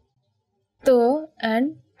Dh, T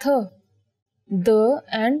and Th, D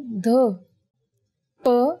and Dh, P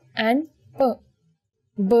and P,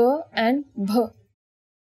 B and Bh.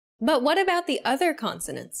 But what about the other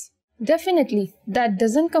consonants? Definitely, that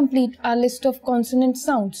doesn't complete our list of consonant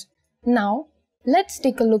sounds. Now, let's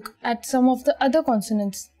take a look at some of the other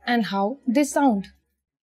consonants and how they sound.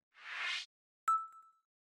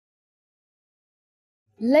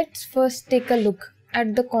 Let's first take a look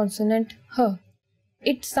at the consonant H.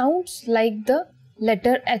 It sounds like the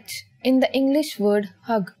letter H in the English word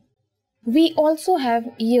hug. We also have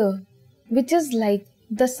Y, which is like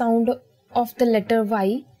the sound of the letter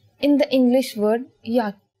Y in the English word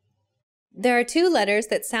yak. There are two letters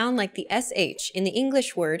that sound like the SH in the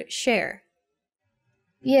English word share.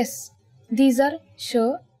 Yes, these are sh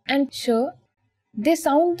and sh. They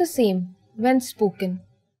sound the same when spoken.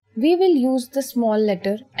 We will use the small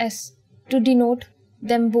letter S to denote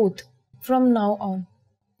them both from now on.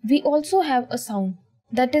 We also have a sound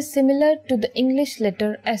that is similar to the English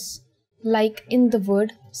letter S, like in the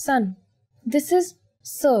word sun. This is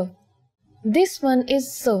S. This one is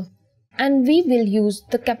S, and we will use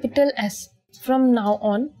the capital S from now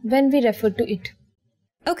on when we refer to it.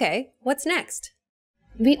 Okay, what's next?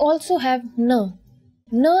 We also have N.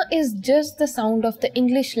 N is just the sound of the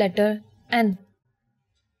English letter N.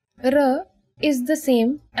 R is the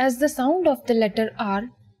same as the sound of the letter R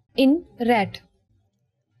in rat.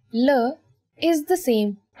 L is the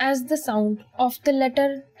same as the sound of the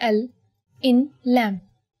letter L in lamb.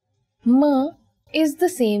 M is the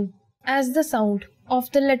same as the sound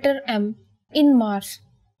of the letter M in marsh.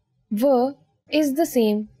 V is the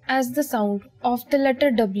same as the sound of the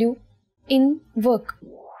letter W in work.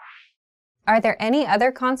 Are there any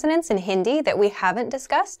other consonants in Hindi that we haven't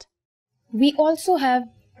discussed? We also have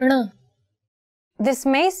N. This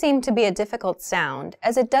may seem to be a difficult sound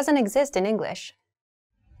as it doesn't exist in English.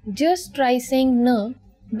 Just try saying N,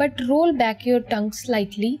 but roll back your tongue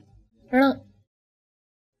slightly. N.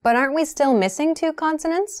 But aren't we still missing two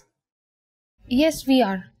consonants? Yes, we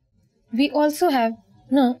are. We also have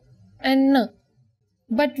N and N.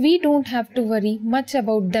 But we don't have to worry much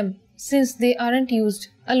about them since they aren't used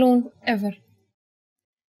alone ever.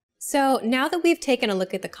 So now that we've taken a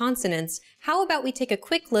look at the consonants, how about we take a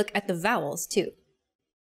quick look at the vowels too?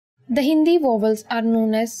 The Hindi vowels are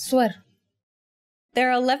known as swar. There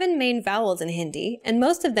are 11 main vowels in Hindi, and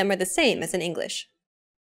most of them are the same as in English.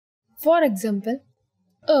 For example,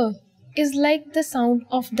 A is like the sound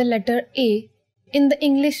of the letter A in the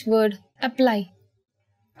English word apply.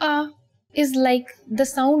 A is like the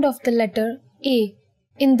sound of the letter A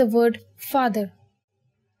in the word father.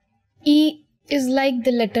 E is like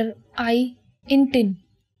the letter I in tin.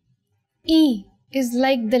 E is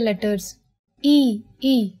like the letters E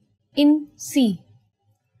in C.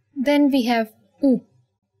 Then we have U,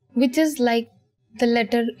 which is like the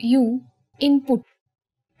letter U in put.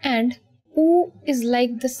 And U is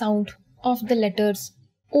like the sound of the letters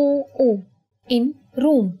O in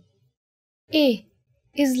room. A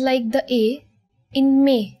is like the A in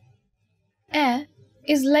May. A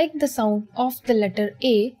is like the sound of the letter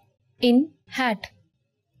A in hat.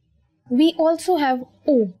 We also have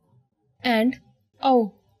O and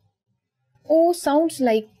O. O sounds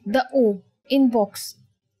like the O in box,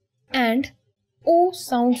 and O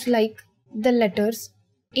sounds like the letters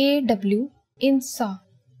AW in sa.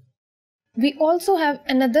 We also have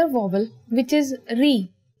another vowel which is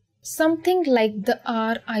Ri, something like the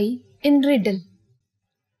RI in riddle.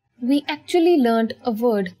 We actually learned a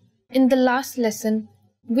word in the last lesson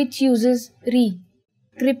which uses Ri,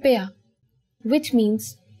 kripaya, which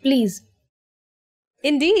means please.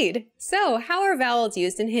 Indeed. So, how are vowels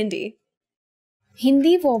used in Hindi?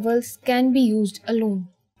 Hindi vowels can be used alone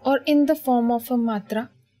or in the form of a matra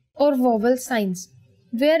or vowel signs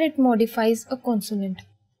where it modifies a consonant.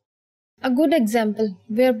 A good example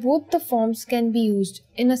where both the forms can be used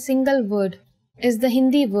in a single word is the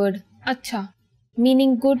Hindi word acha,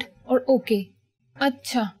 meaning good or okay.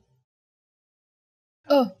 Acha.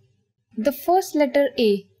 The first letter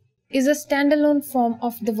A is a standalone form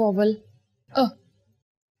of the vowel a.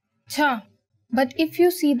 Cha. But if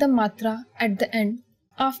you see the matra at the end,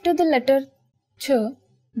 after the letter ch,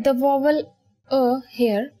 the vowel a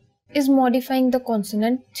here is modifying the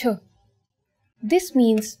consonant ch. This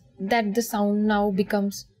means that the sound now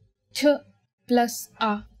becomes ch plus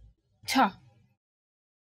a, cha.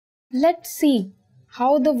 Let's see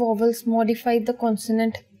how the vowels modify the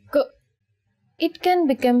consonant k. It can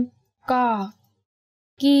become ka,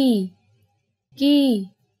 ki,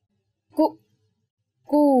 ku,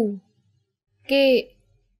 ke,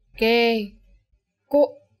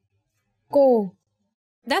 ko.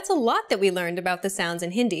 That's a lot that we learned about the sounds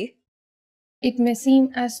in Hindi. It may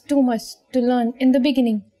seem as too much to learn in the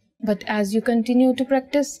beginning, but as you continue to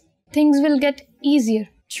practice, things will get easier.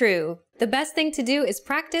 True. The best thing to do is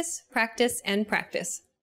practice, practice, and practice.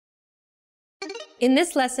 In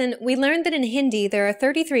this lesson, we learned that in Hindi there are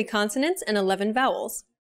 33 consonants and 11 vowels.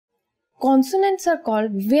 Consonants are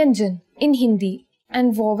called vyanjan in Hindi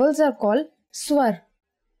and vowels are called swar.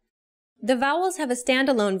 The vowels have a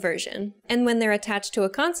standalone version, and when they're attached to a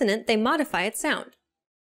consonant, they modify its sound.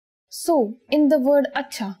 So, in the word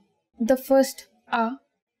acha, the first a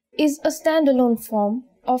is a standalone form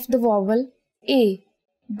of the vowel a,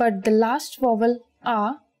 but the last vowel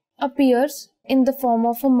a appears in the form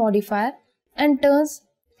of a modifier and turns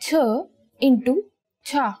ch into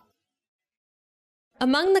cha.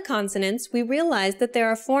 Among the consonants, we realized that there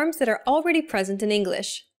are forms that are already present in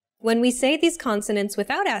English. When we say these consonants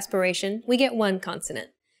without aspiration, we get one consonant.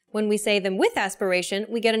 When we say them with aspiration,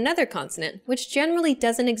 we get another consonant, which generally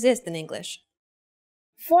doesn't exist in English.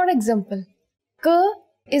 For example, k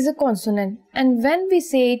is a consonant, and when we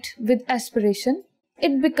say it with aspiration,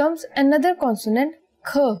 it becomes another consonant,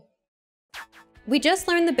 kh. We just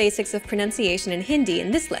learned the basics of pronunciation in Hindi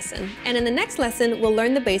in this lesson, and in the next lesson, we'll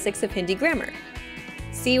learn the basics of Hindi grammar.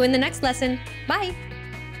 See you in the next lesson. Bye!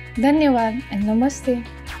 Dhanyavad and Namaste.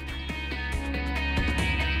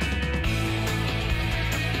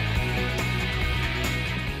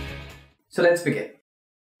 So let's begin.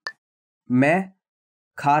 मैं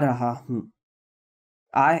खा रहा हूँ.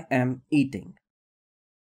 I am eating.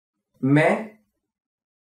 मैं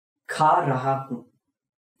खा रहा हूँ.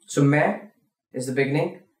 So मैं is the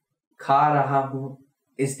beginning, खा रहा हूँ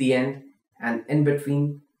is the end, and in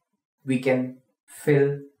between we can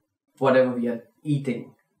fill whatever we are eating.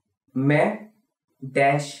 मैं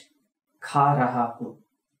dash खा रहा हूँ.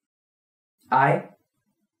 I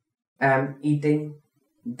am eating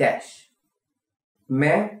dash.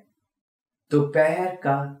 मैं दोपहर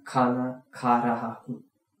का खाना खा रहा हूँ.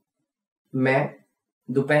 मैं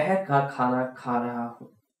दोपहर का खाना खा रहा हूँ.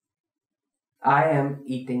 I am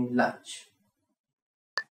eating lunch.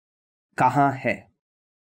 कहाँ है?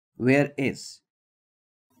 Where is?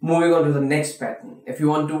 Moving on to the next pattern. If you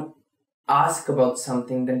want to ask about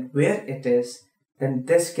something, then where it is, then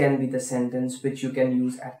this can be the sentence which you can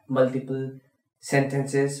use at multiple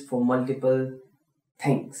sentences for multiple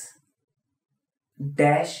things.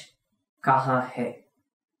 Dash कहाँ है?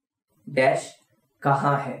 Dash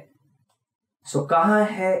कहाँ है? So कहाँ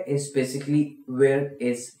है is basically where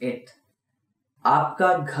is it.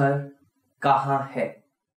 आपका घर कहाँ है?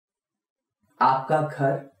 आपका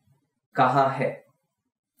घर कहाँ है?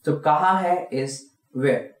 So कहाँ है is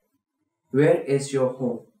where. Where is your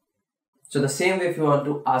home? So the same way, if you want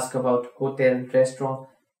to ask about hotel, restaurant,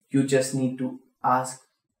 you just need to ask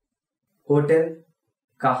hotel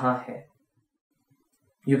कहाँ है?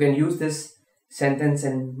 You can use this sentence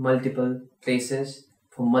in multiple places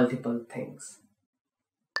for multiple things.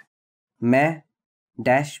 मैं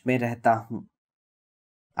dash में रहता हूँ.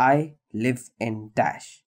 I live in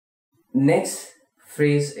dash. Next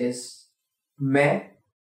phrase is मैं,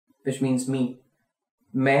 which means me.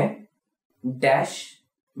 मैं dash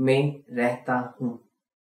में रहता हूँ.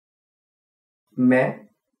 मैं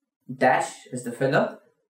dash is the filler.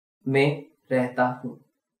 में रहता हूँ.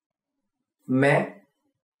 मैं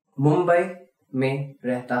मुंबई में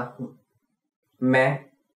रहता हूँ. मैं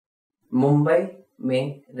मुंबई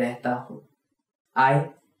में रहता हूँ. I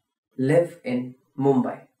live in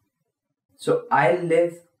Mumbai. So I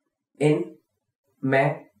live in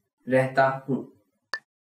मैं रहता हूँ.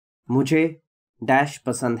 मुझे dash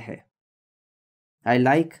पसंद है. I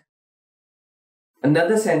like.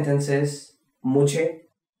 Another sentence is मुझे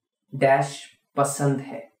dash पसंद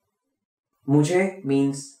है. मुझे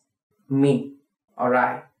means me or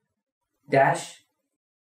I. Dash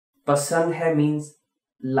पसंद है means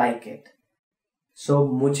like it. So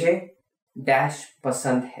मुझे dash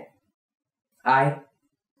पसंद है. I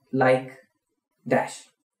like dash.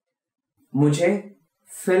 मुझे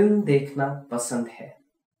फिल्म देखना पसंद है.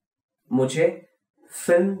 मुझे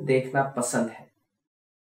फिल्म देखना पसंद है.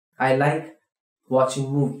 I like watching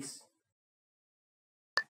movies.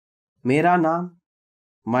 मेरा नाम,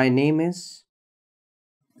 my name is,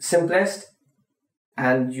 simplest,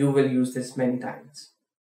 and you will use this many times.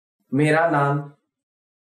 मेरा नाम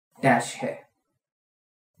dash है.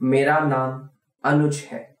 मेरा नाम अनुज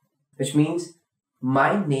है, which means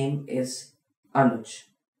my name is Anuj.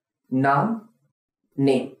 नाम,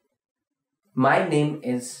 name. My name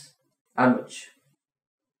is Anuj.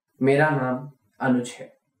 मेरा नाम अनुज है.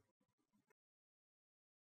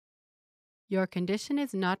 Your condition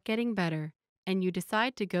is not getting better, and you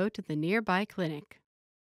decide to go to the nearby clinic.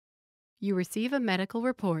 You receive a medical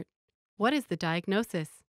report. What is the diagnosis?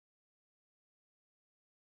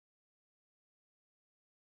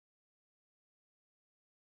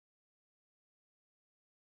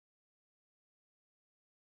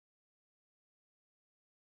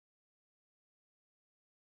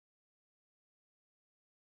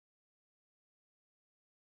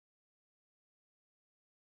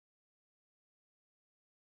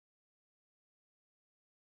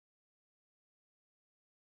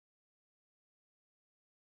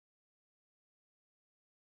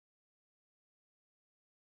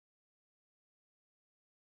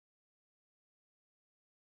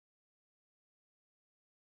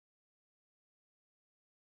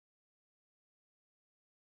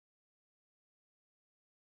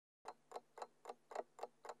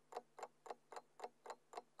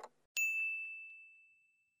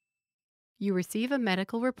 You receive a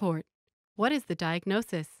medical report. What is the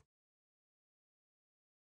diagnosis?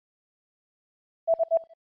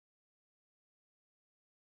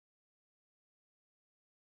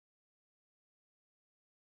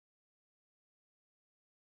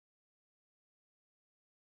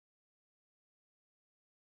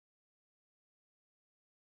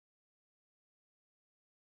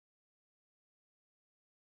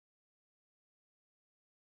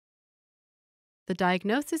 The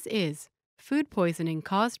diagnosis is food poisoning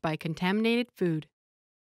caused by contaminated food.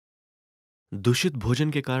 दूषित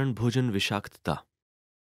भोजन के कारण भोजन विषाक्तता.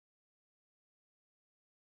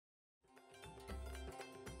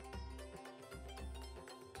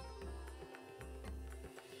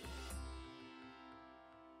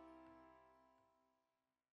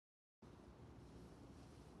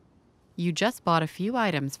 You just bought a few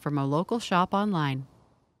items from a local shop online.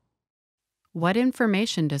 What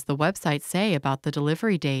information does the website say about the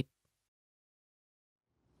delivery date?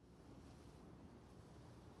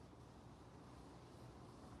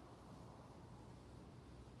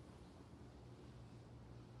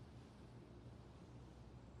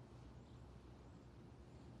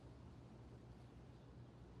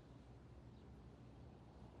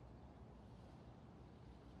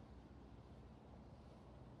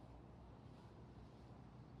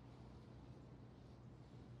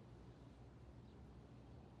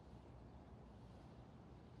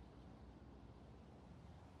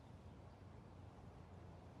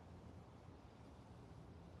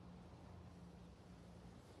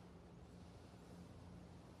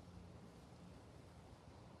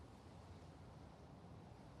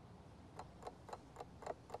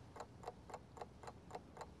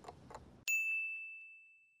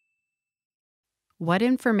 What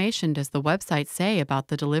information does the website say about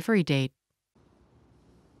the delivery date?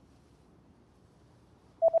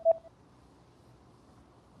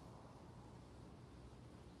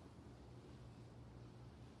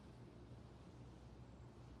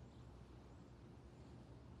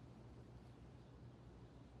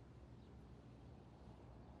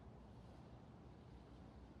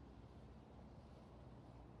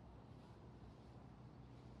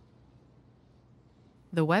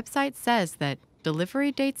 The website says that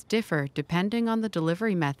delivery dates differ depending on the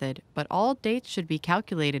delivery method, but all dates should be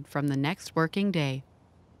calculated from the next working day.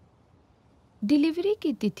 Delivery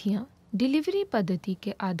की तिथियां delivery पद्धति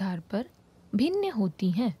के आधार पर भिन्न होती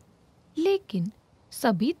हैं, लेकिन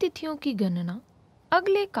सभी तिथियों की गणना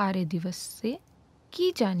अगले कार्य दिवस से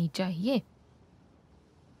की जानी चाहिए।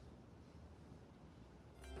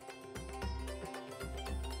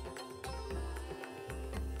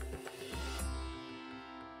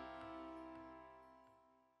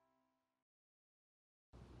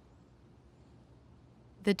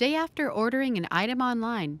 The day after ordering an item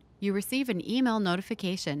online, you receive an email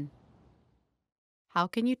notification. How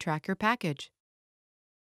can you track your package?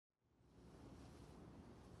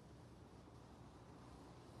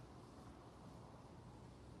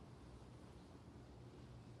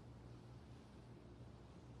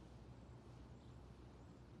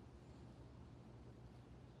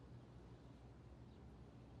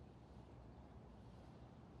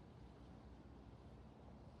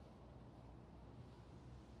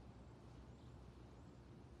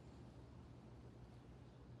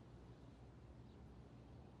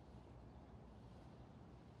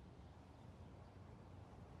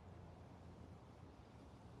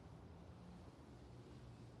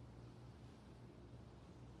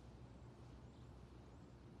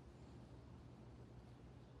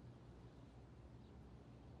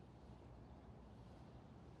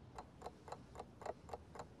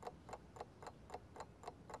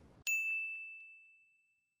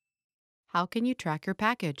 How can you track your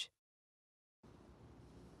package?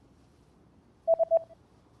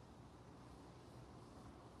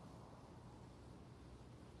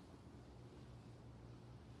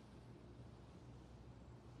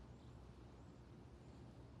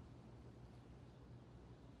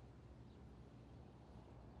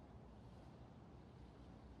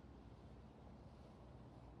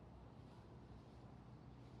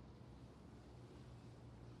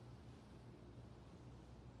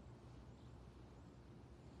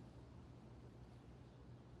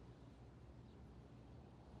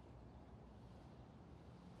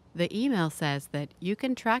 The email says that you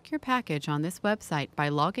can track your package on this website by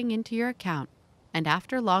logging into your account, and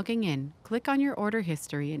after logging in, click on your order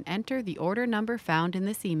history and enter the order number found in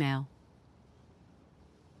this email.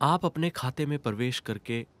 आप अपने खाते में प्रवेश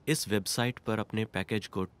करके इस website पर अपने package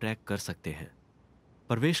को ट्रैक कर सकते हैं।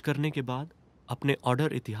 प्रवेश करने के बाद अपने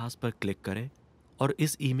ऑर्डर इतिहास पर क्लिक करें और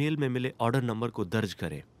इस ईमेल में मिले ऑर्डर नंबर को दर्ज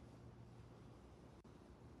करें।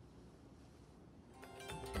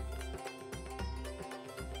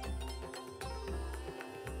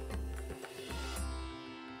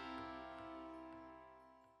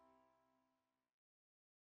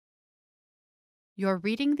 You're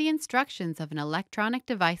reading the instructions of an electronic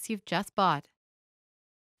device you've just bought.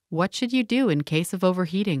 What should you do in case of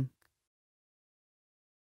overheating?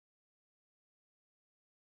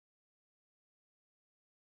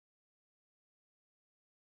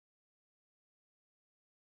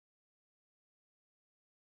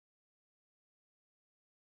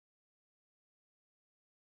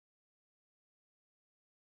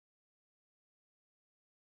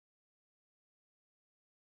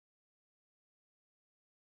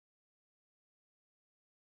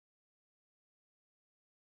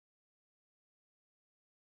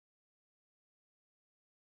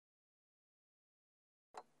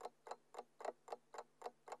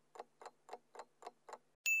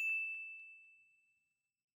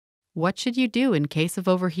 What should you do in case of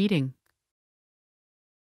overheating?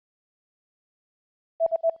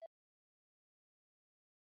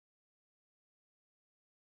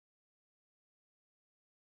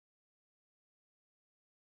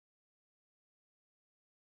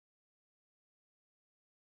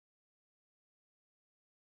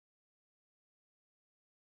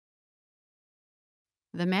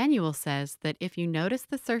 The manual says that if you notice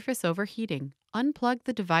the surface overheating, unplug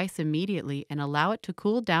the device immediately and allow it to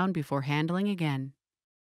cool down before handling again.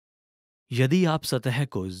 यदि आप सतह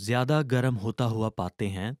को ज्यादा गर्म होता हुआ पाते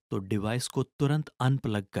हैं तो डिवाइस को तुरंत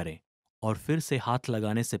अनप्लग करें और फिर से हाथ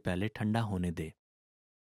लगाने से पहले ठंडा होने दें।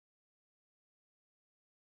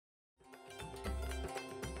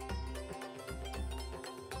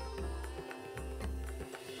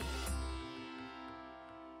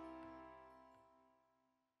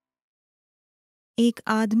 एक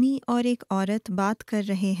आदमी और एक औरत बात कर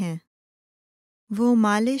रहे हैं। वो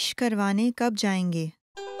मालिश करवाने कब जाएंगे?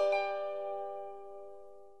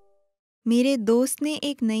 मेरे दोस्त ने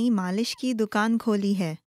एक नई मालिश की दुकान खोली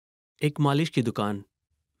है। एक मालिश की दुकान।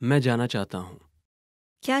 मैं जाना चाहता हूँ।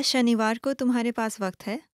 क्या शनिवार को तुम्हारे पास वक्त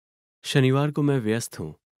है? शनिवार को मैं व्यस्त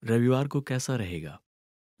हूँ। रविवार को कैसा रहेगा?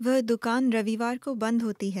 वह दुकान रविवार को बंद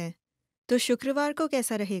होती है, तो शुक्रवार को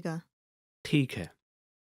कैसा रहेगा? ठीक है।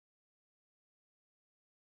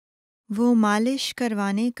 वो मालिश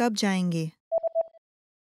करवाने कब जाएंगे?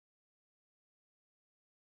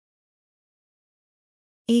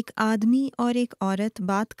 एक आदमी और एक औरत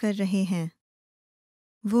बात कर रहे हैं।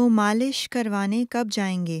 वो मालिश करवाने कब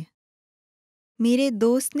जाएंगे? मेरे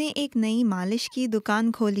दोस्त ने एक नई मालिश की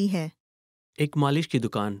दुकान खोली है। एक मालिश की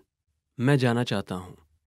दुकान। मैं जाना चाहता हूँ।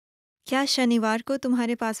 क्या शनिवार को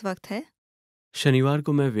तुम्हारे पास वक्त है? शनिवार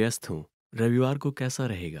को मैं व्यस्त हूँ। रविवार को कैसा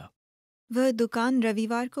रहेगा? वह दुकान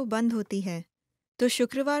रविवार को बंद होती है, तो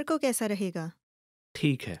शुक्रवार को कैसा रहेगा?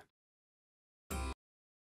 ठीक है।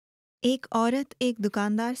 एक औरत एक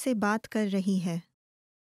दुकानदार से बात कर रही है।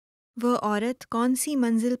 वह औरत कौन सी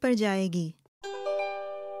मंजिल पर जाएगी?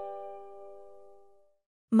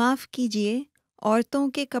 माफ कीजिए, औरतों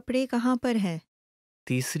के कपड़े कहाँ पर है?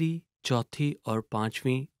 तीसरी, चौथी और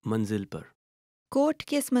पांचवी मंजिल पर। कोट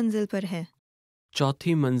किस मंजिल पर है?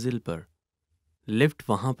 चौथी मंजिल पर। लिफ्ट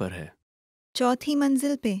वहां पर है। चौथी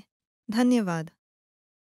मंजिल पे। धन्यवाद।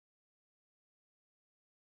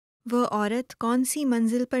 वह औरत कौन सी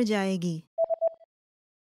मंजिल पर जाएगी?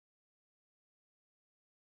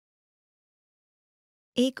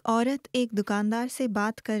 एक औरत एक दुकानदार से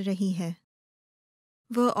बात कर रही है।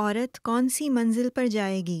 वह औरत कौन सी मंजिल पर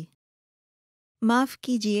जाएगी? माफ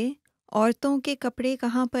कीजिए, औरतों के कपड़े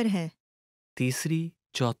कहाँ पर है? तीसरी,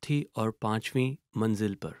 चौथी और पांचवी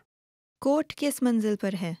मंजिल पर। कोट किस मंजिल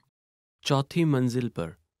पर है? चौथी मंजिल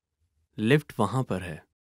पर। लिफ्ट वहां पर है।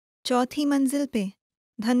 चौथी मंजिल पे।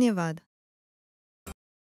 धन्यवाद।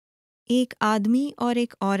 एक आदमी और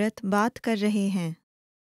एक औरत बात कर रहे हैं।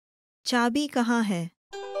 चाबी कहाँ है?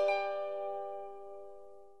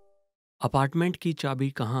 अपार्टमेंट की चाबी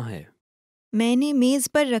कहाँ है? मैंने मेज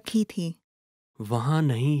पर रखी थी। वहां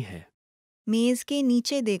नहीं है। मेज के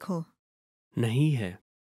नीचे देखो। नहीं है।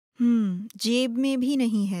 जेब में भी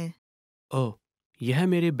नहीं है। ओह, यह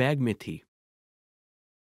मेरे बैग में थी।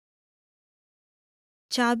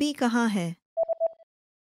 चाबी कहाँ है?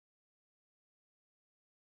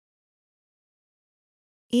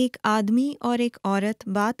 एक आदमी और एक औरत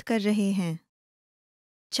बात कर रहे हैं।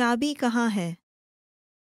 चाबी कहाँ है?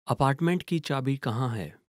 अपार्टमेंट की चाबी कहाँ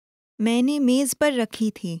है? मैंने मेज पर रखी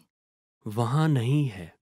थी। वहां नहीं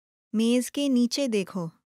है। मेज के नीचे देखो।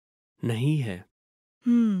 नहीं है।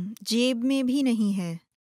 जेब में भी नहीं है।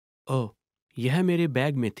 ओह, यह मेरे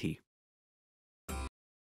बैग में थी।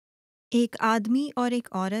 एक आदमी और एक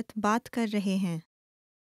औरत बात कर रहे हैं।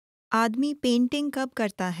 आदमी पेंटिंग कब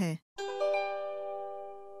करता है?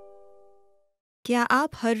 क्या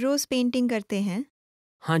आप हर रोज पेंटिंग करते हैं?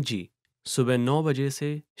 हाँ जी, सुबह 9 बजे से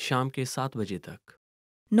शाम के 7 बजे तक।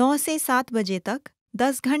 9 से 7 बजे तक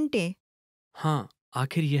 10 घंटे। हाँ,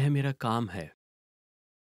 आखिर यह मेरा काम है।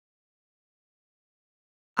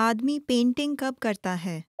 आदमी पेंटिंग कब करता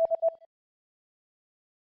है?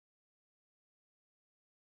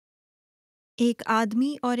 एक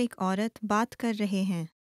आदमी और एक औरत बात कर रहे हैं।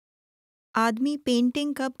 आदमी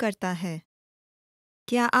पेंटिंग कब करता है?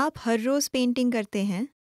 क्या आप हर रोज पेंटिंग करते हैं?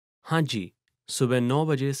 हाँ जी, सुबह 9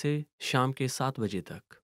 बजे से शाम के 7 बजे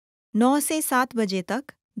तक। 9 से 7 बजे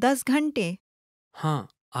तक 10 घंटे। हाँ,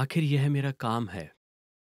 आखिर यह मेरा काम है।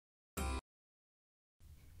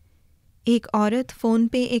 एक औरत फ़ोन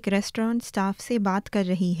पे एक रेस्टोरेंट स्टाफ से बात कर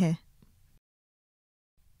रही है।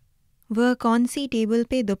 वह कौन सी टेबल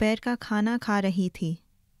पे दोपहर का खाना खा रही थी?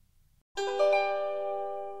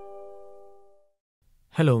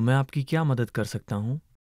 हेलो, मैं आपकी क्या मदद कर सकता हूँ?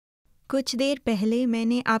 कुछ देर पहले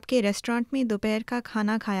मैंने आपके रेस्टोरेंट में दोपहर का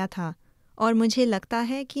खाना खाया था और मुझे लगता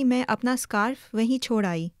है कि मैं अपना स्कार्फ वहीं छोड़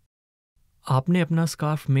आई। आपने अपना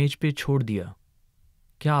स्कार्फ मेज पे छोड़ दिया।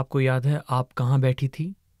 क्या आपको याद है आप कहाँ बैठी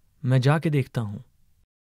थी? मैं जाके देखता हूँ।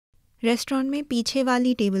 रेस्टोरेंट में पीछे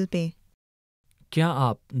वाली टेबल पे। क्या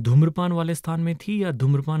आप धूम्रपान वाले स्थान में थी या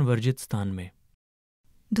धूम्रपान वर्जित स्थान में?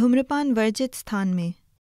 धूम्रपान वर्जित स्थान में।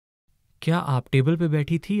 क्या आप टेबल पे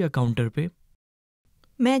बैठी थी या काउंटर पे?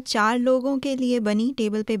 मैं 4 लोगों के लिए बनी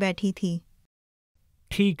टेबल पे बैठी थी।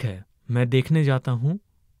 ठीक है, मैं देखने जाता हूँ।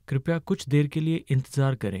 कृपया कुछ देर के लिए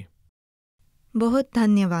इंतज़ार करें। बहुत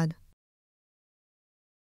धन्यवाद।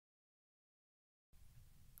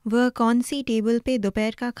 वह कौन सी टेबल पे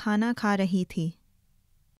दोपहर का खाना खा रही थी?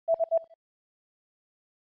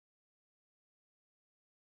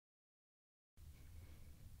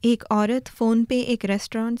 एक औरत फ़ोन पे एक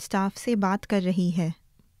रेस्टोरेंट स्टाफ से बात कर रही है।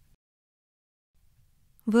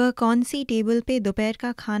 वह कौन सी टेबल पे दोपहर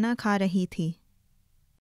का खाना खा रही थी?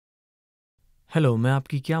 हेलो, मैं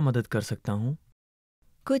आपकी क्या मदद कर सकता हूँ?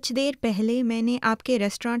 कुछ देर पहले मैंने आपके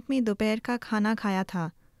रेस्टोरेंट में दोपहर का खाना खाया था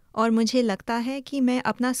और मुझे लगता है कि मैं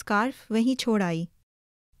अपना स्कार्फ वहीं छोड़ आई।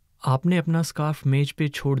 आपने अपना स्कार्फ मेज पे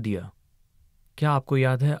छोड़ दिया। क्या आपको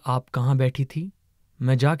याद है आप कहाँ बैठी थी?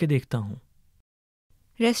 मैं जाके देखता हूँ।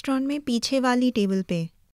 रेस्टोरेंट में पीछे वाली टेबल पे।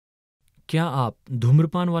 क्या आप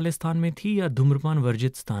धूम्रपान वाले स्थान में थी या धूम्रपान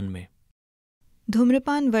वर्जित स्थान में?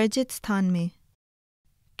 धूम्रपान वर्जित स्थान में।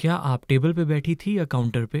 क्या आप टेबल पे बैठी थी या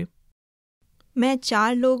काउंटर पे? मैं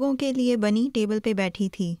 4 लोगों के लिए बनी टेबल पे बैठी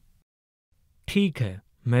थी। ठीक है,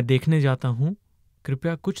 मैं देखने जाता हूँ।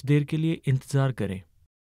 कृपया कुछ देर के लिए इंतज़ार करें।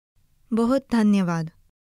 बहुत धन्यवाद।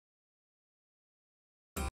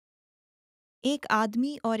 एक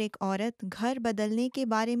आदमी और एक औरत घर बदलने के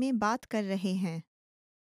बारे में बात कर रहे हैं।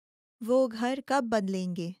 वो घर कब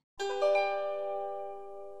बदलेंगे?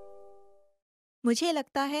 मुझे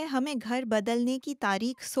लगता है हमें घर बदलने की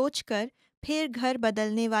तारीख सोचकर फिर घर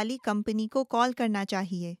बदलने वाली कंपनी को कॉल करना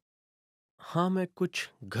चाहिए। हाँ, मैं कुछ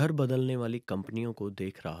घर बदलने वाली कंपनियों को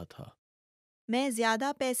देख रहा था। मैं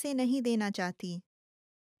ज़्यादा पैसे नहीं देना चाहती।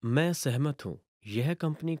 मैं सहमत हूँ। यह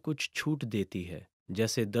कंपनी कुछ छूट देती है,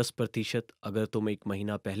 जैसे 10% अगर तुम 1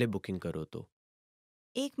 महीना पहले बुकिंग करो तो।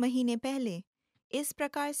 1 महीने पहले। इस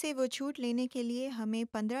प्रकार से वो छूट लेने के लिए हमें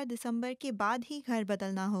 15 दिसंबर के बाद ही घर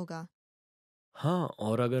बदलना होगा। हाँ,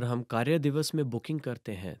 और अगर हम कार्य दिवस में बुकिंग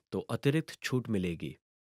करते हैं तो अतिरिक्त छूट मिलेगी।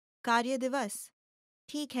 कार्य दिवस?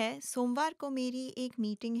 ठीक है, सोमवार को मेरी एक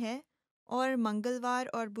मीटिंग है और मंगलवार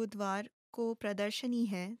और बुधवार को प्रदर्शनी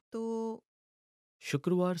है, तो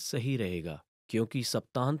शुक्रवार सही रहेगा, क्योंकि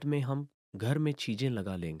सप्तांत में हम घर में चीजें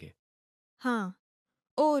लगा लेंगे। हाँ।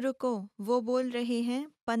 ओ रुको, वो बोल रहे हैं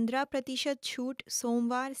 15% छूट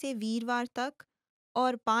सोमवार से वीरवार तक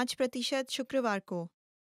और 5% शुक्रवार को।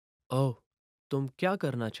 ओह, तुम क्या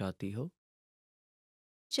करना चाहती हो?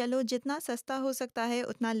 चलो जितना सस्ता हो सकता है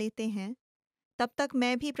उतना लेते हैं। तब तक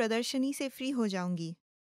मैं भी प्रदर्शनी से फ्री हो जाऊंगी।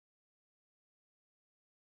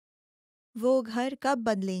 वो घर कब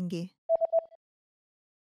बदलेंगे?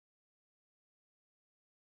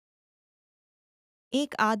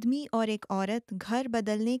 एक आदमी और एक औरत घर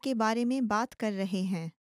बदलने के बारे में बात कर रहे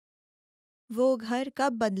हैं। वो घर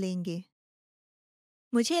कब बदलेंगे?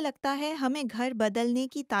 मुझे लगता है हमें घर बदलने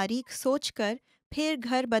की तारीख सोचकर फिर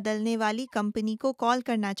घर बदलने वाली कंपनी को कॉल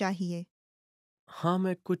करना चाहिए। हाँ,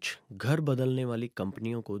 मैं कुछ घर बदलने वाली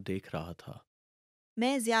कंपनियों को देख रहा था।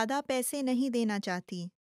 मैं ज़्यादा पैसे नहीं देना चाहती।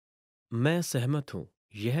 मैं सहमत हूँ।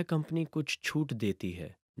 यह कंपनी कुछ छूट देती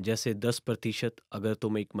है, जैसे 10% अगर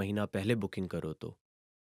तुम 1 महीना पहले बुकिंग करो तो।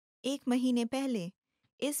 1 महीने पहले।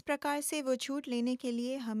 इस प्रकार से वो छूट लेने के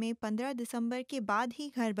लिए हमें 15 दिसंबर के बाद ही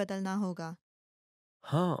घर बदलना होगा।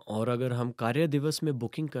 हाँ, और अगर हम कार्य दिवस में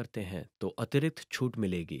बुकिंग करते हैं तो अतिरिक्त छूट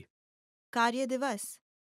मिलेगी। कार्य दिवस?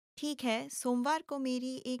 ठीक है, सोमवार को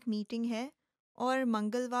मेरी एक मीटिंग है और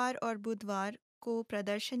मंगलवार और बुधवार को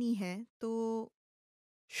प्रदर्शनी है, तो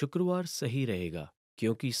शुक्रवार सही रहेगा,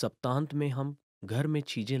 क्योंकि सप्तांत में हम घर में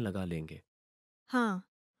चीजें लगा लेंगे। हाँ।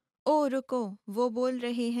 ओ रुको, वो बोल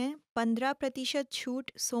रहे हैं 15%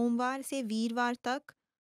 छूट सोमवार से वीरवार तक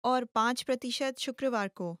और 5% शुक्रवार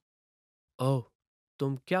को। ओह,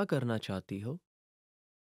 तुम क्या करना चाहती हो?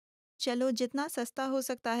 चलो जितना सस्ता हो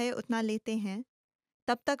सकता है उतना लेते हैं।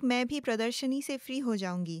 तब तक मैं भी प्रदर्शनी से फ्री हो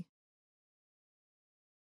जाऊंगी।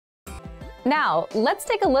 Now, let's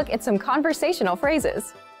take a look at some conversational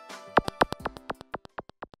phrases.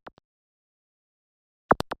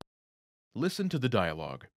 Listen to the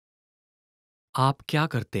dialogue. आप क्या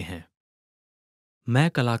करते हैं? मैं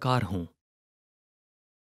कलाकार हूँ।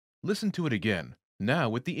 Listen to it again, now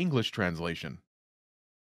with the English translation.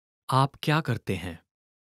 आप क्या करते हैं?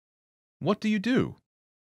 What do you do?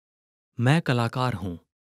 मैं कलाकार हूँ।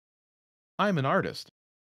 I'm an artist.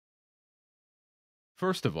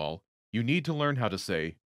 First of all, you need to learn how to say,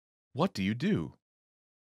 what do you do?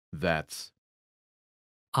 That's.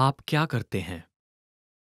 आप क्या करते हैं?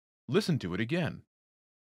 Listen to it again.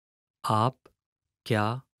 आप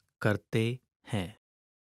क्या करते हैं?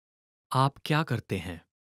 आप क्या करते हैं?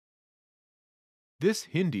 This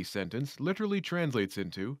Hindi sentence literally translates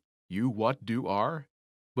into, you what do are,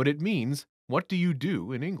 but it means, what do you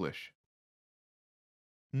do in English?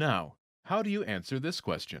 Now, how do you answer this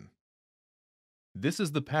question? This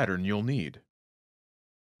is the pattern you'll need.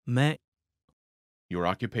 मैं Your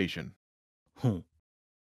occupation. हूँ।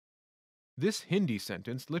 This Hindi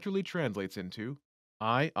sentence literally translates into,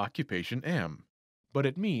 I occupation am, but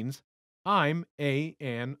it means, I'm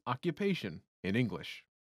an occupation in English.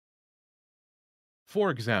 For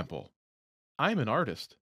example, I'm an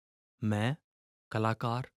artist. मैं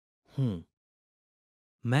कलाकार हूँ.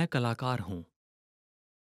 मैं कलाकार हूँ.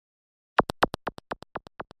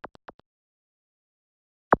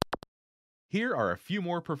 Here are a few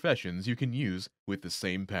more professions you can use with the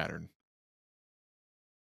same pattern.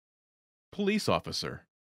 Police officer.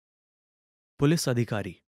 Police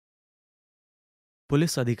अधिकारी.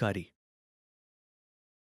 Police अधिकारी.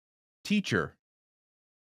 Teacher.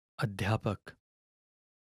 अध्यापक.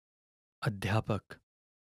 अध्यापक.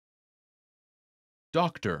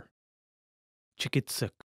 Doctor.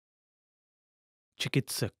 चिकित्सक.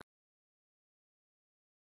 चिकित्सक.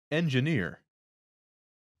 Engineer.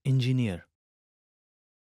 Engineer.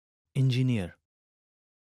 Engineer.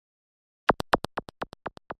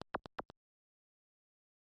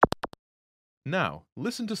 Now,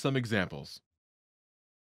 listen to some examples.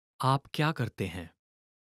 आप क्या करते हैं?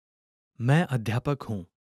 मैं अध्यापक हूँ.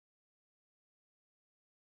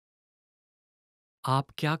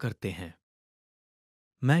 आप क्या करते हैं?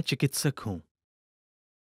 मैं चिकित्सक हूँ.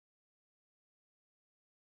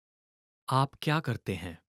 आप क्या करते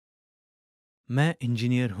हैं? मैं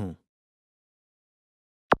इंजीनियर हूँ.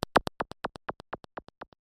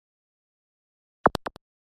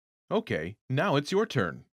 Okay, now it's your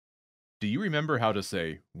turn. Do you remember how to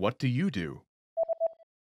say, "What do you do?"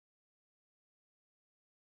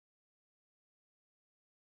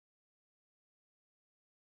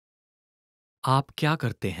 आप क्या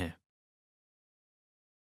करते हैं?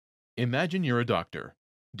 Imagine you're a doctor.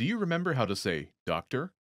 Do you remember how to say,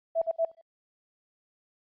 "Doctor"?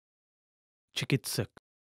 चिकित्सक.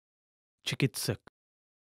 चिकित्सक.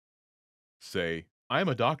 Say, "I'm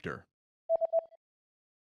a doctor."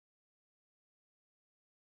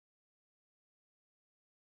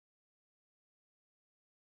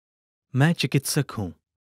 मैं चिकित्सक हूँ.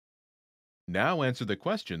 Now answer the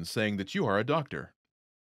question saying that you are a doctor.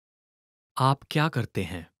 आप क्या करते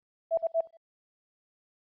हैं?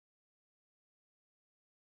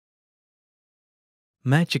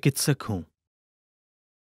 मैं चिकित्सक हूँ.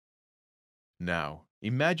 Now,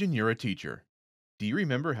 imagine you're a teacher. Do you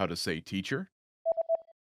remember how to say teacher?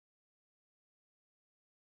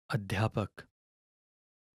 अध्यापक.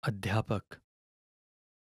 अध्यापक.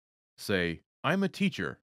 Say, "I'm a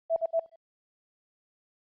teacher."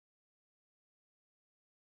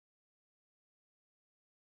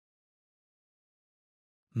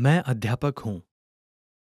 मैं अध्यापक हूँ.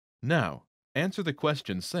 Now, answer the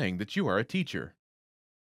question saying that you are a teacher.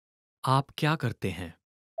 आप क्या करते हैं?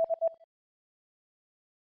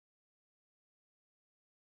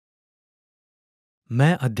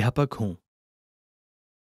 मैं अध्यापक हूँ.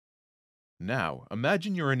 Now,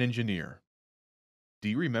 imagine you're an engineer. Do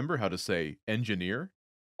you remember how to say engineer?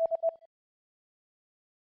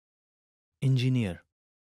 Engineer.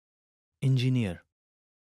 Engineer.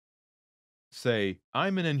 Say,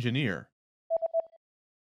 "I'm an engineer."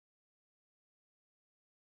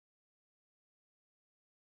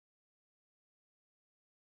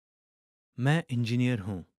 मैं इंजीनियर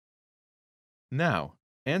हूँ. Now,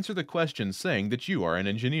 answer the question saying that you are an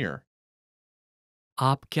engineer.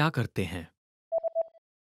 आप क्या करते हैं?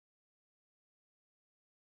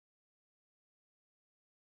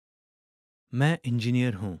 मैं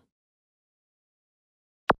इंजीनियर हूँ.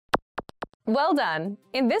 Well done!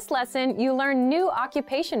 In this lesson, you learn new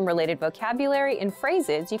occupation-related vocabulary and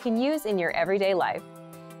phrases you can use in your everyday life.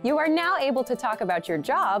 You are now able to talk about your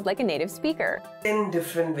job like a native speaker. 10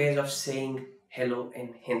 different ways of saying hello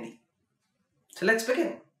in Hindi. So let's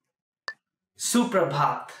begin.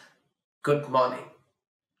 Suprabhat, good morning.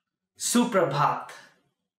 Suprabhat,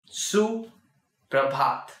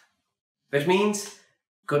 Suprabhat, which means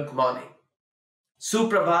good morning.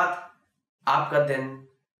 Suprabhat, आपका दिन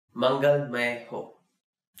मंगलमय हो.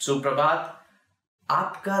 सुप्रभात,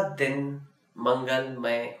 आपका दिन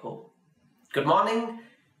मंगलमय हो. Good morning,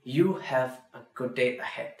 you have a good day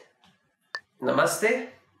ahead. Namaste,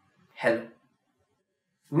 hello.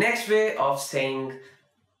 Next way of saying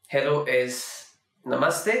hello is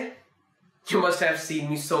namaste. You must have seen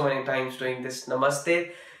me so many times doing this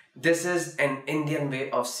namaste. This is an Indian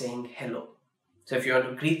way of saying hello. So if you want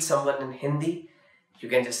to greet someone in Hindi, you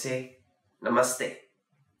can just say namaste.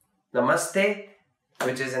 Namaste,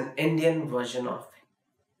 which is an Indian version of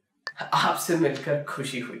आपसे मिलकर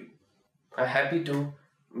खुशी हुई. I'm happy to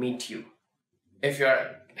meet you. If you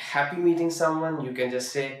are happy meeting someone, you can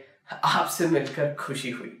just say आपसे मिलकर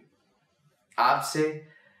खुशी हुई. आपसे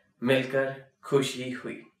मिलकर खुशी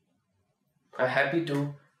हुई. I'm happy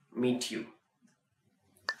to meet you.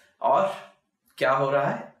 और क्या हो रहा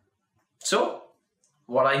है? So,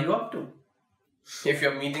 what are you up to? If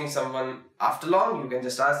you're meeting someone after long, you can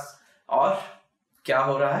just ask और क्या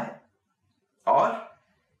हो रहा है और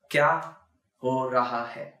क्या हो रहा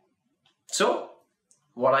है. So,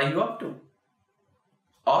 what are you up to?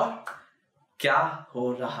 और क्या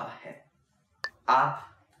हो रहा है. आप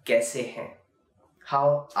कैसे हैं?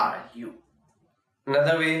 How are you?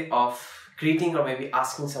 Another way of greeting or maybe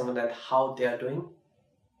asking someone that how they are doing,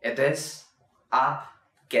 it is आप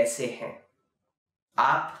कैसे हैं.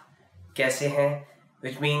 आप कैसे हैं,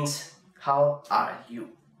 which means how are you.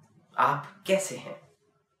 आप कैसे हैं.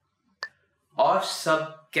 और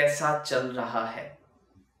सब कैसा चल रहा है.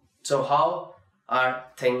 So how are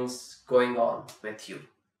things going on with you?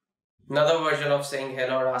 Another version of saying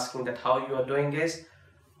hello or asking that how you are doing is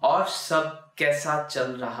और सब कैसा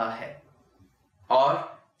चल रहा है.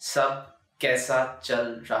 और सब कैसा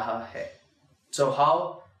चल रहा है. So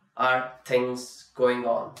how are things going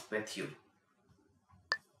on with you?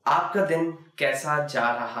 आपका दिन कैसा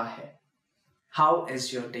जा रहा है. How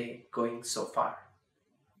is your day going so far?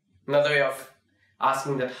 Another way of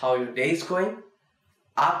asking that how your day is going.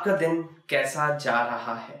 आपका दिन कैसा जा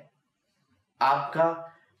रहा है.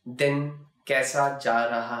 आपका दिन कैसा जा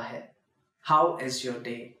रहा है. How is your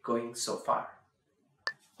day going so far?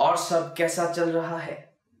 और सब कैसा चल रहा है.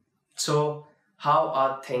 So, how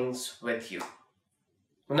are things with you?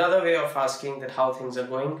 Another way of asking that how things are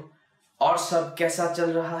going. और सब कैसा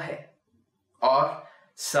चल रहा है. और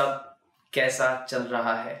सब कैसा चल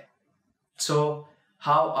रहा है. So,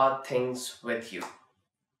 how are things with you?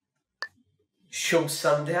 Shubh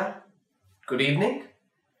Sandhya. Good evening.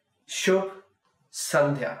 Shubh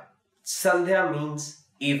Sandhya. Sandhya means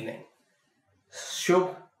evening.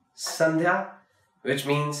 Shubh Sandhya, which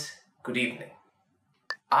means good evening.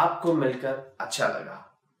 आपको मिलकर अच्छा लगा.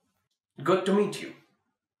 Good to meet you.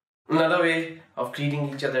 Another way of greeting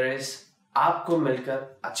each other is आपको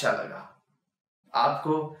मिलकर अच्छा लगा.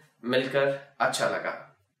 आपको मिलकर अच्छा लगा.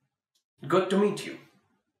 Good to meet you.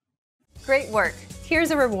 Great work!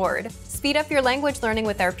 Here's a reward. Speed up your language learning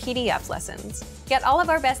with our PDF lessons. Get all of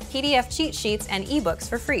our best PDF cheat sheets and ebooks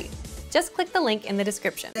for free. Just click the link in the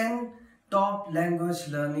description. 10 top language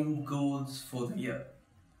learning goals for the year.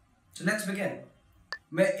 So let's begin.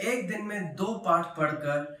 मैं एक दिन में 2 पाठ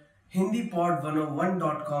पढ़कर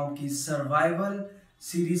hindipod101.com की survival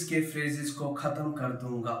series के phrases को खत्म कर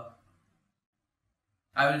दूंगा.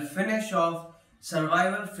 I will finish off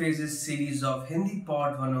survival phrases series of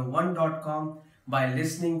hindipod101.com by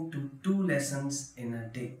listening to 2 lessons in a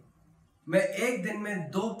day. मैं एक दिन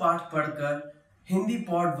में 2 पाठ पढ़कर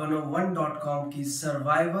hindipod101.com की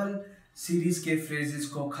सर्वाइवल सीरीज के फ्रेजेस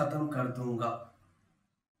को खत्म कर दूंगा.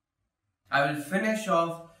 I will finish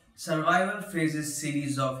off survival phrases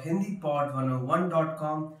series of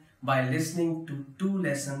hindipod101.com by listening to 2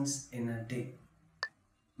 lessons in a day.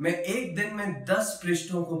 मैं एक दिन में 10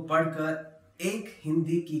 पृष्ठों को पढ़कर एक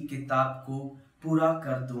हिंदी की किताब को पूरा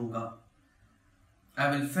कर दूंगा. I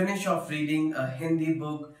will finish off reading a Hindi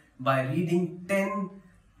book by reading 10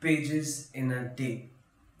 pages in a day.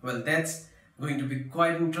 Well, that's going to be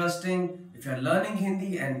quite interesting. If you're learning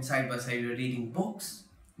Hindi and side by side you're reading books,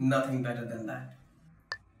 nothing better than that.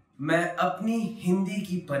 मैं अपनी हिंदी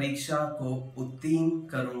की परीक्षा को उत्तीर्ण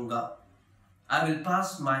करूंगा. I will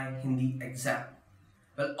pass my Hindi exam.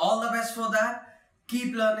 Well, all the best for that.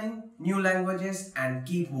 Keep learning new languages and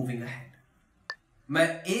keep moving ahead. मैं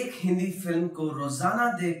एक Hindi film को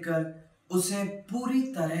रोजाना देखकर उसे पूरी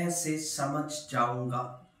तरह से समझ जाऊंगा.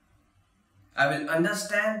 I will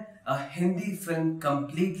understand a Hindi film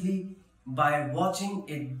completely by watching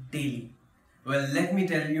it daily. Well, let me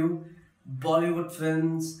tell you, Bollywood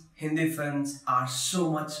films, Hindi films are so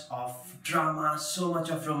much of drama, so much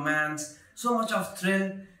of romance, so much of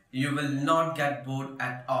thrill. You will not get bored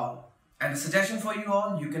at all. And a suggestion for you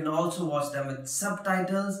all, you can also watch them with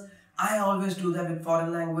subtitles. I always do that with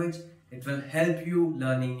foreign language. It will help you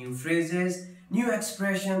learning new phrases, new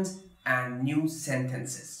expressions and new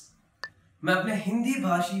sentences. मैं अपने हिंदी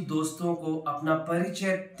भाषी दोस्तों को अपना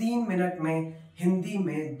परिचय 3 minute में हिंदी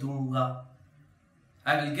में दूंगा.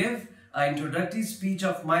 I will give an introductory speech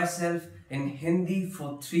of myself in Hindi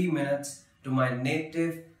for 3 minutes to my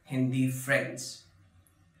native Hindi friends.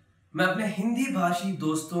 मैं अपने हिंदी भाषी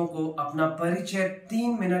दोस्तों को अपना परिचय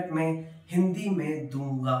 3 मिनट में हिंदी में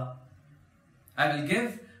दूंगा. I will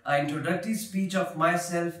give an introductory speech of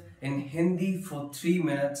myself in Hindi for 3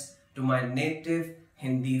 minutes to my native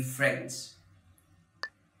Hindi friends.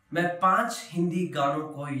 मैं 5 हिंदी गानों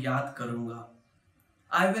को याद करूंगा.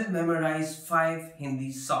 I will memorize 5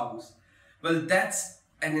 Hindi songs. Well, that's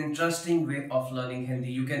an interesting way of learning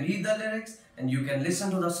Hindi. You can read the lyrics and you can listen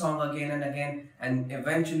to the song again and again and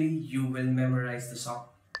eventually you will memorize the song.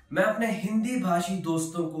 मैं अपने हिंदी भाषी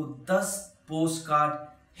दोस्तों को 10 post card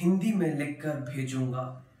Hindi में लिखकर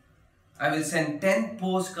भेजूंगा. I will send 10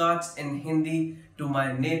 postcards in Hindi to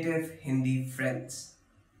my native Hindi friends.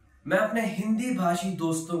 मैं अपने हिंदी भाषी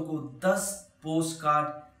दोस्तों को 10 पोस्टकार्ड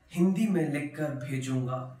हिंदी में लिखकर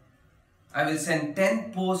भेजूंगा. I will send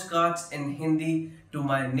 10 postcards in Hindi to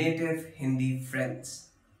my native Hindi friends.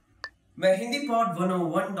 मैं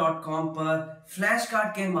hindipod101.com पर फ्लैश कार्ड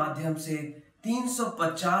के माध्यम से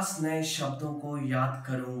 350 नए शब्दों को याद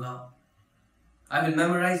करूंगा. I will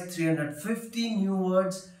memorize 350 new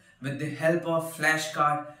words with the help of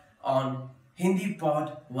flashcard on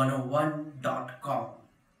hindipod101.com.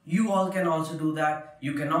 You all can also do that.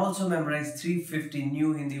 You can also memorize 350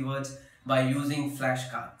 new Hindi words by using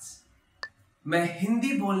flashcards. मैं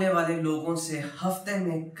हिंदी बोलने वाले लोगों से हफ्ते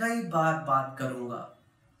में कई बार बात करूंगा.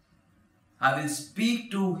 I will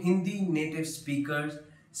speak to Hindi native speakers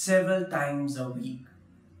several times a week.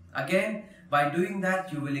 Again, by doing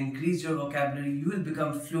that, you will increase your vocabulary, you will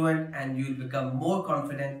become fluent and you will become more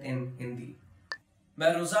confident in Hindi.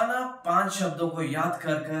 मैं रोजाना 5 शब्दों को याद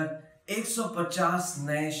कर 150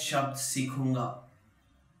 नए शब्द सीखूंगा.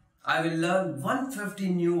 I will learn 150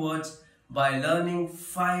 new words by learning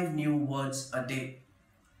 5 new words a day.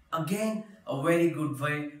 Again, a very good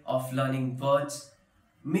way of learning words.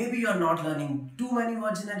 Maybe you are not learning too many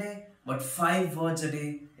words in a day, but 5 words a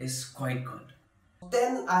day is quite good.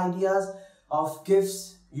 10 ideas of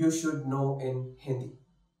gifts you should know in Hindi.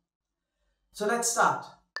 So let's start.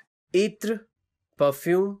 Itra,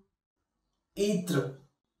 perfume. Itra,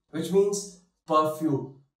 which means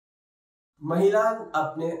perfume. महिला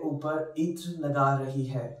अपने ऊपर इत्र लगा रही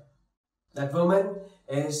है. That woman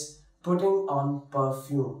is putting on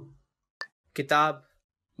perfume. Kitab,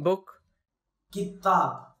 book.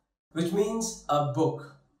 किताब, which means a book.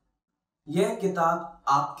 यह किताब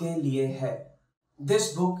आपके लिए है.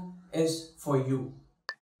 This book is for you.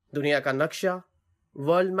 दुनिया का नक्शा,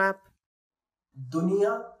 world map.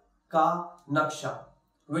 दुनिया का नक्शा,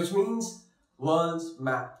 which means world's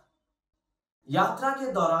map. यात्रा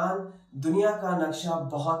के दौरान दुनिया का नक्शा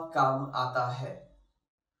बहुत काम आता है.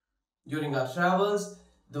 During our travels,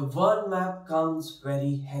 the world map comes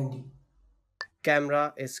very handy.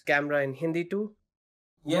 Camera is camera in Hindi too?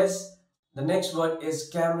 Yes, the next word is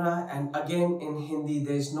camera, and again in Hindi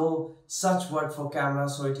there is no such word for camera,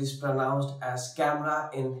 so it is pronounced as camera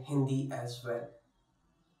in Hindi as well.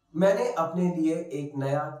 मैंने अपने लिए एक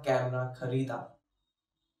नया camera खरीदा.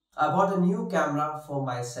 I bought a new camera for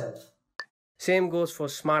myself. Same goes for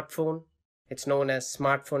smartphone. It's known as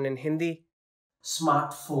smartphone in Hindi.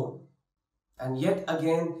 Smartphone. And yet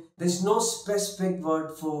again, there's no specific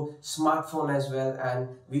word for smartphone as well, and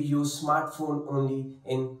we use smartphone only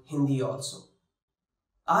in Hindi also.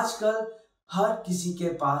 आजकल हर किसी के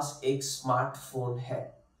पास एक smartphone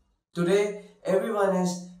है. Today, everyone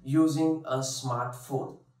is using a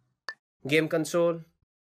smartphone. Game console,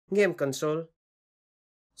 game console.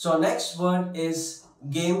 So next word is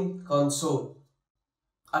game console.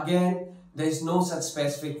 Again, there is no such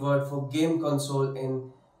specific word for game console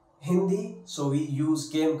in Hindi, so we use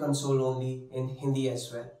game console only in Hindi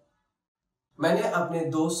as well. मैंने अपने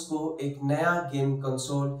दोस्त को एक नया game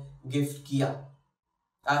console gift किया.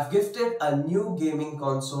 I've gifted a new gaming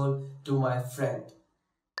console to my friend.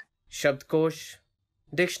 शब्दकोश,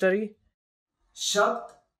 dictionary.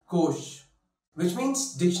 शब्दकोश, which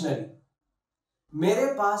means dictionary. मेरे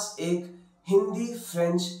पास एक हिंदी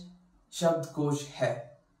फ्रेंच शब्दकोश है.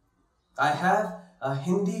 I have a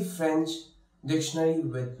Hindi French dictionary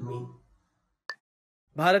with me.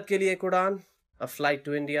 Bharat के लिए एक उड़ान, a flight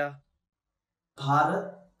to India.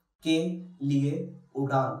 Bharat के लिए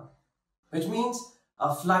उड़ान, which means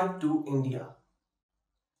a flight to India.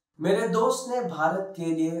 मेरे दोस्त ने भारत के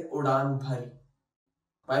लिए उड़ान भरी.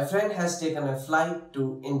 My friend has taken a flight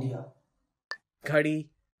to India. घड़ी,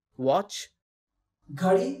 watch.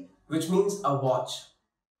 घड़ी, which means a watch.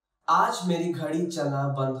 आज मेरी घड़ी चलना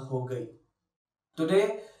बंद हो गई.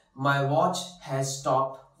 Today, my watch has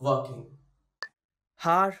stopped working.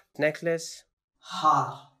 हार, necklace.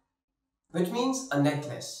 हार, which means a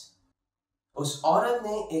necklace. उस औरत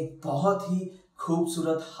ने एक बहुत ही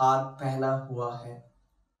खूबसूरत हार पहना हुआ है.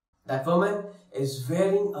 That woman is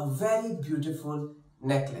wearing a very beautiful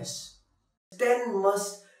necklace. 10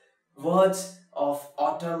 must words of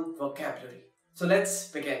autumn vocabulary. So let's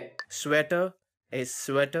begin. Sweater is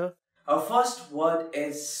sweater. Our first word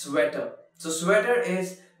is sweater. So sweater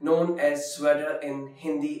is known as sweater in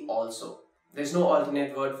Hindi also. There's no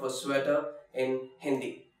alternate word for sweater in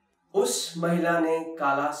Hindi. उस महिला ने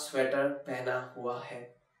काला sweater पहना हुआ है.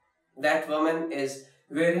 That woman is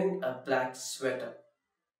wearing a black sweater.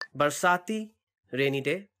 बरसाती, rainy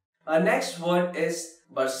day. Our next word is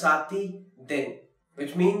बरसाती दिन,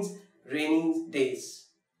 which means rainy days.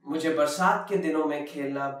 मुझे बरसात के दिनों में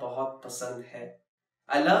खेलना बहुत पसंद है.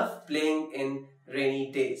 I love playing in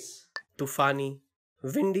rainy days. तूफानी,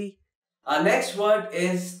 windy. Our next word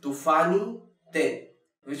is तूफानी दिन,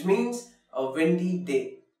 which means a windy day.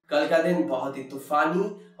 कल का दिन बहुत ही तूफानी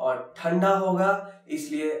और ठंडा होगा,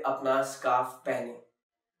 इसलिए अपना स्कार्फ पहने.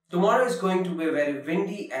 Tomorrow is going to be a very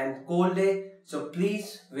windy and cold day, so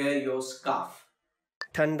please wear your scarf.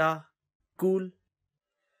 ठंडा, cool.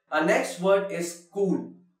 Our next word is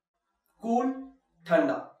cool. Cool,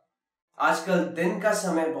 ठंडा. आजकल दिन का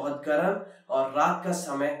समय बहुत गर्म और रात का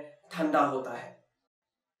समय ठंडा होता है.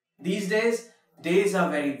 These days are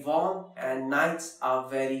very warm and nights are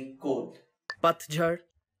very cold. पतझड़,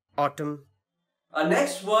 autumn. Our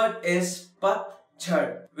next word is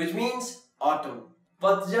पतझड़, which means autumn.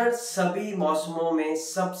 पतझड़ सभी मौसमों में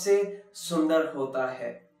सबसे सुंदर होता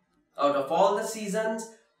है. Out of all the seasons,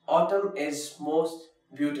 autumn is most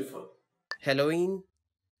beautiful. Halloween,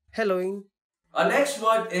 Halloween. Our next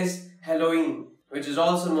word is Halloween, which is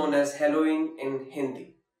also known as Halloween in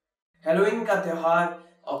Hindi. Halloween का त्योहार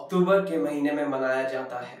अक्टूबर के महीने में मनाया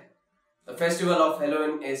जाता है. The festival of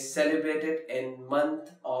Halloween is celebrated in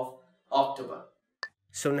month of October.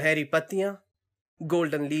 सुनहरी पत्तियां,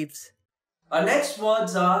 golden leaves. Our next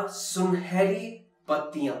words are सुनहरी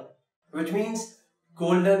पत्तियां, which means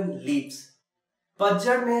golden leaves.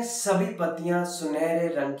 पतझड़ में सभी पत्तियां सुनहरे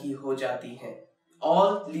रंग की हो जाती हैं.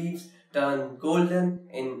 All leaves turn golden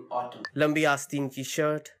in autumn. लंबी आस्तीन की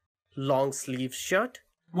shirt, long sleeve shirt.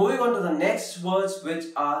 Moving on to the next words, which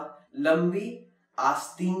are लंबी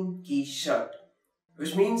आस्तीन की shirt,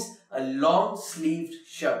 which means a long sleeved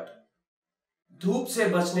shirt. धूप से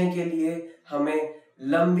बचने के लिए हमें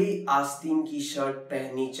लंबी आस्तीन की शर्ट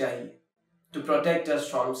पहननी चाहिए. To protect us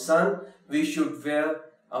from sun, we should wear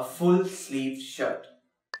a full sleeved shirt.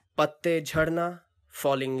 पत्ते झड़ना,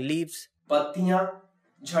 falling leaves. पत्तियां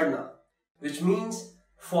झड़ना, which means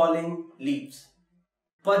falling leaves.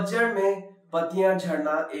 पतझड़ में पत्तियां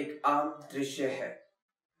झड़ना एक आम दृश्य है.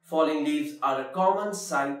 Falling leaves are a common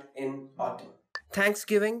sight in autumn.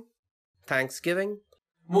 Thanksgiving, Thanksgiving.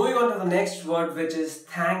 Moving on to the next word, which is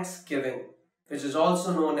Thanksgiving, which is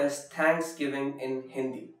also known as Thanksgiving in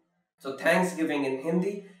Hindi. So Thanksgiving in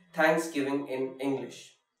Hindi, Thanksgiving in English.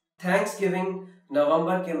 Thanksgiving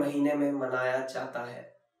नवंबर के महीने में मनाया जाता है.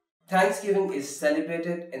 Thanksgiving is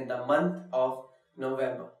celebrated in the month of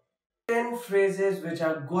November. 10 phrases which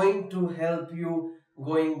are going to help you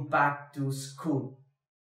going back to school.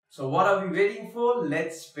 So what are we waiting for?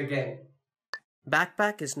 Let's begin.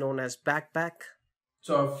 Backpack is known as backpack.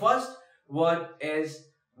 So our first word is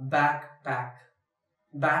backpack.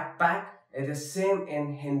 Backpack, it is same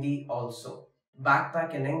in Hindi also.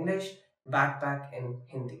 Backpack in English, backpack in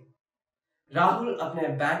Hindi. Rahul अपने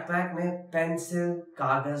backpack में pencil,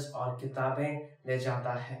 कागज और किताबें ले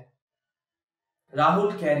जाता है.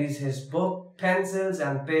 Rahul carries his book, pencils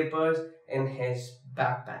and papers in his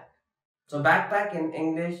backpack. So backpack in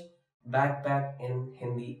English, backpack in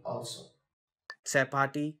Hindi also.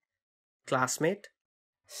 सहपाठी, classmate.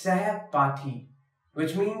 सहपाठी,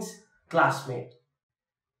 which means classmate.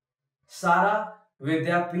 सारा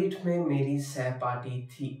विद्यापीठ में मेरी सहपाठी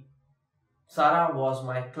थी. Sarah was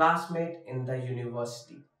my classmate in the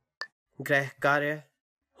university. गृह कार्य,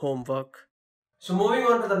 homework. So moving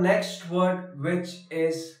on to the next word, which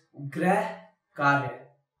is grah karya.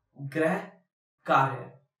 Grah karya,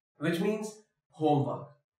 which means homework.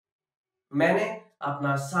 मैंने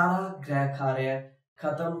अपना सारा गृह कार्य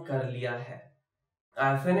खत्म कर लिया है.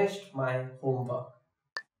 I finished my homework.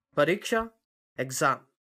 परीक्षा, exam.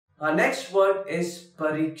 Our next word is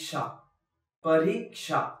pariksha.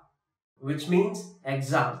 Pariksha, which means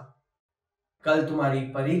exam. कल तुम्हारी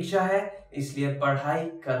परीक्षा है, इसलिए पढ़ाई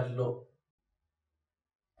कर लो.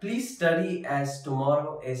 Please study as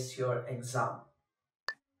tomorrow is your exam.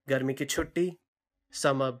 गर्मी की छुट्टी,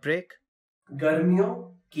 summer break. गर्मियों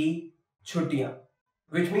की छुट्टियां,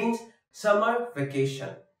 which means summer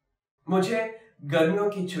vacation. मुझे गर्मियों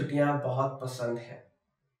की छुट्टियां बहुत पसंद है.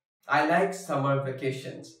 I like summer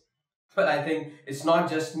vacations. But I think it's not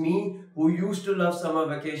just me who used to love summer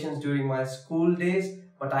vacations during my school days,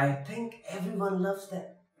 but I think everyone loves them,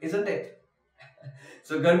 isn't it?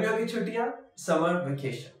 So गर्मियों की छुट्टियां, summer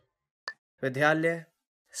vacation. विद्यालय,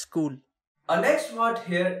 school. Our next word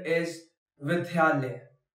here is विद्यालय.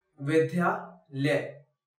 विद्यालय,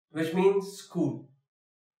 which means school.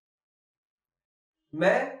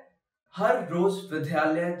 मैं हर रोज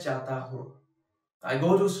विद्यालय जाता हूँ. I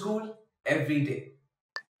go to school every day.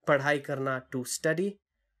 पढ़ाई करना, to study.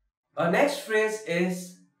 Our next phrase is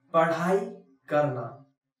पढ़ाई करना.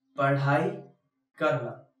 पढ़ाई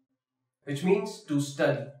करना. which means to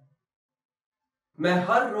study. मैं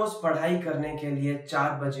हर रोज पढ़ाई करने के लिए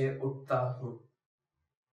 4 बजे उठता हूँ.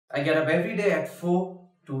 I get up every day at 4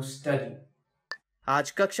 to study.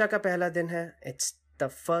 आज कक्षा का पहला दिन है. It's the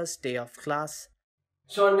first day of class.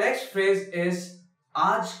 So next phrase is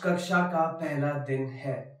आज कक्षा का पहला दिन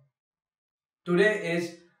है. Today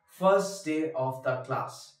is first day of the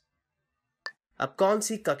class. अब कौन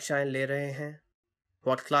सी कक्षाएं ले रहे हैं?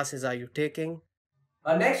 What classes are you taking?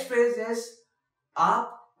 Our next phrase is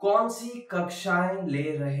आप कौन सी कक्षाएं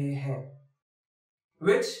ले रहे हैं?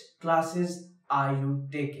 Which classes are you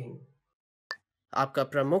taking? आपका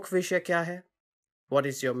प्रमुख विषय क्या है? What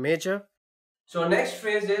is your major? So next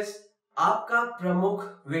phrase is आपका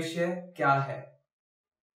प्रमुख विषय क्या है?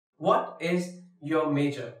 What is your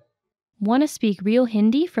major? Want to speak real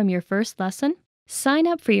Hindi from your first lesson? Sign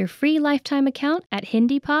up for your free lifetime account at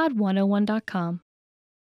HindiPod101.com.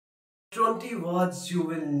 20 words you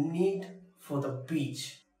will need for the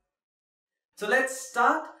beach. So let's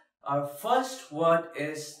start. Our first word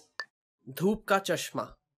is धूप का चश्मा.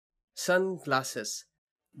 Sunglasses.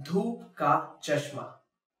 धूप का चश्मा.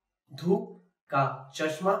 धूप का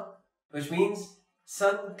चश्मा, which means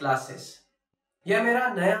sunglasses. यह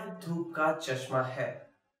मेरा नया धूप का चश्मा है.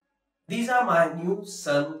 These are my new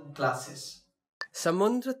sunglasses.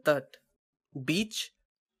 समुद्र तट. Beach.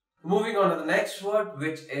 Moving on to the next word,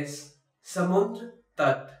 which is samundr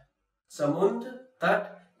tat. Samundr tat,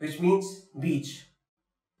 which means beach.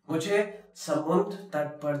 मुझे समुद्र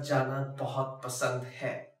तट पर जाना बहुत पसंद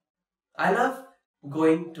है. I love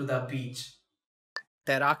going to the beach.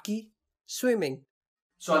 तैराकी. Swimming.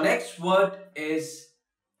 So our next word is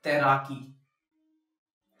तैराकी.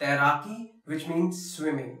 तैराकी, which means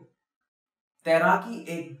swimming. तैराकी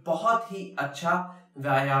एक बहुत ही अच्छा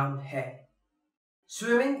व्यायाम है.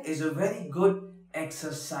 Swimming is a very good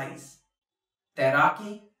exercise.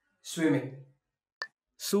 तैराकी, swimming.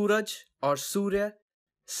 सूरज और सूर्य.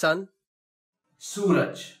 Sun.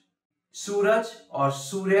 सूरज. सूरज और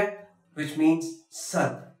सूर्य, which means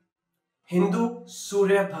sun. हिंदू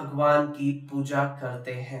सूर्य भगवान की पूजा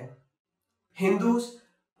करते हैं. Hindus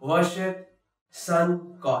worship sun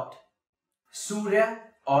god. सूर्य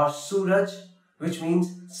और सूरज, which means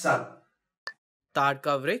sun. ताड़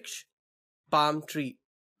का वृक्ष. Palm tree.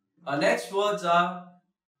 Our next words are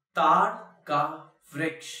ताड़ का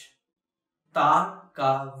वृक्ष. ताड़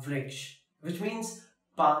का वृक्ष, which means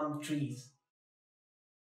palm trees.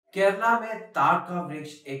 Kerala में ताड़ का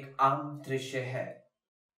वृक्ष एक आम दृश्य है.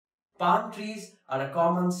 Palm trees are a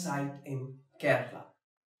common sight in Kerala.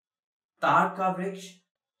 ताड़ का वृक्ष,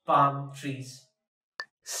 palm trees.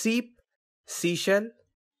 Seep. Seashell.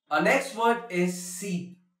 Our next word is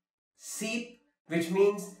seep. Seep, which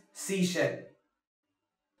means seashell.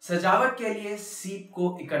 सजावट के लिए सीप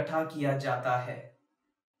को इकट्ठा किया जाता है.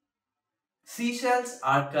 Seashells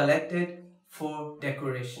are collected for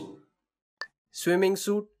decoration. Swimming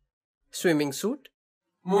suit. Swimming suit.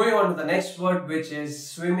 Moving on to the next word, which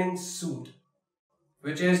is swimming suit,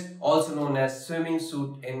 which is also known as swimming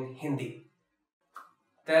suit in Hindi.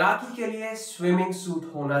 तैराकी के लिए swimming suit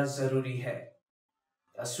होना जरूरी है.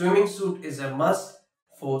 A swimming suit is a must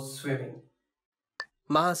for swimming.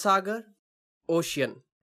 महासागर. Ocean.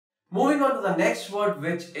 Moving on to the next word,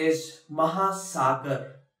 which is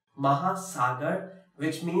Mahasagar. Mahasagar,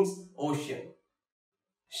 which means ocean.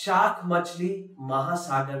 Shark मछली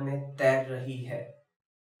महासागर में तैर रही है.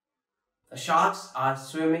 The sharks are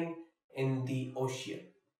swimming in the ocean.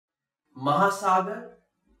 Mahasagar,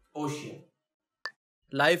 ocean.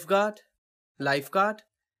 Lifeguard. Lifeguard.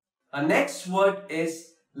 Our next word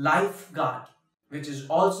is lifeguard, which is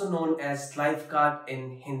also known as lifeguard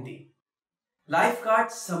in Hindi. Lifeguard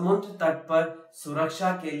समुद्र तट पर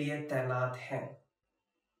सुरक्षा के लिए तैनात हैं.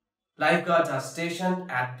 Lifeguards are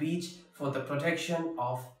stationed at beach for the protection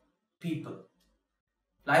of people.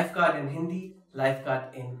 Lifeguard in Hindi,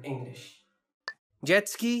 lifeguard in English. Jet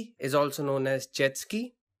ski is also known as jet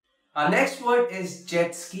ski. Our next word is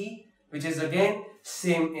jet ski, which is again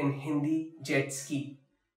same in Hindi, jet ski.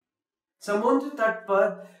 समुद्र तट पर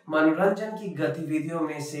मनोरंजन की गतिविधियों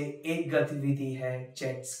में से एक गतिविधि है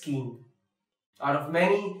jet skiing. Out of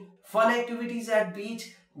many fun activities at beach,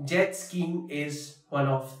 jet skiing is one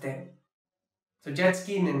of them. So jet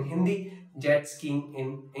skiing in Hindi, jet skiing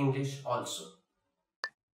in English also.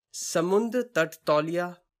 समुद्र तट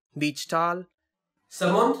तौलिया. Beach towel.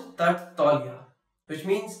 समुद्र तट तौलिया, which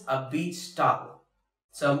means a beach towel.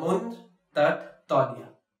 समुद्र तट तौलिया.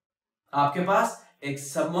 आपके पास एक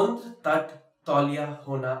समुद्र तट तौलिया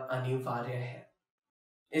होना अनिवार्य है.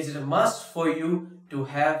 Is it a must for you to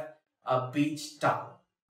have a beach towel?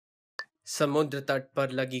 समुद्र तट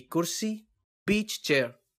पर लगी कुर्सी. Beach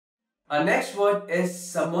chair. Our next word is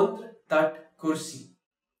samudra tat kursi,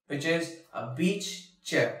 which is a beach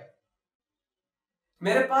chair.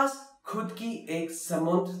 मेरे पास खुद की एक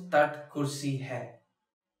समुद्र तट कुर्सी है.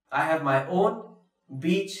 I have my own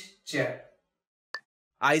beach chair.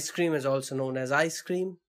 Ice cream is also known as ice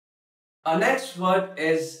cream. Our next word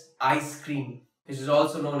is ice cream, which is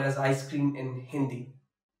also known as ice cream in Hindi.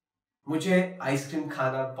 मुझे ice cream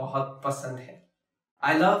खाना बहुत पसंद है.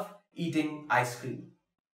 I love eating ice cream.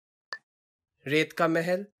 रेत का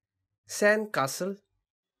महल, sand castle.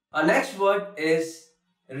 Our next word is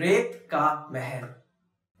रेत का महल.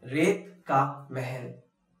 रेत का महल,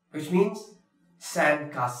 which means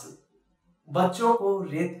sand castle. बच्चों को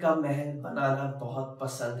रेत का महल बनाना बहुत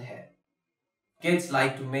पसंद है. Kids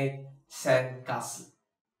like to make sand castle.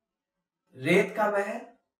 रेत का महल,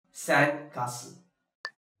 sand castle.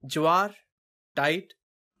 Jowar, tide.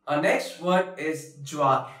 Our next word is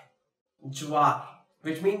jowar. Jowar,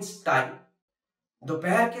 which means tide.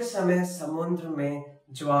 दोपहर के समय समुद्र में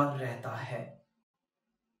ज्वार रहता है.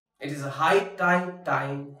 It is a high tide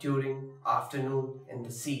time during afternoon in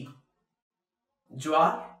the sea.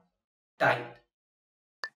 Jowar, tide.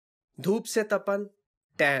 धूप से तपन,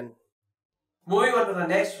 tan. Moving on to the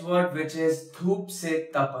next word, which is धूप से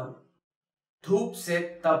तपन. धूप से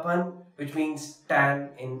तपन, which means tan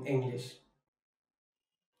in English.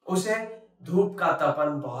 उसे धूप का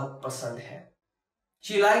तपन बहुत पसंद है.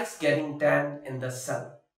 She likes getting tan in the sun.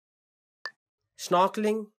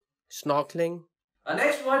 Snorkeling, snorkeling. Our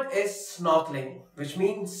next word is snorkeling, which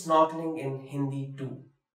means snorkeling in Hindi too.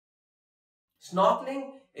 Snorkeling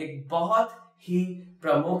एक बहुत ही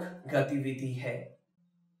प्रमुख गतिविधि है.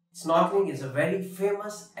 Snorkeling is a very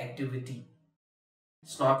famous activity.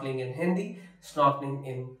 Snorkeling in Hindi, snorkeling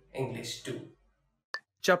in English too.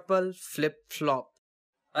 Chappal, flip, flop.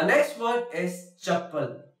 Our next word is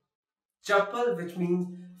chappal. Chappal, which means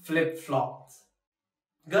flip flops.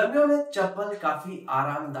 गर्मियों में चप्पल काफी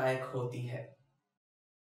आरामदायक होती है.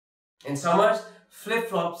 In summers, flip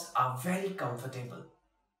flops are very comfortable.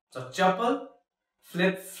 So chappal,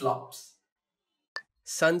 flip flops.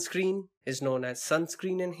 Sunscreen is known as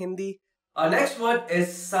sunscreen in Hindi. Our next word is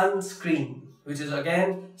sunscreen, which is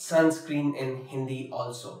again sunscreen in Hindi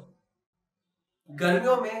also.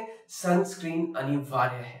 गर्मियों में sunscreen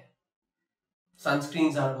अनिवार्य है.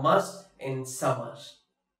 Sunscreens are must in summers.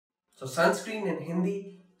 So sunscreen in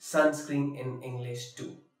Hindi, sunscreen in English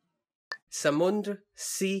too. Samundra,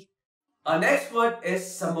 sea. Our next word is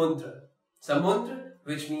samudra. Samudra,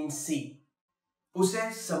 which means sea.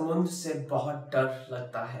 उसे समुद्र से बहुत डर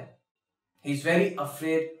लगता है. He is very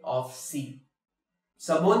afraid of sea.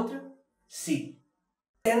 Samudra, sea.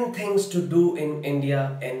 10 things to do in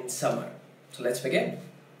India in summer. So let's begin.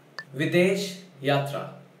 विदेश यात्रा,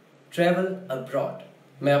 travel abroad.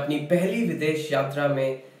 मैं अपनी पहली विदेश यात्रा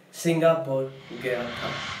में सिंगापुर गया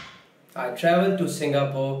था. I traveled to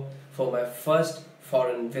Singapore for my first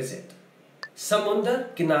foreign visit. समुद्र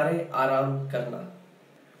किनारे आराम करना,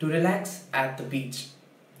 to relax at the beach.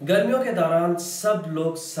 गर्मियों के दौरान सब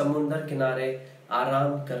लोग समुद्र किनारे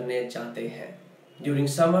आराम करने जाते हैं. During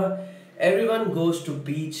summer, everyone goes to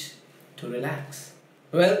beach to relax.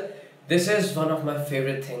 Well, this is one of my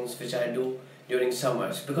favorite things which I do during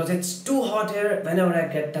summers because it's too hot here. Whenever I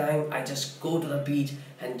get time, I just go to the beach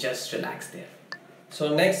and just relax there.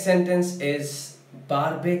 So next sentence is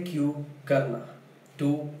barbecue करना,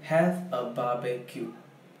 to have a barbecue.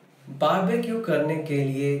 Barbecue करने के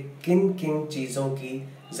लिए किन किन चीज़ों की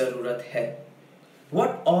ज़रूरत है?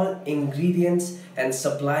 What all ingredients and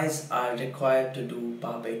supplies are required to do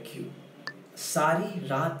barbecue? सारी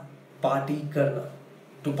रात पार्टी करना,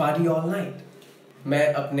 to party all night. मैं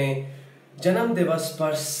अपने जन्म दिवस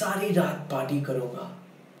पर सारी रात पार्टी करूँगा.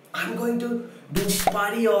 I'm going to do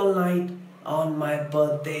party all night on my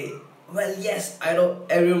birthday. Well, yes, I know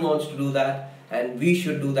everyone wants to do that, and we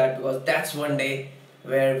should do that because that's one day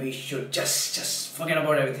where we should just forget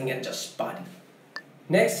about everything and just party.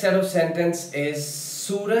 Next set of sentence is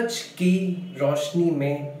सूरज की रोशनी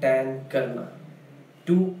में tan करना,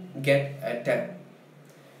 to get a tan.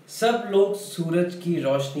 सब लोग सूरज की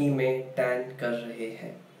रोशनी में tan कर रहे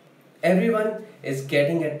हैं. Everyone is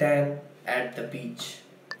getting a tan at the beach.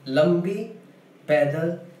 लंबी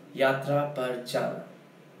पैदल यात्रा पर जाना,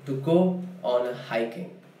 to go on a hiking.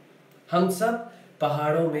 हम सब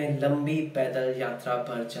पहाड़ों में लंबी पैदल यात्रा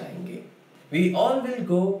पर जाएंगे. We all will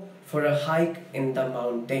go for a hike in the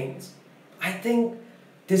mountains. I think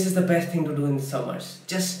this is the best thing to do in the summers.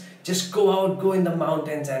 Just go out, go in the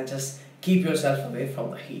mountains and just keep yourself away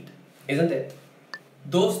from the heat. Isn't it?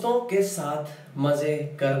 दोस्तों के साथ मजे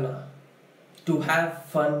करना, to have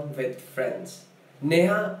fun with friends.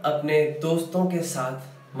 Neha अपने दोस्तों के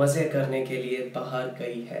साथ मजे करने के लिए बाहर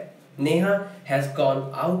गई है. Neha has gone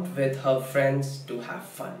out with her friends to have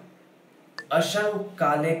fun.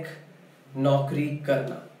 अशंकालिक नौकरी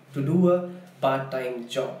करना, to do a part-time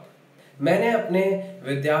job. मैंने अपने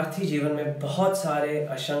विद्यार्थी जीवन में बहुत सारे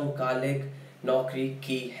अशंकालिक नौकरी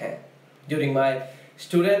की हैं. During my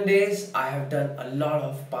student days, I have done a lot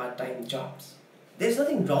of part-time jobs. There's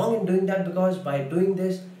nothing wrong in doing that because by doing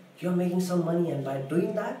this, you're making some money and by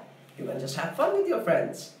doing that, you can just have fun with your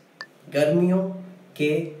friends. गर्मियों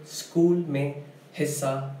के school में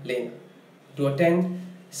हिस्सा लेना, to attend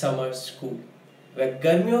summer school. वह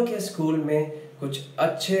गर्मियों के school में कुछ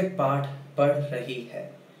अच्छे पाठ पढ़ रही है.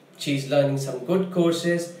 She's learning some good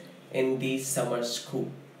courses in the summer school.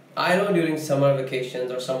 I know during summer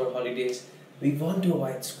vacations or summer holidays, we want to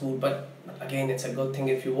avoid school, but again, it's a good thing.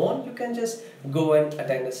 If you want, you can just go and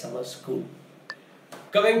attend a summer school.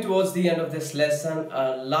 Coming towards the end of this lesson,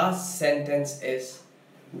 our last sentence is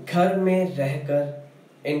घर में रहकर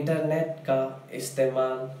internet का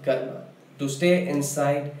इस्तेमाल करना, to stay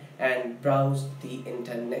inside and browse the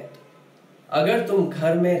internet. अगर तुम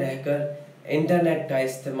घर में रहकर इंटरनेट का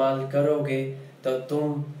इस्तेमाल करोगे तो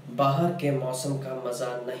तुम बाहर के मौसम का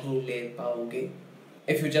मज़ा नहीं ले पाओगे.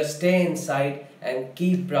 If you just stay inside and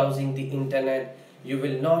keep browsing the internet, you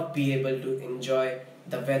will not be able to enjoy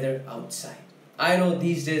the weather outside. I know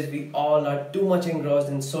these days we all are too much engrossed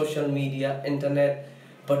in social media, internet,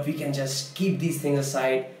 but we can just keep these things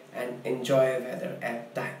aside and enjoy weather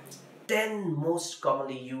at times. 10 most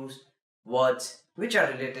commonly used words which are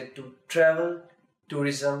related to travel,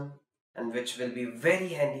 tourism, and which will be very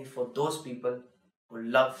handy for those people who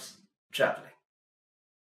loves traveling.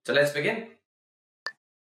 So let's begin.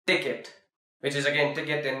 Ticket, which is again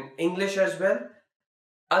ticket in English as well.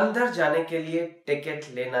 अंदर जाने के लिए ticket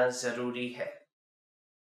लेना जरूरी है.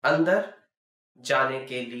 अंदर जाने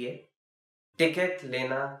के लिए टिकट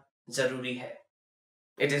लेना जरूरी है.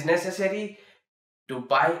 It is necessary to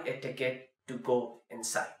buy a ticket to go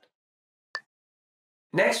inside.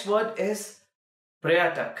 Next word is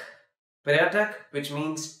पर्यटक. पर्यटक, which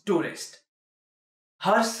means tourist.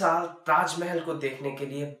 हर साल ताजमहल को देखने के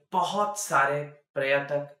लिए बहुत सारे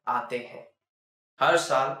पर्यटक आते हैं. हर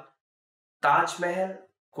साल ताजमहल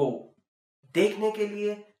को देखने के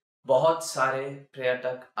लिए बहुत सारे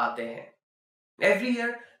पर्यटक आते हैं. Every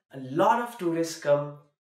year, a lot of tourists come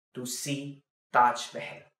to see Taj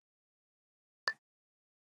Mahal.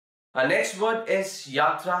 Our next word is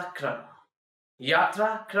yatra kram.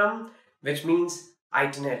 Yatra kram, which means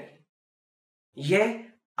itinerary. ये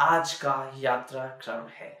आज का यात्रा क्रम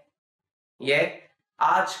है. ये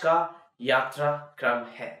आज का यात्रा क्रम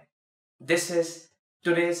है. This is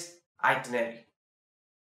today's itinerary.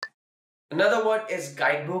 Another word is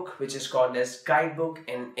guidebook, which is called as guidebook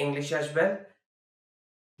in English as well.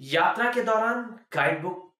 यात्रा के दौरान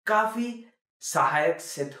गाइडबुक काफी सहायक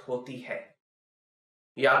सिद्ध होती है.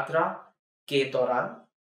 यात्रा के दौरान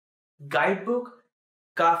गाइडबुक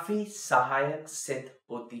काफी सहायक सिद्ध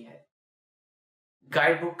होती है.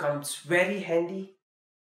 Guidebook comes very handy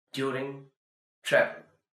during travel.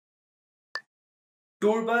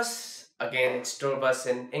 Tour bus, again it's tour bus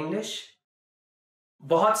in English.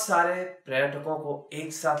 बहुत सारे पर्यटकों को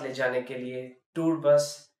एक साथ ले जाने के लिए टूर बस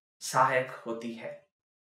सहायक होती है.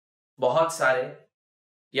 बहुत सारे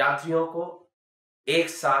यात्रियों को एक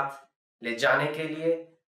साथ ले जाने के लिए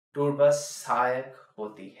टूर बस सहायक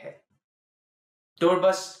होती है. Tour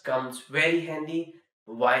bus comes very handy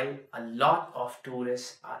while a lot of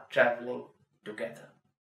tourists are traveling together.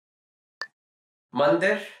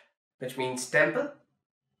 Mandir, which means temple.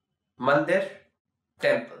 Mandir,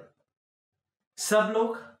 temple. सब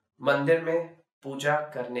लोग मंदिर में पूजा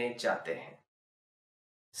करने जाते हैं.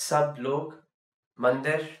 सब लोग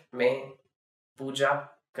मंदिर में पूजा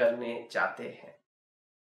करने जाते हैं.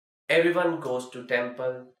 Everyone goes to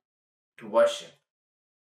temple to worship.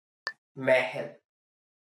 Mahal,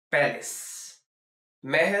 palace.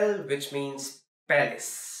 Mahal, which means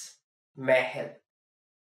palace. महल.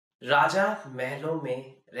 राजा महलों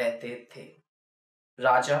में रहते थे.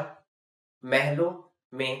 राजा महलों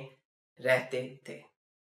में रहते थे.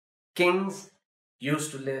 Kings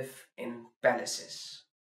used to live in palaces.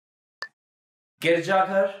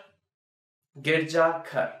 गिरजाघर,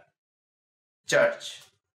 गिरजाघर, चर्च.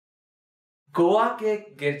 गोवा के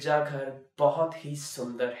गिरजाघर बहुत ही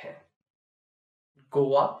सुंदर हैं.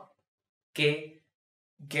 गोवा के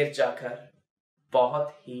गिरजाघर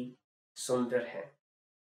बहुत ही सुंदर हैं.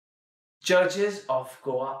 Churches of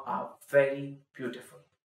Goa are very beautiful.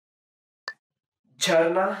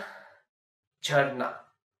 झरना, झरना,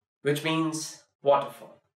 which means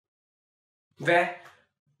waterfall. वह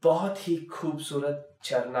बहुत ही खूबसूरत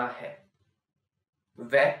झरना है.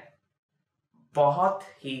 वह बहुत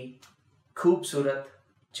ही खूबसूरत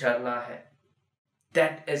झरना है.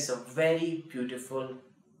 That is a very beautiful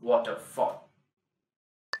waterfall.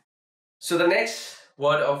 So the next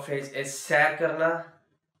word or phrase is सैर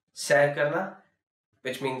करना,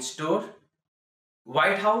 which means tour.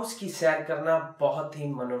 White house की सैर करना बहुत ही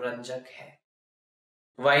मनोरंजक है.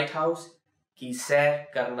 व्हाइट हाउस की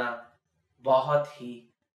सैर करना बहुत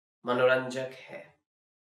ही मनोरंजक है.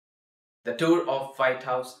 The tour of White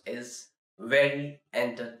House is very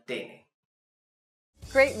entertaining.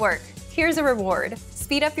 Great work! Here's a reward.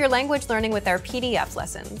 Speed up your language learning with our PDF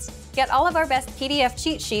lessons. Get all of our best PDF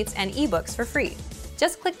cheat sheets and ebooks for free.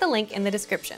 Just click the link in the description.